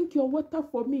now, drink your water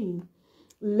for me.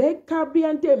 Le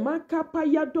kabiante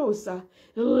makapayadosa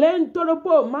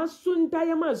lentorobo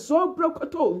masundayama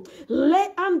zobrokoto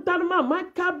le andarma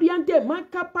makabiante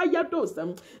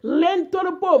makapayadosa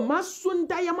lentorobo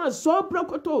masundayama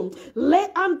zobrokoto le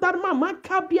andarma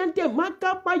makabiante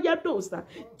makapayadosa.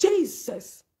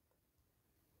 Jesus.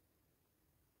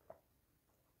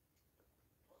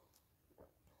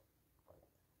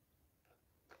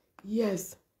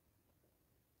 Yes.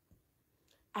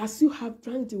 As you have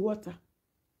drank the water,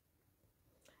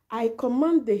 I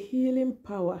command the healing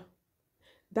power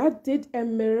that did a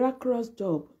miraculous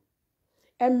job,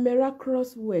 a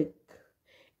miraculous work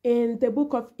in the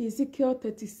book of Ezekiel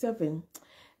 37.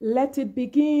 Let it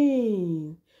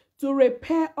begin to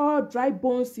repair all dry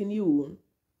bones in you.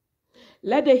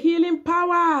 Let the healing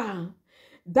power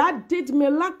that did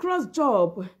miraculous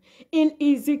job in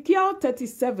Ezekiel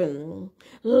 37,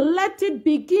 let it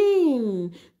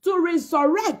begin to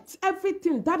resurrect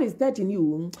everything that is dead in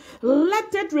you.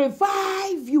 Let it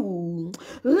revive you.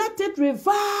 Let it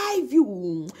revive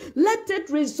you. Let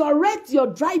it resurrect your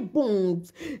dry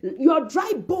bones. Your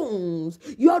dry bones.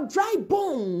 Your dry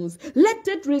bones. Let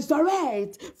it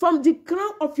resurrect from the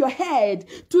crown of your head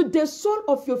to the sole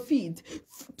of your feet.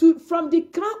 From the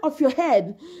crown of your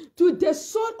head to the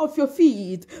sole of your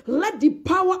feet. Let the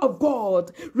power of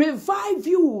God revive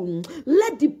you.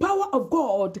 Let the power of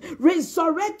God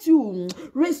resurrect you,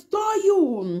 restore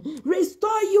you,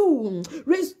 restore you,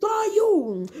 restore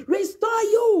you, restore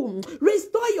you,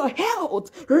 restore your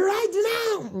health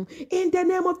right now in the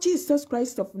name of Jesus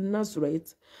Christ of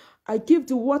Nazareth. I give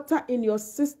the water in your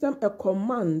system a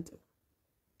command.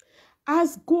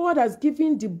 As God has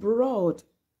given the blood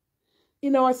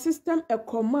in our system a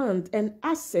command and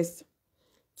access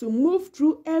to move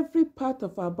through every part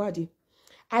of our body,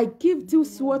 I give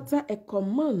this water a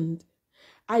command.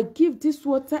 I give this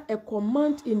water a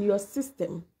command in your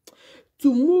system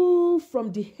to move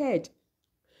from the head.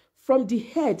 From the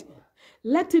head,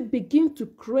 let it begin to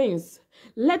cleanse.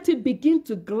 Let it begin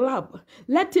to grab.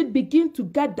 Let it begin to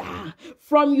gather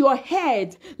from your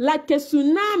head like a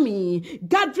tsunami,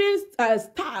 gathering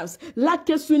stars, like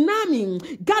a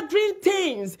tsunami, gathering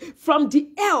things from the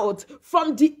earth.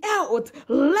 From the earth,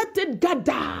 let it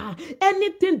gather.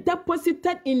 Anything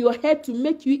deposited in your head to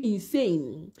make you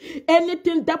insane,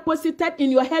 anything deposited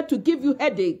in your head to give you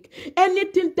headache,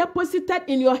 anything deposited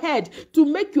in your head to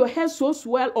make your head so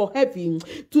swell or heavy,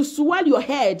 to swell your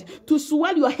head, to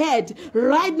swell your head,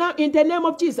 right now in the name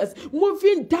of Jesus,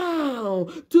 moving down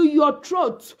to your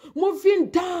throat, moving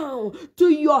down to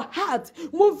your heart,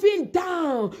 moving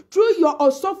down through your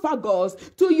esophagus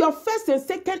to your first and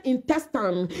second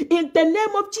intestine. In the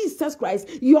name of Jesus Christ,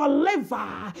 your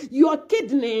liver, your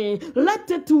kidney, let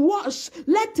it wash,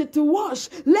 let it wash,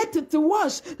 let it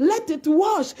wash, let it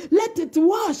wash, let it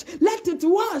wash, let it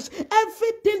wash.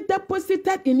 Everything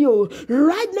deposited in you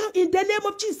right now in the name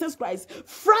of Jesus Christ,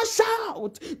 flush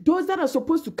out those that are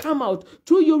supposed to come out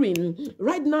through urine.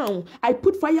 Right now, I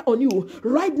put fire on you.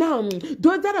 Right now,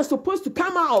 those that are supposed to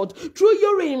come out through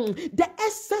urine, the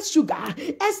excess sugar,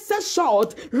 excess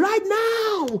salt, right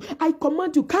now, I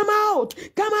command you, come out,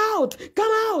 come out,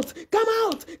 come out, come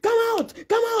out, come out,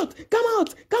 come out, come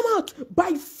out, come out,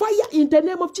 by fire in the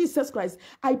name of Jesus Christ.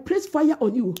 I place fire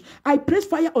on you. I place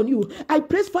fire on you. I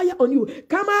place fire on you.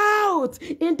 Come out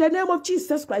in the name of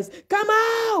Jesus Christ. Come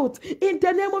out in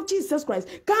the name of Jesus Christ.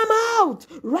 Come out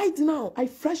right now. I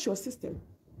fresh your system.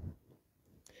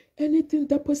 Anything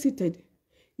deposited,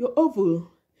 your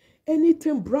oval,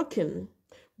 anything broken,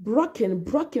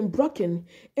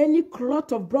 any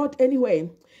clot of blood anywhere,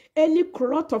 any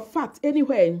clot of fat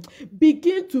anywhere,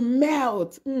 begin to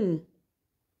melt.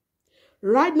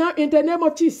 Right now in the name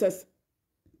of Jesus.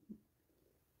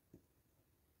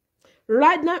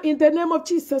 Right now in the name of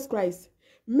Jesus Christ.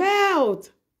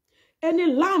 Melt any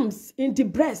lumps in the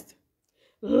breast.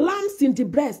 Lumps in the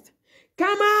breast.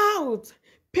 Come out.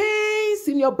 Pains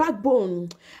in your backbone.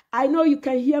 I know you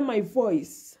can hear my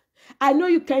voice. I know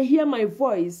you can hear my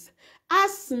voice.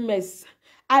 Asthmas.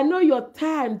 I know your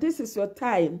time. This is your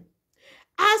time.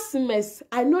 Asthmas.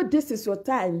 I know this is your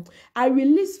time. I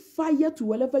release fire to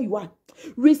wherever you are.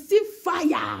 Receive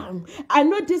fire. I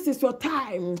know this is your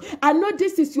time. I know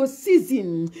this is your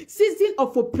season. Season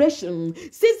of oppression.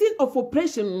 Season of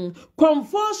oppression.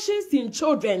 Convulsions in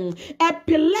children.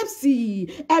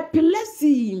 Epilepsy.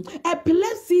 Epilepsy.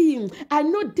 Epilepsy. I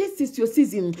know this is your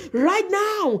season. Right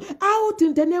now. Out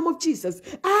in the name of Jesus.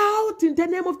 Out in the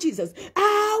name of Jesus.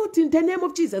 Out in the name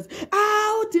of Jesus.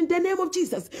 Out in the name of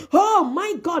Jesus. Oh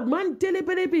my God. Man,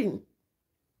 deliberately.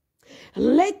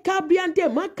 Come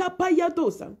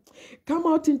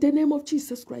out in the name of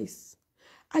Jesus Christ.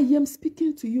 I am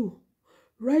speaking to you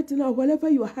right now, wherever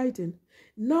you are hiding.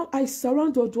 Now I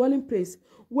surround your dwelling place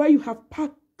where you have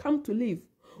come to live,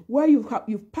 where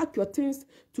you've packed your things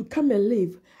to come and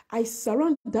live. I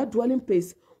surround that dwelling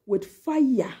place with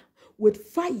fire. With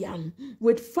fire,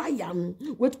 with fire,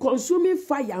 with consuming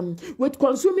fire, with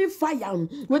consuming fire,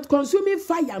 with consuming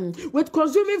fire, with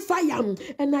consuming fire.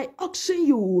 And I auction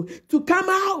you to come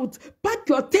out, pack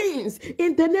your things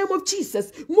in the name of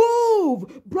Jesus.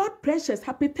 Move. Blood pressures,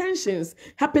 hypertensions,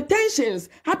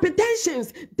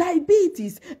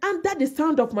 diabetes, under the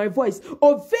sound of my voice,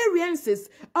 ovariances,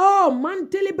 man,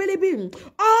 belly,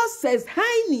 ulcers,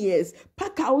 hernias,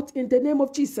 pack out in the name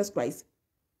of Jesus Christ.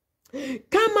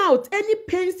 Come out. Any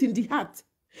pains in the heart,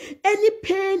 any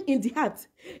pain in the heart,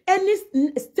 any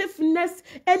stiffness,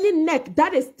 any neck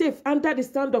that is stiff under the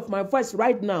sound of my voice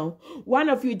right now. One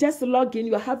of you just log in,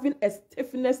 you're having a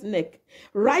stiffness neck.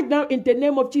 Right now in the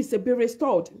name of Jesus, be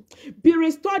restored. Be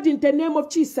restored in the name of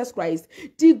Jesus Christ.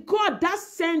 The God that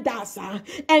sent us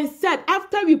and said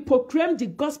after we proclaim the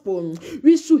gospel,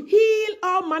 we should heal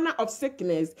all manner of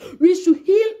sickness. We should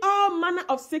heal all manner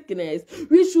of sickness.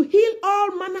 We should heal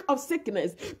all manner of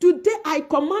sickness. Today I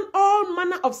command all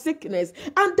manner of sickness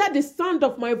under the sound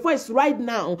of my voice right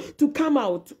now to come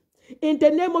out. In the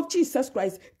name of Jesus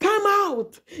Christ, come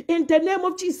out. In the name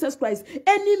of Jesus Christ,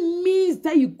 any means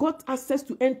that you got access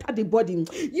to enter the body,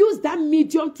 use that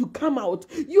medium to come out.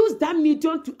 Use that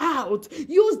medium to out.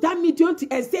 Use that medium to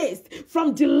exist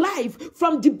from the life,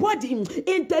 from the body.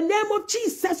 In the name of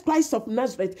Jesus Christ of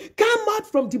Nazareth, come out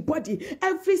from the body.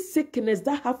 Every sickness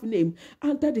that have name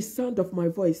under the sound of my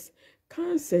voice.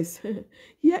 Cancers,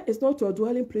 here is not your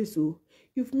dwelling place. Oh,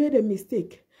 you've made a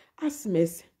mistake.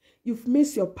 Asthmas, you've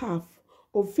missed your path.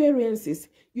 Ovariances,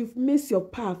 you've missed your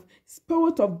path.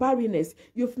 Spirit of barrenness,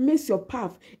 you've missed your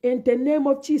path. In the name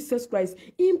of Jesus Christ,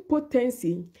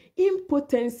 impotency,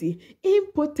 infertility,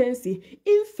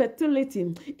 infertility.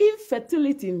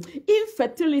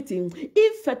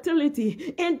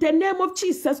 In the name of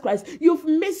Jesus Christ, you've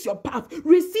missed your path.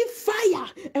 Receive fire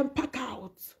and pack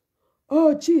out.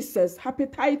 Oh, Jesus,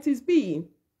 hepatitis B,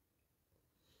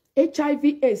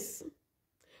 HIV/AIDS,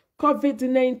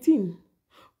 COVID-19,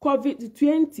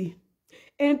 COVID-20.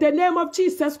 In the name of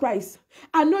Jesus Christ,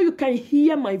 I know you can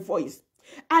hear my voice.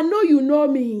 I know you know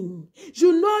me.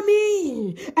 You know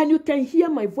me. And you can hear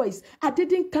my voice. I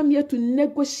didn't come here to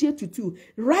negotiate with you.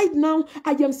 Right now,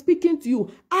 I am speaking to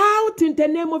you. Out in the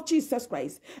name of Jesus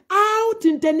Christ. Out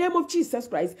in the name of Jesus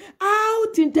Christ.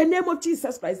 Out in the name of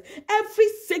Jesus Christ. Every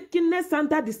sickness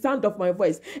under the sound of my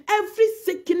voice. Every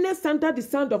sickness under the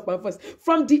sound of my voice.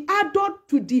 From the adult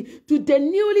to the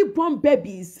newly born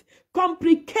babies.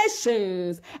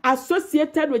 Complications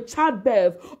associated with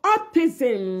childbirth,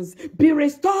 autisms, be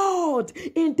restored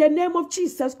in the name of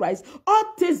Jesus Christ.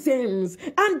 Autisms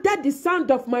under the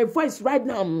sound of my voice right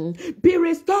now, be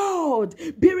restored,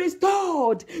 be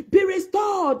restored, be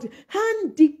restored.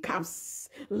 Handicaps,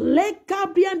 le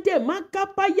cabriante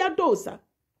macapayadosa,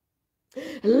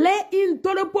 le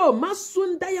intoropo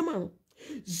masundayaman.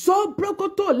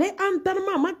 Zobrokoto le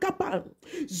antarma makapa.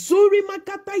 Zuri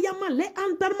makata yama le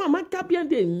antarma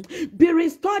makabiande. Be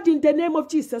restored in the name of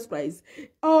Jesus Christ.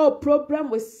 Oh, problem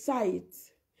with sight,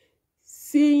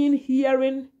 seeing,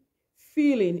 hearing,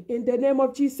 feeling. In the name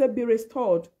of Jesus, be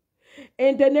restored.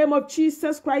 In the name of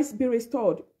Jesus Christ, be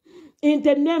restored. In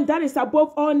the name that is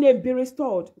above all name, be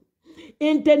restored.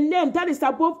 In the name that is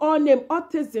above all name,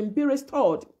 autism, be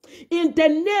restored. In the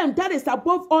name that is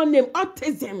above all name,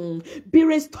 autism, be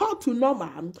restored to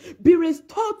normal. Be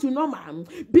restored to normal.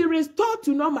 Be restored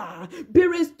to normal. Be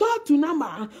restored to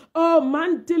normal. Oh,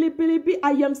 man, dilibilibi,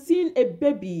 I am seeing a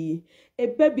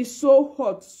baby so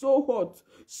hot, so hot,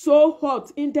 so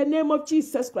hot. In the name of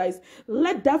Jesus Christ,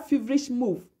 let that feverish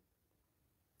move.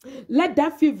 Let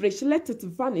that feverish, let it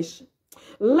vanish.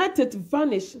 Let it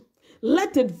vanish.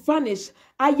 Let it vanish.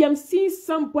 I am seeing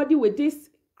somebody with this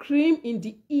cream in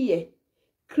the ear.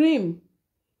 Cream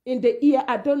in the ear.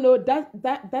 I don't know,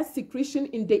 that secretion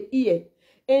in the ear.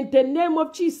 In the name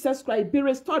of Jesus Christ, be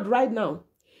restored right now.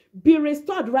 Be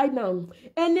restored right now.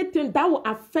 Anything that will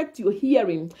affect your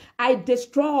hearing, I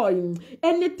destroy.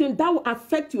 Anything that will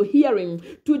affect your hearing,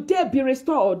 today be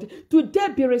restored. Today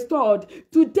be restored.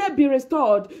 Today be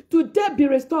restored. Today be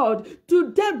restored.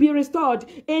 Today be restored.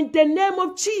 In the name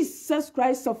of Jesus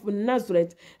Christ of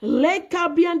Nazareth. It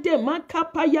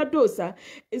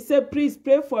said, please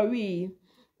pray for we.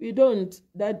 We don't.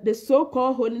 That the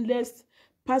so-called holiness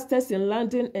pastors in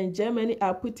London and Germany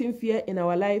are putting fear in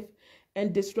our life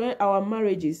and destroying our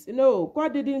marriages. No,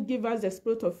 God didn't give us the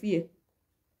spirit of fear.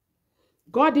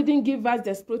 God didn't give us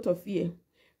the spirit of fear.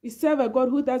 We serve a God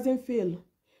who doesn't fail.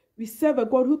 We serve a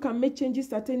God who can make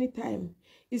changes at any time.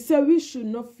 He said we should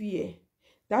not fear.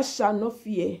 That shall not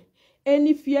fear.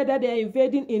 Any fear that they are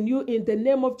invading in you, in the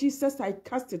name of Jesus, I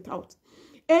cast it out.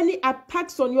 Any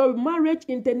attacks on your marriage,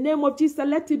 in the name of Jesus,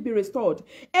 let it be restored.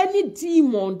 Any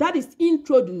demon that is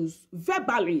introduced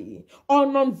verbally or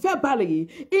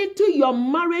non-verbally into your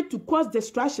marriage to cause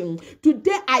distraction,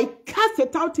 today I cast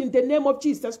it out in the name of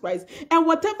Jesus Christ. And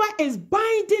whatever is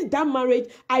binding that marriage,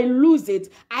 I lose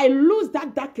it. I lose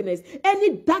that darkness.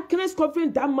 Any darkness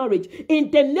covering that marriage, in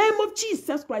the name of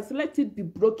Jesus Christ, let it be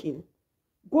broken.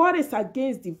 God is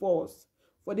against divorce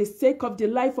for the sake of the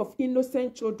life of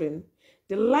innocent children.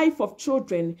 The life of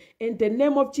children, in the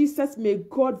name of Jesus, may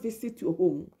God visit your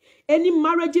home. Any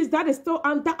marriages that is still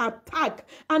under attack,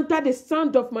 under the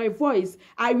sound of my voice,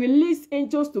 I release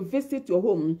angels to visit your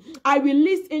home. I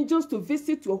release angels to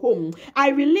visit your home. I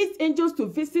release angels to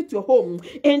visit your home.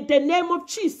 In the name of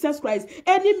Jesus Christ,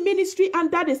 any ministry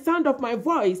under the sound of my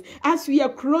voice, as we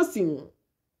are crossing,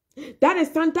 that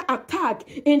is under attack,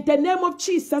 in the name of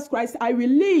Jesus Christ, I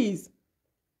release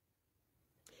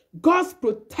God's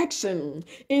protection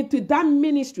into that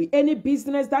ministry. Any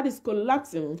business that is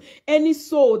collapsing, any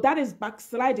soul that is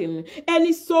backsliding,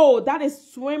 any soul that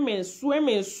is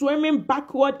swimming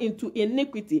backward into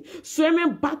iniquity,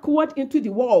 swimming backward into the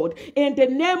world, in the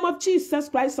name of Jesus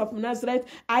Christ of Nazareth,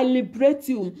 I liberate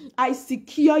you. I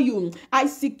secure you. I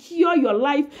secure your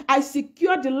life. I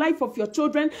secure the life of your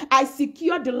children. I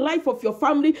secure the life of your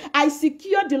family. I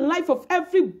secure the life of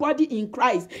everybody in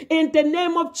Christ, in the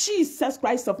name of Jesus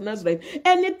Christ of Nazareth.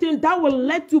 Anything that will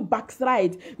let you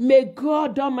backslide, may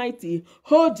God Almighty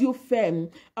hold you firm.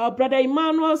 Brother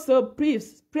Emmanuel, so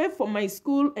please pray for my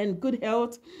school and good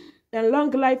health and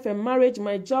long life and marriage,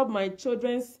 my job, my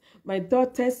children's, my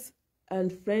daughters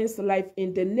and friends' life,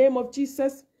 in the name of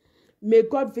Jesus. May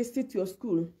God visit your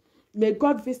school. May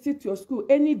God visit your school.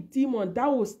 Any demon that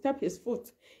will step his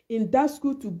foot in that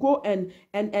school to go and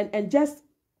just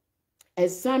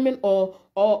examine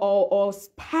or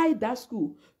spy that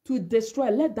school to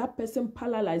destroy, let that person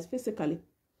paralyzed physically.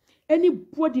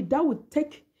 Anybody that would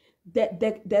take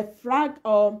the flag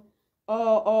or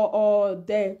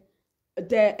the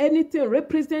anything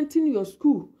representing your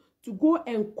school to go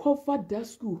and cover that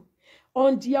school,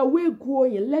 on their way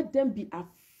going, let them be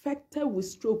affected with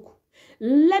stroke,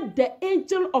 let the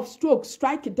angel of stroke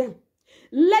strike them.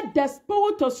 Let the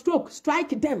spirit of stroke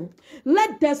strike them.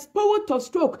 Let the spirit of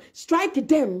stroke strike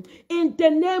them in the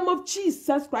name of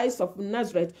Jesus Christ of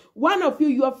Nazareth. One of you,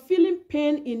 you are feeling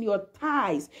pain in your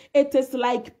thighs. It is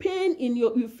like pain in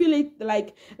your, you feel it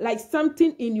like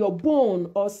something in your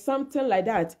bone or something like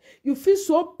that. You feel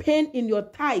so pain in your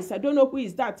thighs. I don't know who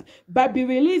is that, but be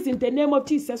released in the name of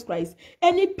Jesus Christ.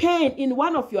 Any pain in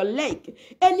one of your leg,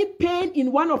 any pain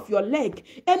in one of your leg,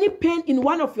 any pain in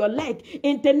one of your leg,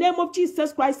 in the name of Jesus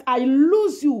Christ, I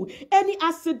lose you. Any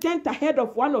accident ahead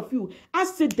of one of you,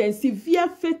 accident, severe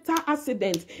fatal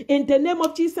accident, in the name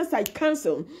of Jesus I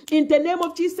cancel. In the name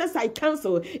of Jesus I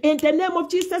cancel. In the name of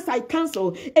Jesus I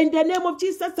cancel. In the name of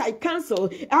Jesus I cancel.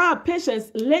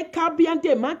 Patience.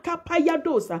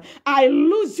 I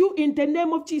lose you in the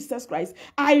name of Jesus Christ.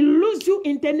 I lose you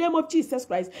in the name of Jesus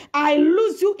Christ. I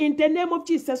lose you in the name of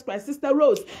Jesus Christ. Sister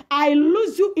Rose, I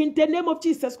lose you in the name of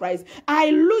Jesus Christ. I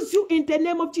lose you in the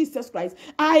name of Jesus Christ.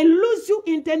 I lose you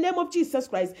in the name of Jesus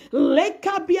Christ. I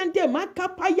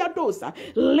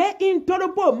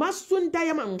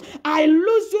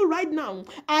lose you right now.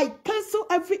 I cancel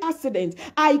every accident.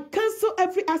 I cancel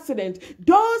every accident.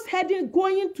 Those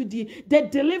going to the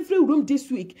delivery room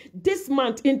this week, this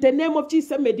month, in the name of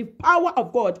Jesus, may the power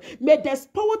of God, may the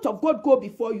spirit of God go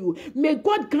before you. May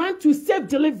God grant you safe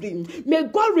delivery. May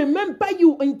God remember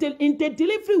you in the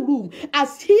delivery room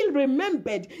as He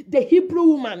remembered the Hebrew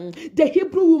woman,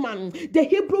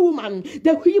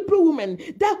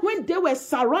 that when they were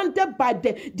surrounded by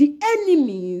the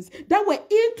enemies that were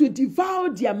in to devour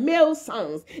their male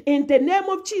sons, in the name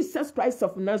of Jesus Christ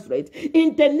of Nazareth,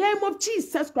 in the name of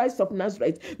Jesus Christ of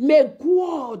Nazareth, may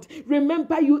God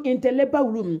remember you in the labor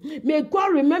room. May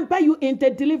God remember you in the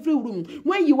delivery room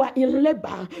when you are in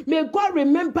labor. May God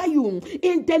remember you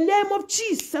in the name of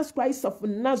Jesus Christ of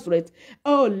Nazareth.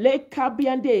 Oh,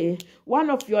 Lekabiande, one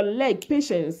of your leg,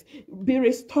 patience, be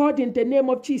restored in the name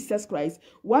of Jesus Christ.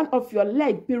 One of your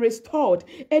leg be restored.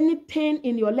 Any pain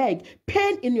in your leg,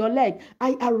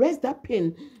 I arrest that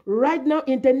pain right now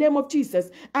in the name of Jesus.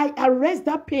 I arrest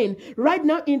that pain right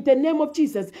now in the name of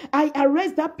Jesus. I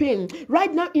arrest that pain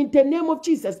right now in the name of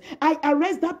Jesus. I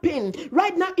arrest that pain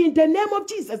right now in the name of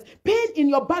Jesus. Pain in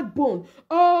your backbone.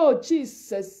 Oh,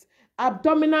 Jesus.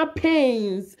 Abdominal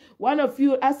pains. One of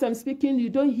you, as I'm speaking, you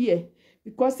don't hear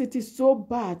because it is so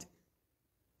bad.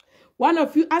 One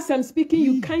of you, as I'm speaking,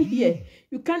 you can't hear.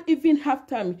 You can't even have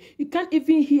time. You can't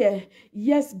even hear.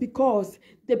 Yes, because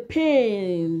the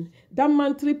pain, that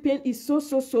monthly pain is so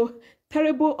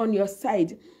terrible on your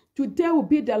side. Today will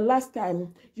be the last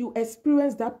time you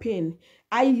experience that pain.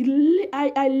 I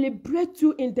liberate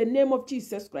you in the name of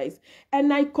Jesus Christ.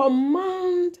 And I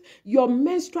command your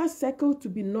menstrual cycle to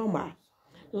be normal.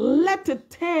 Let it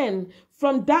turn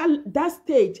from that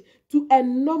stage to a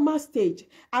normal stage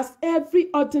as every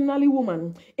ordinary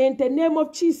woman in the name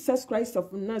of Jesus Christ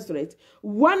of Nazareth.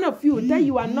 One of you that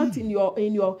you are not in the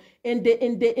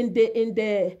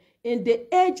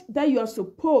age that you are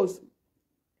supposed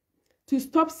to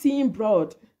stop seeing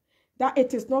blood, that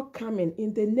it is not coming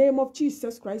in the name of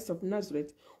Jesus Christ of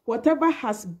Nazareth. Whatever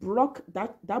has blocked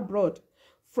that blood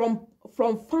from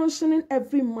functioning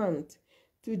every month,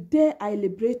 today I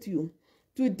liberate you.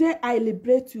 Today I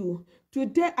liberate you.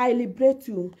 Today I liberate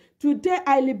you. Today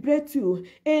I liberate you.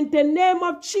 In the name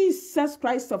of Jesus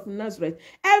Christ of Nazareth.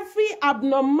 Every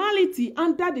abnormality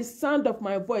under the sound of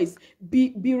my voice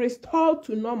be restored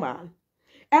to normal.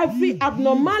 Every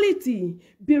abnormality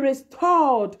be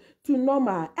restored to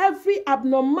normal. Every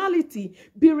abnormality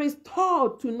be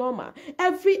restored to normal.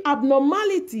 Every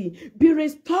abnormality be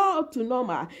restored to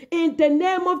normal. In the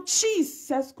name of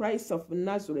Jesus Christ of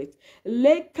Nazareth.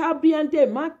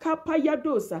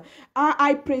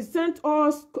 I present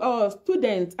all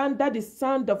students under the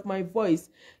sound of my voice.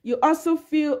 You also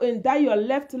feel in that your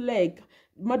left leg,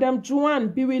 Madam Juan,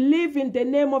 be relieved in the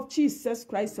name of Jesus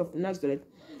Christ of Nazareth.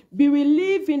 Be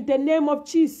relieved in the name of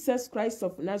Jesus Christ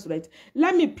of Nazareth.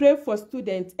 Let me pray for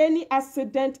students. Any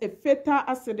accident, a fatal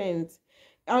accident,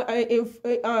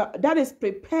 that is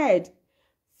prepared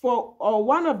for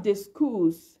one of the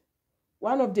schools.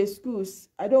 I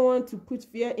don't want to put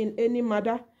fear in any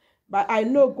mother, but I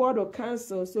know God will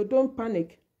cancel. So don't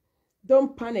panic.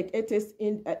 Don't panic. It is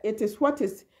what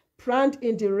is planned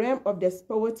in the realm of the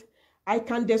spirit. I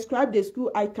can describe the school.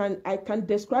 I can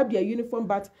describe their uniform,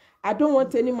 but I don't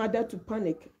want any mother to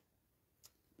panic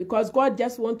because God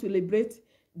just wants to liberate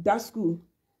that school.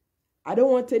 I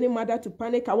don't want any mother to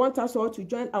panic. I want us all to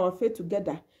join our faith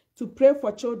together to pray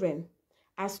for children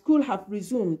as school have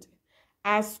resumed.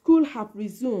 as school have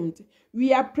resumed,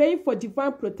 we are praying for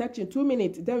divine protection. 2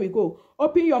 minutes, then we go.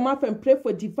 Open your mouth and pray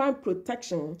for divine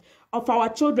protection of our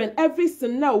children. Every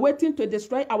snare waiting to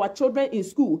destroy our children in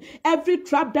school. Every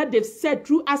trap that they've set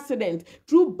through accident,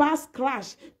 through bus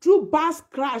crash, through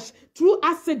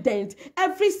accident.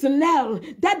 Every snare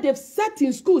that they've set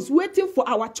in schools waiting for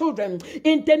our children.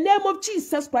 In the name of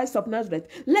Jesus Christ of Nazareth,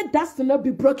 let that snare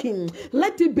be broken.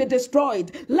 Let it be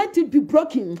destroyed. Let it be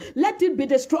broken. Let it be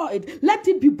destroyed. Let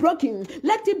it be broken.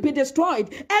 Let it be destroyed.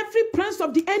 Every plans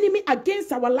of the enemy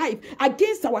against our life,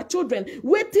 against our children,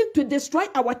 waiting to destroy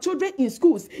our children in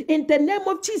schools. In the name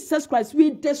of Jesus Christ,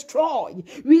 we destroy,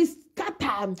 we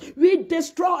scatter, we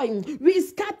destroy, we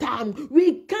scatter,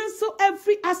 we cancel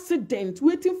every accident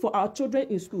waiting for our children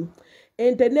in school.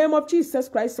 In the name of Jesus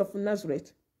Christ of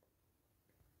Nazareth,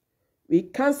 we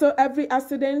cancel every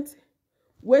accident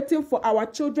waiting for our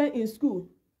children in school.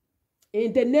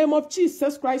 In the name of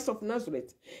Jesus Christ of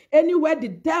Nazareth, anywhere the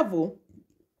devil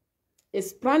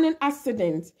is planning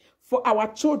accident for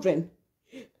our children,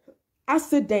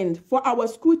 accident for our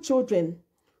school children,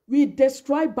 we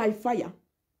destroy by fire.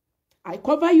 I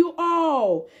cover you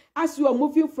all as you are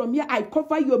moving from here. I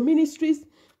cover your ministries.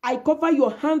 I cover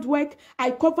your handwork. I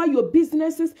cover your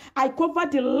businesses. I cover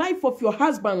the life of your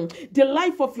husband, the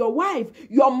life of your wife,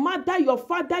 your mother, your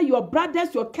father, your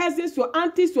brothers, your cousins, your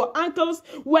aunties, your uncles,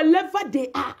 wherever they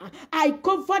are. I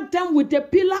cover them with the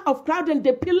pillar of cloud and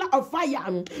the pillar of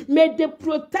fire. May the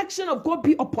protection of God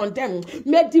be upon them.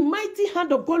 May the mighty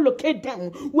hand of God locate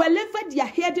them wherever they are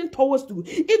heading towards to.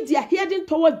 If they are heading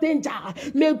towards danger,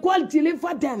 may God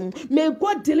deliver them. May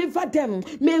God deliver them.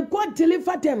 May God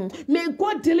deliver them. May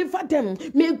God deliver them.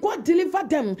 May God deliver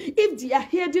them. If they are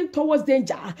heading towards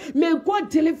danger, may God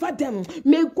deliver them.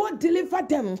 May God deliver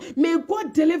them. May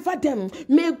God deliver them.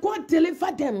 May God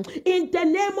deliver them. In the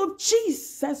name of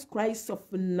Jesus Christ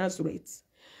of Nazareth,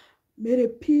 may the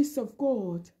peace of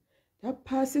God that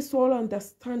passes all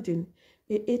understanding,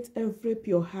 may it envelop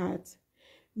your heart.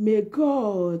 May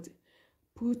God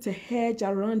put a hedge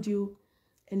around you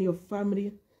and your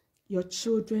family, your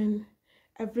children,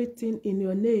 everything in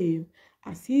your name,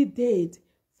 as he did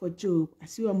for Job.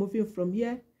 As you are moving from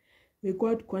here, may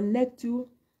God connect you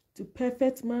to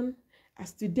perfect man.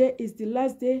 As today is the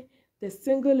last day, the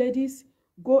single ladies,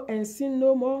 go and sin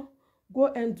no more. Go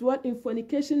and dwell in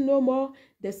fornication no more.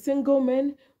 The single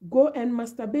men, go and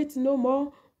masturbate no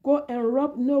more. Go and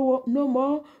rob no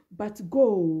more, but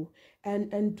go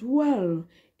and dwell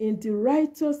in the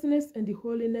righteousness and the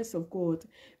holiness of God.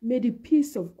 May the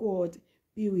peace of God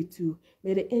be with you.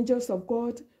 May the angels of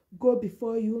God go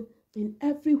before you in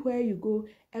everywhere you go,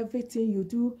 everything you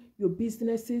do, your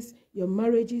businesses, your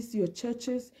marriages, your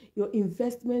churches, your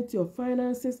investments, your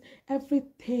finances,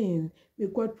 everything. May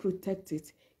God protect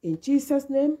it. In Jesus'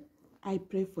 name, I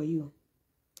pray for you.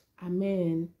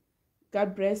 Amen.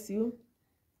 God bless you.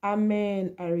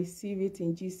 Amen. I receive it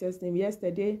in Jesus' name.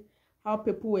 Yesterday, how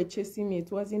people were chasing me, it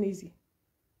wasn't easy.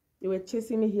 They were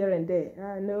chasing me here and there.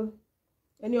 I know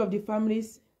any of the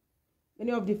families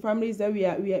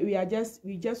that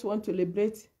we just want to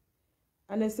liberate.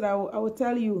 And I will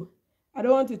tell you, I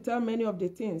don't want to tell many of the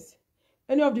things.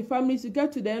 Any of the families, you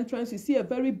get to the entrance, you see a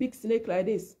very big snake like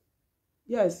this.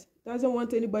 Yes, doesn't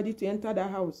want anybody to enter the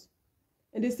house.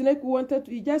 And the snake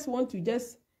just want to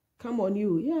come on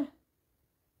you. Yeah,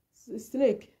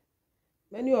 snake.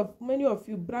 Many of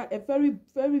you, a very,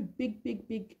 very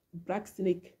big black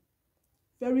snake.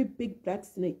 Very big black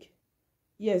snake.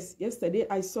 Yes, yesterday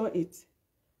I saw it.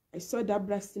 I saw that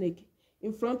black snake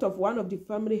in front of one of the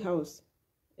family house.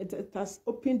 It has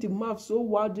opened the mouth so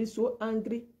wildly, so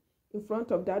angry in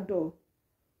front of that door.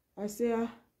 I say,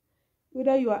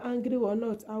 whether you are angry or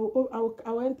not,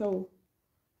 I'll enter.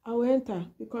 I will enter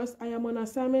because I am on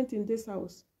assignment in this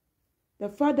house. The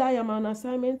father, I am on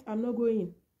assignment, I'm not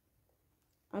going.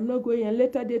 I'm not going. And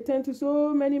later they turned to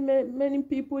so many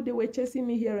people, they were chasing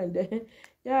me here and there.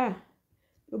 Yeah,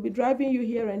 they'll be driving you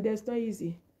here and there. It's not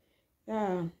easy.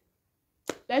 Yeah.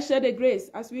 Let's share the grace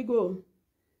as we go.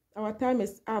 Our time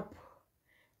is up.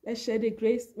 Let's share the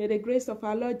grace. May the grace of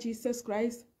our Lord Jesus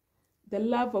Christ, the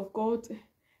love of God,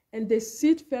 and the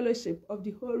sweet fellowship of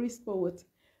the Holy Spirit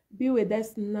be with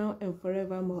us now and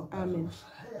forevermore. Amen.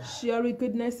 Surely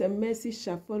goodness and mercy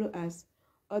shall follow us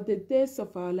all the days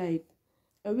of our life,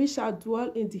 and we shall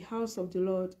dwell in the house of the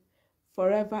Lord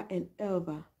forever and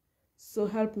ever. So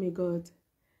help me God.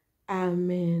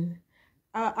 Amen.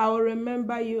 I will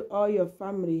remember you, all your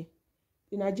family.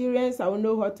 The Nigerians, I will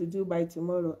know what to do by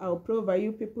tomorrow. I will pray over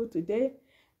you people today,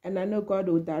 and I know God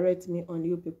will direct me on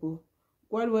you people.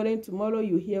 God willing, tomorrow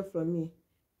you hear from me.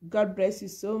 God bless you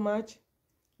so much.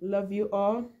 Love you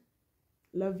all.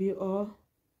 Love you all.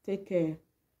 Take care.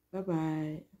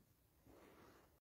 Bye-bye.